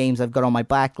 some of the games I've got on my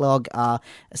backlog are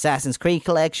Assassin's Creed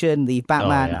Collection, the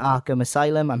Batman Arkham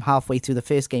Asylum. I'm halfway through the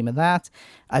first game of that.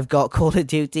 I've got Call of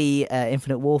Duty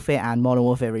Infinite Warfare and Modern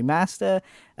Warfare Remaster.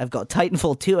 I've got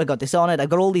Titanfall 2. I've got Dishonored. I've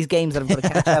got all these games that I've got to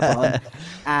catch up on,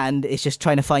 and it's just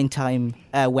trying to find time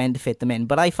when to fit them in.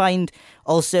 But I find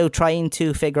also trying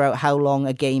to figure out how long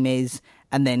a game is,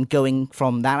 and then going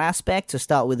from that aspect to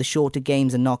start with the shorter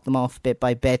games and knock them off bit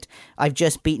by bit. I've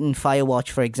just beaten Firewatch,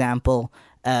 for example.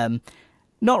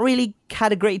 Not really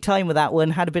had a great time with that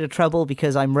one. Had a bit of trouble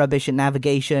because I'm rubbish at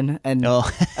navigation, and a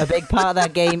big part of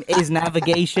that game is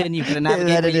navigation. You've got to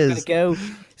navigate where you've got to go.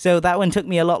 So that one took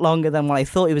me a lot longer than what I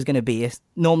thought it was going to be. It's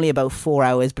normally about 4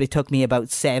 hours, but it took me about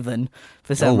 7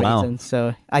 for some reason.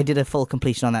 So I did a full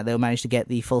completion on that, though. Managed to get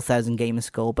the full 1,000 gamer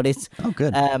score. But it's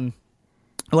good.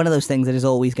 One of those things that is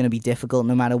always going to be difficult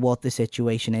no matter what the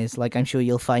situation is. Like, I'm sure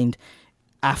you'll find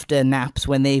after naps,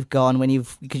 when they've gone,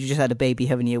 because you just had a baby,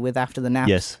 haven't you, with after the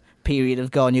naps period have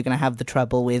gone, you're going to have the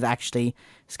trouble with actually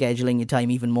scheduling your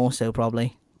time even more so,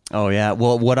 probably. Oh yeah.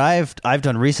 Well, what I've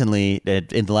done recently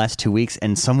in the last 2 weeks,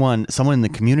 and someone in the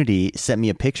community sent me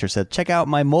a picture, said, check out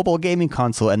my mobile gaming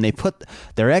console, and they put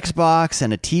their Xbox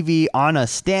and a TV on a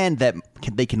stand that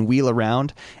they can wheel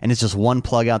around, and it's just one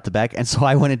plug out the back. And so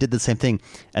I went and did the same thing,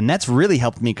 and that's really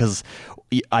helped me because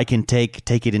I can take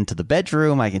it into the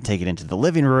bedroom, I can take it into the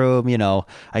living room,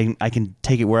 I can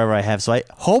take it wherever I have. So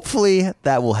hopefully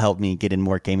that will help me get in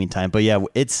more gaming time. But yeah,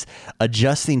 it's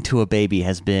adjusting to a baby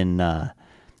has been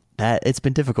it's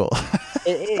been difficult.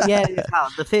 It's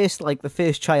hard. The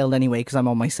first child anyway, because I'm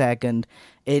on my second,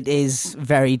 it is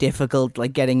very difficult,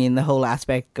 like getting in the whole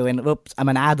aspect, going, oops, I'm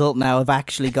an adult now, I've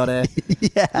actually got to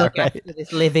look after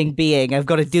this living being. I've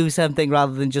got to do something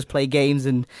rather than just play games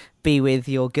and be with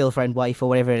your girlfriend, wife, or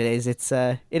whatever it is.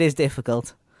 It is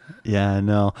difficult. Yeah,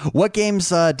 no. What games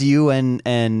do you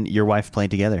and your wife play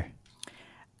together?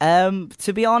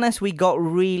 To be honest, we got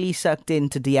really sucked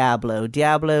into Diablo.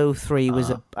 Diablo 3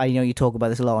 was I know you talk about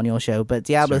this a lot on your show, but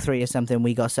Diablo 3 is something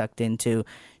we got sucked into.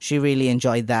 She really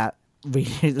enjoyed that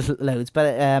really loads.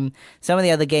 But some of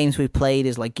the other games we've played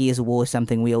is like Gears of War,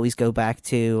 something we always go back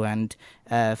to, and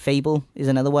Fable is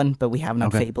another one, but we haven't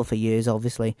had Fable for years,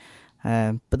 obviously.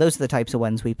 But those are the types of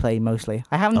ones we play mostly.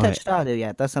 I haven't touched Stardew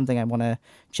yet. That's something I want to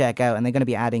check out, and they're going to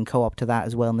be adding co-op to that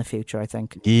as well in the future, I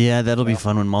think. Yeah, that'll be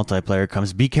fun when multiplayer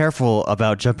comes. Be careful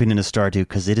about jumping into Stardew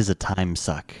because it is a time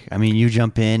suck. I mean, you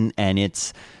jump in and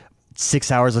it's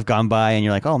 6 hours have gone by, and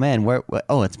you're like, "Oh man,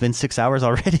 it's been 6 hours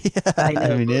already." I know.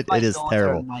 I mean, it is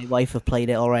terrible. And my wife have played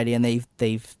it already, and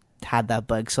they've had that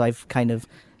bug, so I've kind of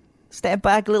step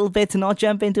back a little bit to not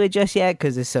jump into it just yet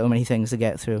because there's so many things to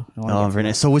get through. Very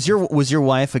nice. So was your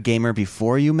wife a gamer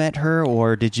before you met her,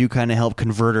 or did you kind of help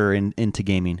convert her into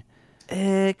gaming?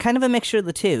 Kind of a mixture of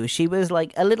the two. She was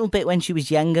like a little bit when she was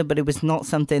younger, but it was not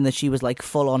something that she was like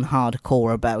full on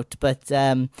hardcore about. But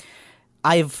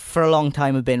I've for a long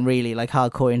time have been really like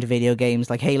hardcore into video games.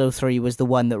 Like Halo 3 was the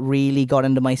one that really got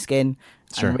under my skin.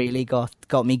 Sure. And really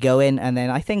got me going, and then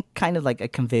I think kind of like I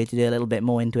converted her a little bit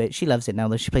more into it. She loves it now,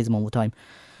 though. She plays them all the time.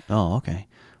 Oh, okay.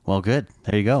 Well, good.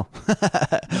 There you go.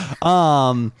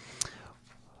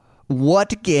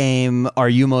 What game are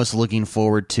you most looking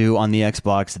forward to on the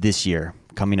Xbox this year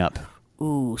coming up?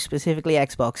 Ooh, specifically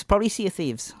Xbox. Probably Sea of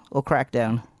Thieves or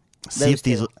Crackdown. Sea of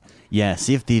Thieves. Yeah,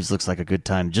 Sea of Thieves looks like a good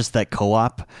time. Just that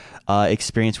co-op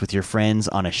experience with your friends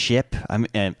on a ship. I'm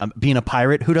being a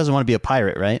pirate. Who doesn't want to be a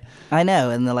pirate, right? I know,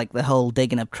 and the whole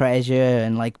digging up treasure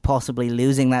and like possibly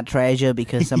losing that treasure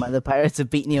because some other pirates have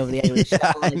beaten you over the head with a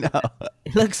shovel. I know.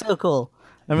 It looks so cool.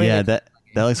 I'm really That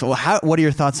looks. Well, what are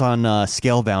your thoughts on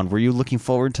Scalebound? Were you looking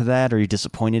forward to that? Or are you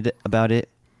disappointed about it?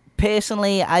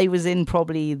 Personally, I was in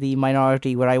probably the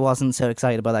minority where I wasn't so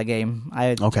excited about that game.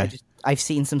 I've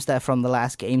seen some stuff from the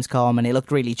last Gamescom, and it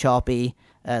looked really choppy.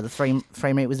 The frame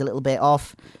rate was a little bit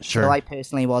off. Sure. So I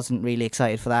personally wasn't really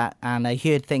excited for that. And I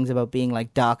heard things about being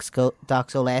like Dark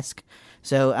Soul-esque.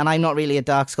 So, and I'm not really a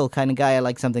Dark Soul kind of guy. I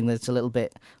like something that's a little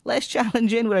bit less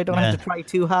challenging, where I don't have to try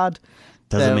too hard.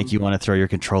 Doesn't make you want to throw your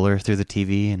controller through the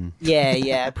TV and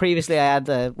Yeah. Previously, I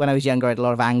had when I was younger, I had a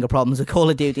lot of anger problems with Call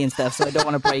of Duty and stuff. So I don't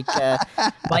want to break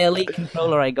my Elite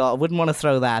controller I got. I wouldn't want to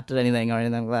throw that at anything or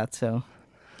anything like that.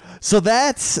 So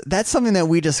that's something that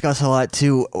we discuss a lot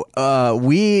too.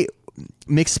 We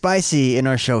McSpicy in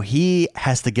our show, he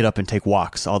has to get up and take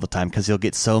walks all the time because he'll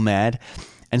get so mad.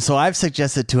 And so I've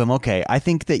suggested to him, okay, I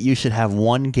think that you should have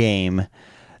one game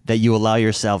that you allow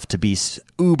yourself to be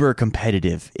uber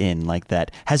competitive in like that.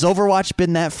 Has Overwatch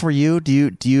been that for you?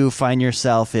 Do you find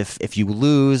yourself if you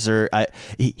lose or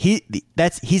he's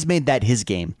made that his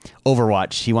game,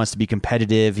 Overwatch. He wants to be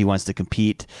competitive. He wants to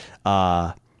compete.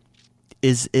 Do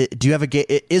you have a game?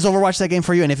 Is Overwatch that game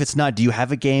for you? And if it's not, do you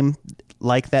have a game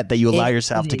like that you allow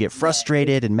yourself to get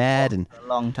frustrated and mad? And a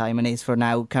long time, and is for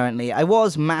now. Currently, I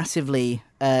was massively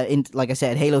like I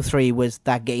said, Halo 3 was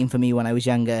that game for me when I was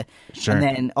younger. Sure. And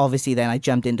then obviously I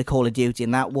jumped into Call of Duty,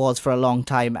 and that was for a long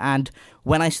time. And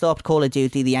when I stopped Call of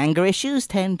Duty, the anger issues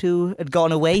tend to have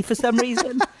gone away for some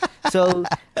reason. So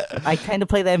I tend to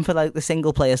play them for like the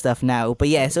single player stuff now. But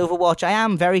yes, Overwatch I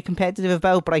am very competitive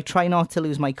about, but I try not to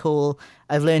lose my cool.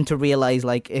 I've learned to realize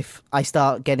like if I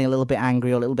start getting a little bit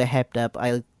angry or a little bit hepped up,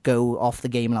 I'll go off the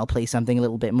game and I'll play something a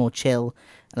little bit more chill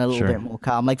and a little bit more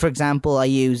calm. Like for example, I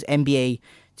use NBA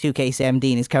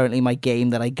 2K17 is currently my game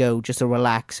that I go just to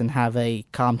relax and have a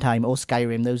calm time, or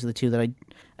Skyrim. Those are the two that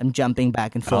I'm jumping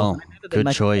back and forth. Oh,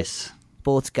 good choice.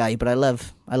 Sports guy, but I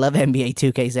love NBA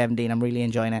 2K17. I'm really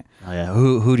enjoying it. Oh yeah,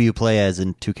 who do you play as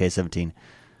in 2K17?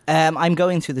 I'm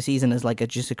going through the season as like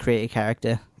just a creative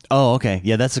character. Oh, okay.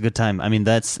 Yeah, that's a good time. I mean,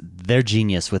 they're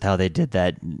genius with how they did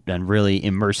that and really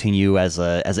immersing you as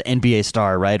an NBA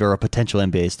star, right, or a potential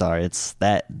NBA star. It's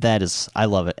that is I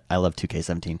love it. I love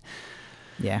 2K17.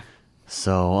 Yeah.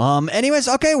 So, anyways,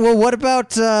 okay. Well, what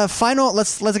about final?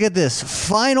 Let's get this.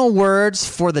 Final words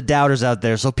for the doubters out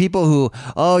there. So, people who,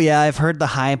 oh yeah, I've heard the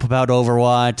hype about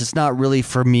Overwatch. It's not really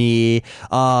for me.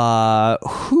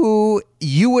 Who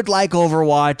you would like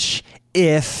Overwatch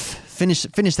if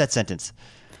finish that sentence.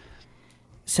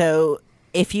 So,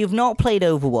 if you've not played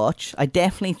Overwatch, I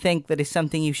definitely think that it's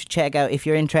something you should check out if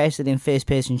you're interested in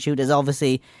first-person shooters.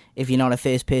 Obviously, if you're not a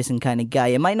first-person kind of guy,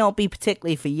 it might not be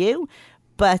particularly for you.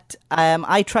 But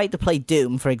I tried to play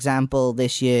Doom, for example,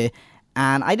 this year,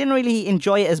 and I didn't really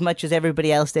enjoy it as much as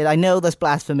everybody else did. I know that's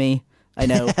blasphemy. I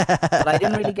know. But I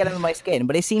didn't really get under my skin.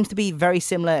 But it seems to be very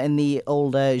similar in the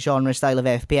older genre style of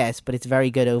FPS, but it's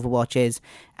very good, Overwatch is.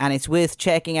 And it's worth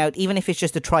checking out, even if it's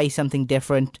just to try something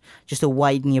different, just to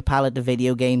widen your palette of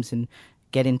video games and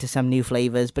get into some new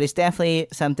flavors. But it's definitely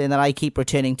something that I keep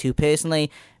returning to personally,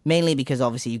 mainly because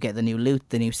obviously you get the new loot,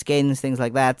 the new skins, things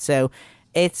like that. So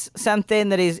it's something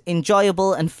that is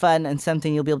enjoyable and fun and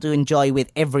something you'll be able to enjoy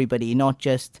with everybody, not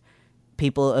just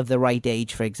people of the right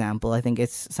age, for example. I think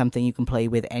it's something you can play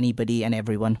with anybody and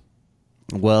everyone.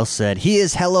 Well said. He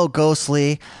is Hello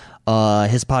Ghostly.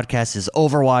 His podcast is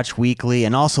Overwatch Weekly,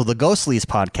 and also the Ghostly's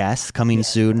podcast coming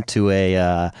soon to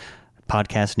a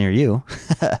podcast near you.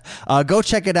 Go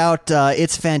check it out.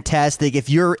 It's fantastic. If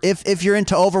you're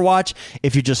into Overwatch,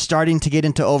 if you're just starting to get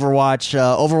into Overwatch,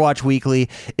 Overwatch Weekly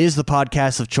is the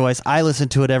podcast of choice. I listen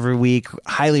to it every week.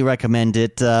 Highly recommend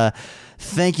it.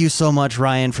 Thank you so much,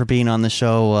 Ryan, for being on the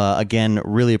show. Again,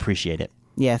 really appreciate it.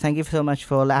 Yeah, thank you so much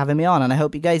for having me on, and I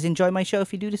hope you guys enjoy my show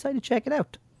if you do decide to check it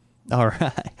out. All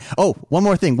right. Oh, one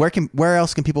more thing. Where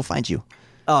else can people find you?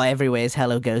 Oh, everywhere is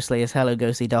Hello Ghostly. It's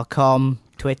helloghostly.com,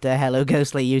 Twitter, Hello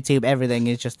Ghostly, YouTube. Everything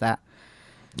is just that.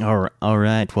 All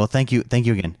right. Well, thank you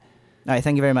again. All right,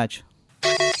 thank you very much.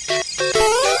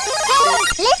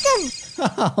 Listen.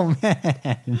 Oh,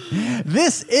 man.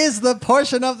 This is the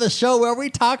portion of the show where we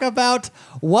talk about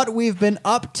what we've been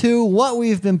up to, what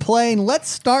we've been playing. Let's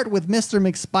start with Mr.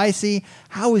 McSpicy.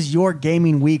 How was your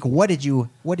gaming week? What did you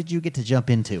get to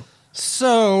jump into?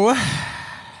 So,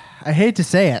 I hate to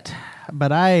say it,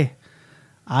 but I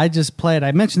just played.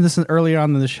 I mentioned this earlier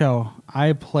on in the show.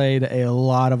 I played a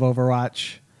lot of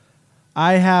Overwatch.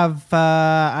 I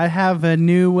have a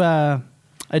new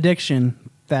addiction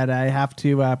that I have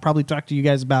to probably talk to you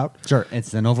guys about. Sure,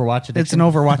 it's an Overwatch addiction. It's an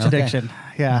Overwatch Okay. addiction.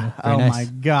 Yeah. Very Oh nice. my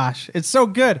gosh, it's so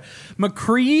good.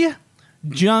 McCree,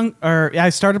 I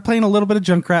started playing a little bit of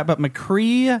Junkrat, but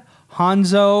McCree,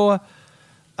 Hanzo,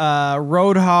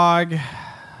 Roadhog,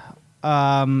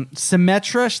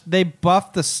 Symmetra, they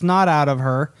buffed the snot out of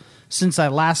her since I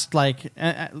last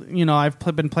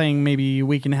I've been playing maybe a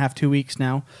week and a half, 2 weeks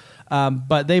now.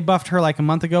 But they buffed her like a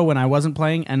month ago when I wasn't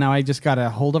playing, and now I just got a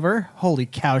hold of her. Holy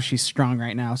cow, she's strong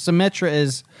right now. Symmetra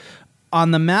is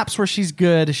on the maps where she's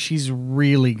good. She's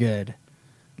really good.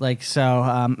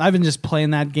 I've been just playing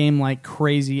that game like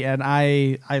crazy, and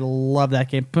I love that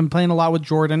game. Been playing a lot with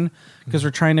Jordan because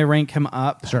we're trying to rank him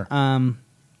up. Sure.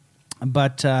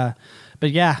 But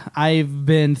yeah, I've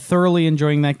been thoroughly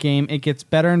enjoying that game. It gets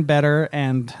better and better,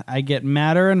 and I get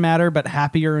madder and madder, but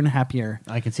happier and happier.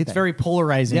 I can see that. It's very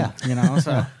polarizing, Yeah.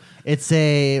 So It's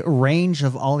a range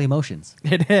of all emotions.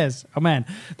 it is. Oh man,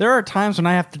 there are times when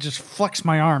I have to just flex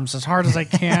my arms as hard as I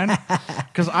can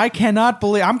because I cannot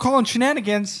believe I'm calling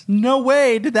shenanigans. No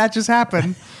way did that just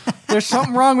happen. There's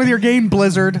something wrong with your game,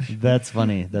 Blizzard. That's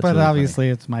funny. That's But really obviously,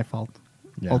 it's my fault.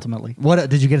 funny. Ultimately, What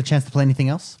did you get a chance to play anything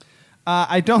else?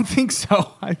 I don't think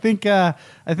so. I think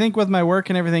with my work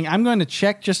and everything, I'm going to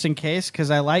check just in case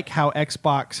because I like how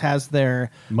Xbox has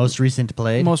their Most recent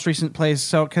played? most recent plays.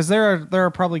 So because there are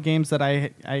probably games that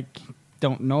I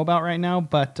don't know about right now,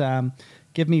 but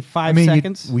give me 5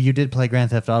 seconds. You did play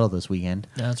Grand Theft Auto this weekend.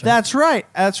 That's right.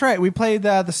 That's right. We played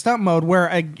the stunt mode where,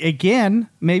 again,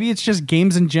 maybe it's just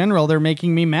games in general. They're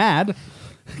making me mad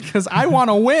because I want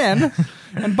to win.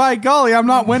 And by golly, I'm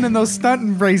not winning those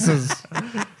stunt races.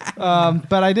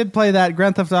 But I did play that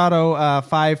Grand Theft Auto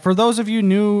 5. For those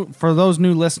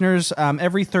new listeners,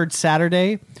 every third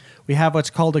Saturday, we have what's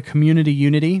called a Community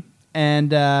Unity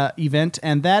and event.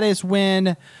 And that is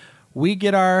when we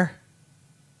get our...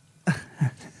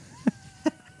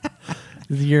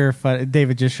 You're fun.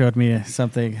 David just showed me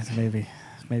something. Maybe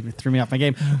threw me off my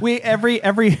game. We every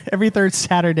third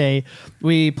Saturday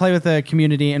we play with the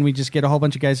community and we just get a whole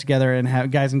bunch of guys together and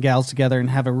have guys and gals together and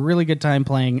have a really good time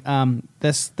playing.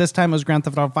 This time it was Grand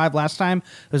Theft Auto 5. Last time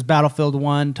it was Battlefield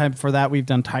 1. Time before that we've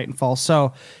done Titanfall.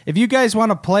 So if you guys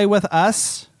want to play with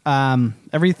us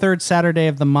every third Saturday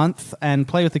of the month and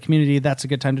play with the community, that's a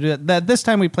good time to do it. This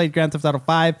time we played Grand Theft Auto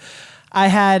 5. I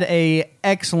had a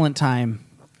excellent time.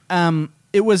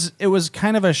 It was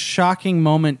kind of a shocking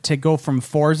moment to go from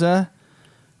Forza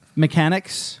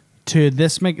mechanics to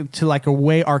to like a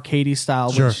way arcadey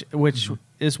style, Sure. which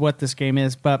is what this game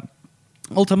is. But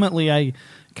ultimately, I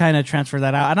kind of transferred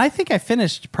that out, and I think I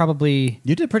finished probably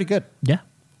You did pretty good. Yeah.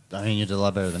 I mean, you did a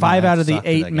lot better than 5 me. I out of the sucked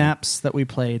at 8 that game. maps that we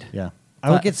played. Yeah. I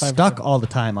would get 5 or stuck 7. all the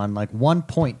time on like one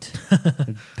point.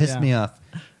 It pissed Yeah. me off.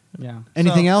 Yeah.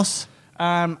 Anything else?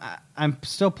 I'm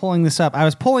still pulling this up. I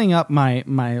was pulling up my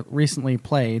recently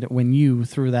played when you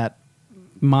threw that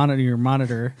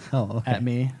monitor Oh, okay. at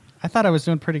me. I thought I was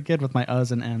doing pretty good with my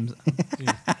U's and M's.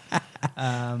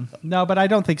 No, but I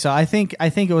don't think so. I think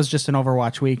it was just an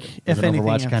Overwatch week. It If was an anything,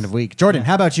 Overwatch kind of week. Jordan,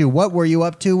 how about you? What were you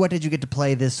up to? What did you get to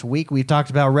play this week? We've talked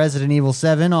about Resident Evil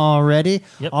 7 already.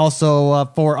 Yep. Also,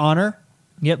 For Honor.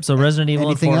 Yep. So Resident Evil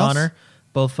and Anything For else? Honor,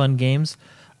 both fun games.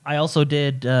 I also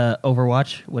did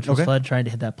Overwatch, which was Okay. fun, trying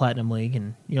to hit that Platinum League,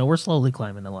 and we're slowly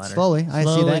climbing the ladder. Slowly, I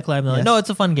see that. Climbing the ladder. Yes. No,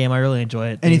 it's a fun game. I really enjoy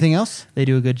it. Anything else? They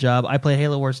do a good job. I played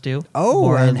Halo Wars 2. Oh,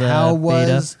 More and the how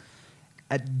beta. was...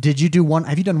 did you do one?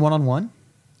 Have you done one-on-one?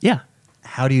 Yeah,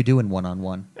 How do you do in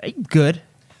one-on-one? good.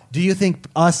 Do you think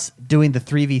us doing the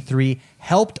 3v3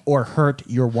 helped or hurt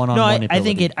your one-on-one No, ability?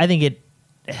 I think it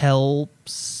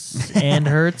helps and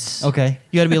hurts. Okay.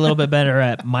 You got to be a little bit better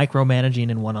at micromanaging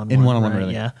in one-on-one. In one-on-one, right?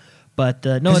 really. Yeah, but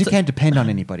no, Because it's you can't depend on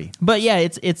anybody. But yeah,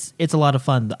 it's a lot of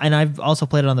fun, and I've also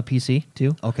played it on the PC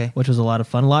too. Okay. which was a lot of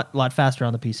fun. A lot faster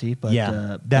on the PC. But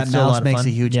that it's still a lot mouse of makes fun.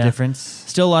 a huge Yeah. difference.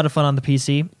 Still a lot of fun on the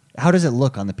PC. How does it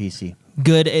look on the PC?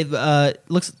 Good. It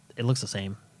looks the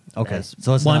same. Okay. as-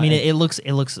 So it's well, I not- mean, it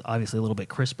looks obviously a little bit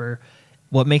crisper.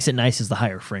 What makes it nice is the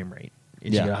higher frame rate.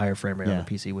 You Yeah. get a higher frame rate Yeah. on the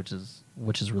PC, which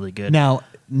is really good. Now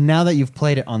that you've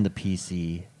played it on the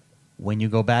PC, when you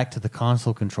go back to the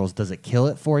console controls, does it kill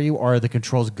it for you, or are the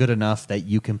controls good enough that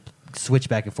you can switch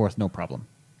back and forth no problem?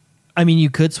 I mean, you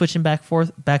could switch them back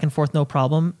and forth, no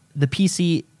problem. The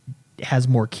PC has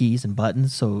more keys and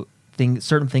buttons, so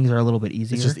certain things are a little bit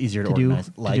easier. just easier to do.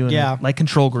 organize, like- do in Yeah. like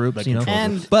control groups, Like you know. control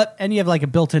And but you have like a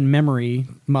built-in memory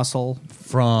muscle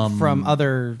From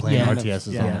other playing Yeah. RTS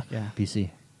yeah, on yeah.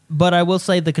 PC. But I will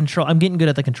say the control. I'm getting good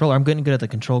at the controller. I'm getting good at the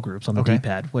control groups on the Okay.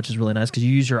 D-pad, which is really nice because you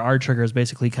use your R trigger as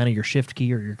basically kind of your shift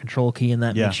key or your control key, and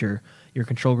that Yeah. makes your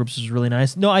control groups is really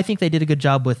nice. No, I think they did a good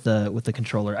job with the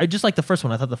controller. I just like the first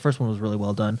one. I thought the first one was really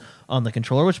well done on the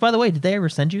controller. Which, by the way, did they ever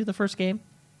send you the first game?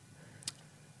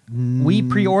 We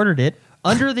pre-ordered it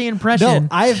under the impression. No,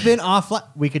 I've been offline.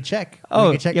 We could check. Oh,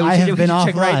 we could check. yeah, we I should- have we been should offline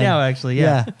check right now, actually,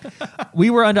 yeah. We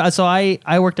were under. So I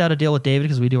worked out a deal with David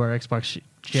because we do our Xbox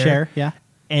share. Yeah.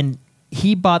 And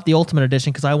he bought the Ultimate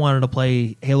Edition because I wanted to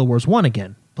play Halo Wars 1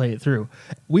 again, play it through.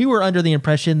 We were under the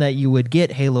impression that you would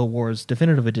get Halo Wars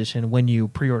Definitive Edition when you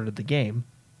pre-ordered the game.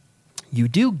 You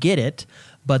do get it,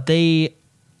 but they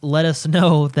let us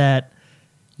know that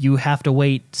you have to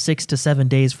wait 6 to 7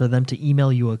 days for them to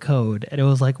email you a code. And it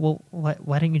was like, well, why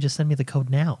didn't you just send me the code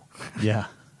now? Yeah.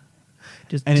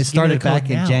 Just And it just give me started the code back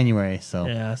in now. January. So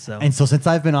Yeah, so. and so since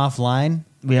I've been offline,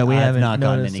 Yeah, we I've haven't not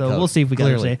gotten noticed, any so code. we'll see if we got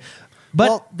it Clearly. today. But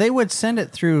Well, they would send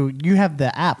it through. You have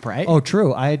the app, right? Oh,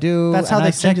 true. I do. That's how and they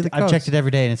I've send you checked- the I've codes. checked it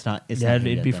every day, and it's not. It's yeah, not here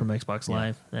it'd yet, be though. from Xbox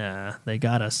Live. Yeah, they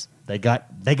got us. They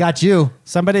got you.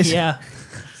 Somebody's Yeah,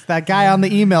 that guy on the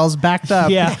emails backed up.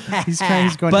 Yeah. he's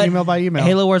going but email by email.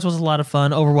 Halo Wars was a lot of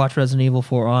fun. Overwatch, Resident Evil,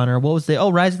 For Honor. What was the?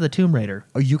 Oh, Rise of the Tomb Raider.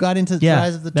 Oh, you got into Yeah,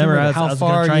 Rise of the Tomb remember Raider. I How was far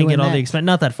gonna are try you and get in all that? the expense.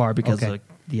 Not that far because Okay.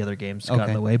 the other games got in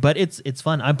Okay. the way. But it's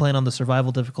fun. I'm playing on the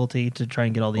survival difficulty to try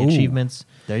and get all the Ooh. achievements,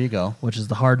 There you go. which is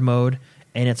the hard mode,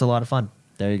 and it's a lot of fun.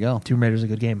 There you go. Tomb Raider's a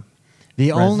good game. The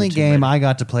Resident only Tomb game Raider. I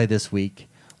got to play this week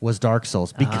was Dark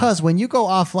Souls because when you go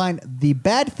offline, the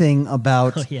bad thing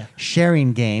about Oh, yeah.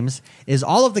 sharing games is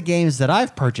all of the games that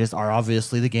I've purchased are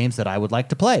obviously the games that I would like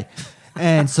to play.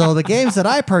 And so the games that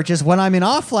I purchase when I'm in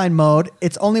offline mode,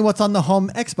 it's only what's on the home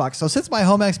Xbox. So since my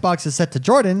home Xbox is set to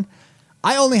Jordan,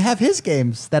 I only have his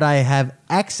games that I have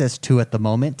access to at the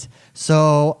moment.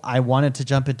 So I wanted to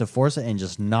jump into Forza and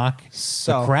just knock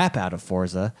the crap out of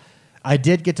Forza. I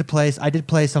did play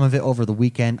some of it over the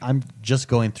weekend. I'm just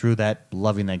going through that,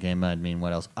 loving that game. I mean,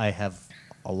 what else? I have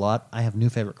new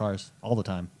favorite cars all the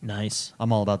time. Nice.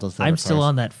 I'm all about those favorite I'm still cars.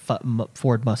 on that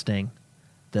Ford Mustang,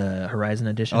 the Horizon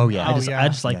Edition. Oh, yeah. I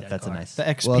just like Yeah, that that's car. a nice. The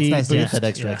XP Well, it's nice to get boost. that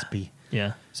extra Yeah. XP.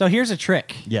 Yeah. So here's a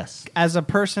trick. Yes. As a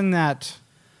person that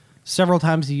several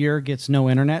times a year gets no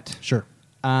internet, Sure.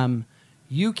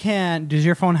 you can. Does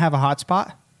your phone have a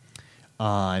hotspot?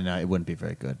 No, it wouldn't be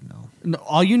very good. No. No,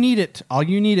 all you need it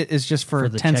is just for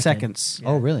the 10 check-in. seconds.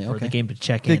 Oh, really? For Okay. the game to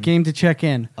check The in. game to check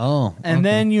in. Oh. And okay.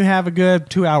 then you have a good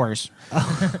 2 hours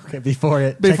okay, before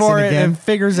it before checks in again. it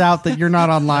figures out that you're not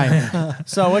online.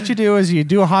 So what you do is you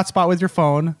do a hotspot with your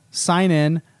phone, sign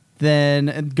in,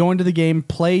 then go into the game,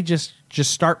 play, just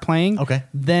start playing. Okay.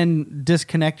 Then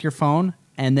disconnect your phone,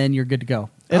 and then you're good to go.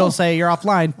 It'll say you're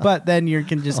offline, but then you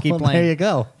can just keep Well, playing. There you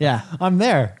go. Yeah. I'm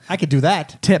there. I could do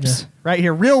that. Tips right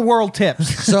here, real world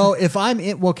tips. So if I'm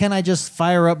in, well, can I just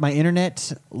fire up my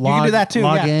internet, log, do that too,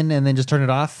 log yeah. in, and then just turn it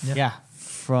off Yeah.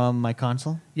 from my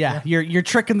console? Yeah, you're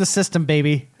tricking the system,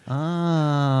 baby.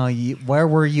 Oh, where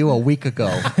were you a week ago?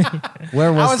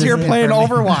 Where was I was this here playing informa-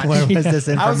 Overwatch. Where was this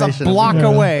I was information? a block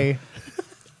away.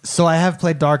 So I have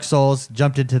played Dark Souls,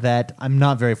 jumped into that. I'm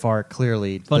not very far,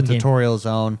 clearly. Fun the game. tutorial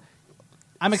zone.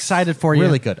 I'm excited for you.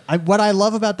 Really good. What I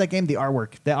love about that game, the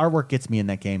artwork. The artwork gets me in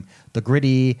that game. The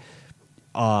gritty,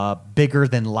 bigger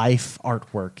than life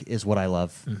artwork is what I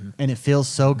love, and it feels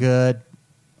so good.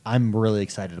 I'm really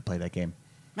excited to play that game.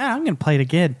 Man, I'm gonna play it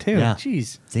again too. Yeah.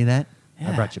 Jeez. See that? I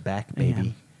Yeah. brought you back,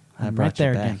 baby. I I'm brought right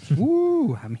there you back. again.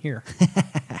 Woo! I'm here.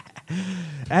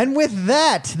 And with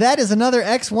that, that is another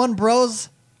X1 Bros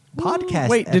podcast.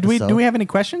 Wait, episode. do we have any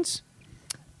questions?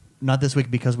 Not this week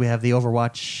because we have the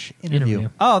Overwatch interview. Interview.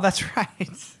 Oh, that's right.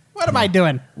 What am I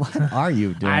doing? What are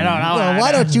you doing? I don't know. Well,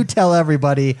 why don't you tell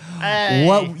everybody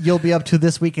what you'll be up to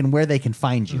this week and where they can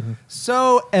find you?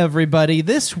 So, everybody,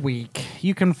 this week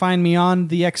you can find me on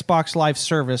the Xbox Live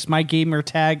service. My gamer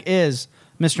tag is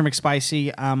Mr.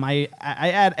 McSpicy. I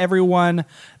add everyone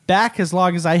back as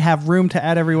long as I have room to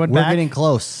add everyone We're back. getting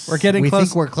close. We're getting we close.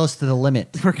 think we're close to the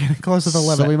limit. We're getting close to the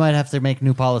limit. So we might have to make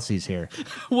new policies here.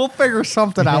 We'll figure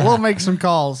something out. We'll make some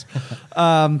calls.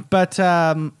 But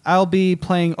I'll be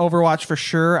playing Overwatch for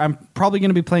sure. I'm probably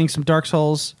going to be playing some Dark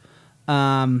Souls.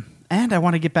 And I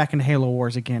want to get back into Halo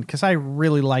Wars again because I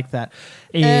really like that.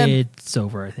 And It's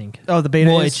over, I think. Oh, the beta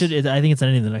Well, is- I think it's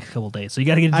ending in the next couple of days. So you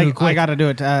got to get into it quick. I got to do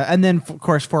it. And then, of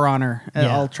course, For Honor.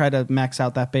 Yeah. I'll try to max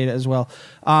out that beta as well.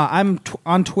 I'm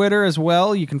on Twitter as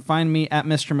well. You can find me at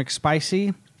Mr.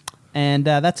 McSpicy. And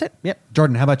that's it. Yep.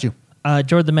 Jordan, how about you?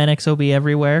 Jordan the Man XOB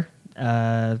everywhere.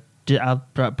 I'll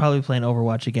probably be playing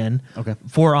Overwatch again. Okay.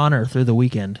 For Honor through the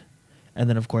weekend. And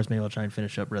then, of course, maybe I'll try and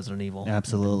finish up Resident Evil.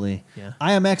 Absolutely. Yeah.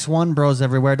 I am X1 Bros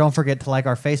everywhere. Don't forget to like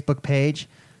our Facebook page.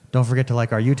 Don't forget to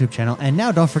like our YouTube channel. And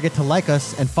now don't forget to like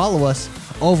us and follow us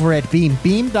over at Beam.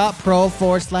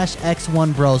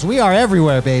 Beam.pro/X1Bros. We are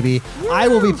everywhere, baby. I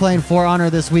will be playing For Honor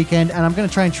this weekend, and I'm going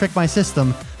to try and trick my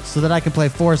system so that I can play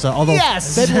Forza. Although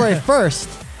February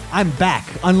 1st, I'm back.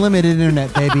 Unlimited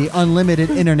internet, baby. Unlimited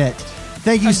internet.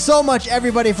 Thank you so much,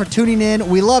 everybody, for tuning in.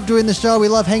 We love doing the show. We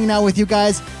love hanging out with you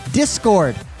guys.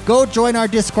 Discord. Go join our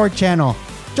Discord channel.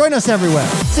 Join us everywhere.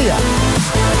 See ya.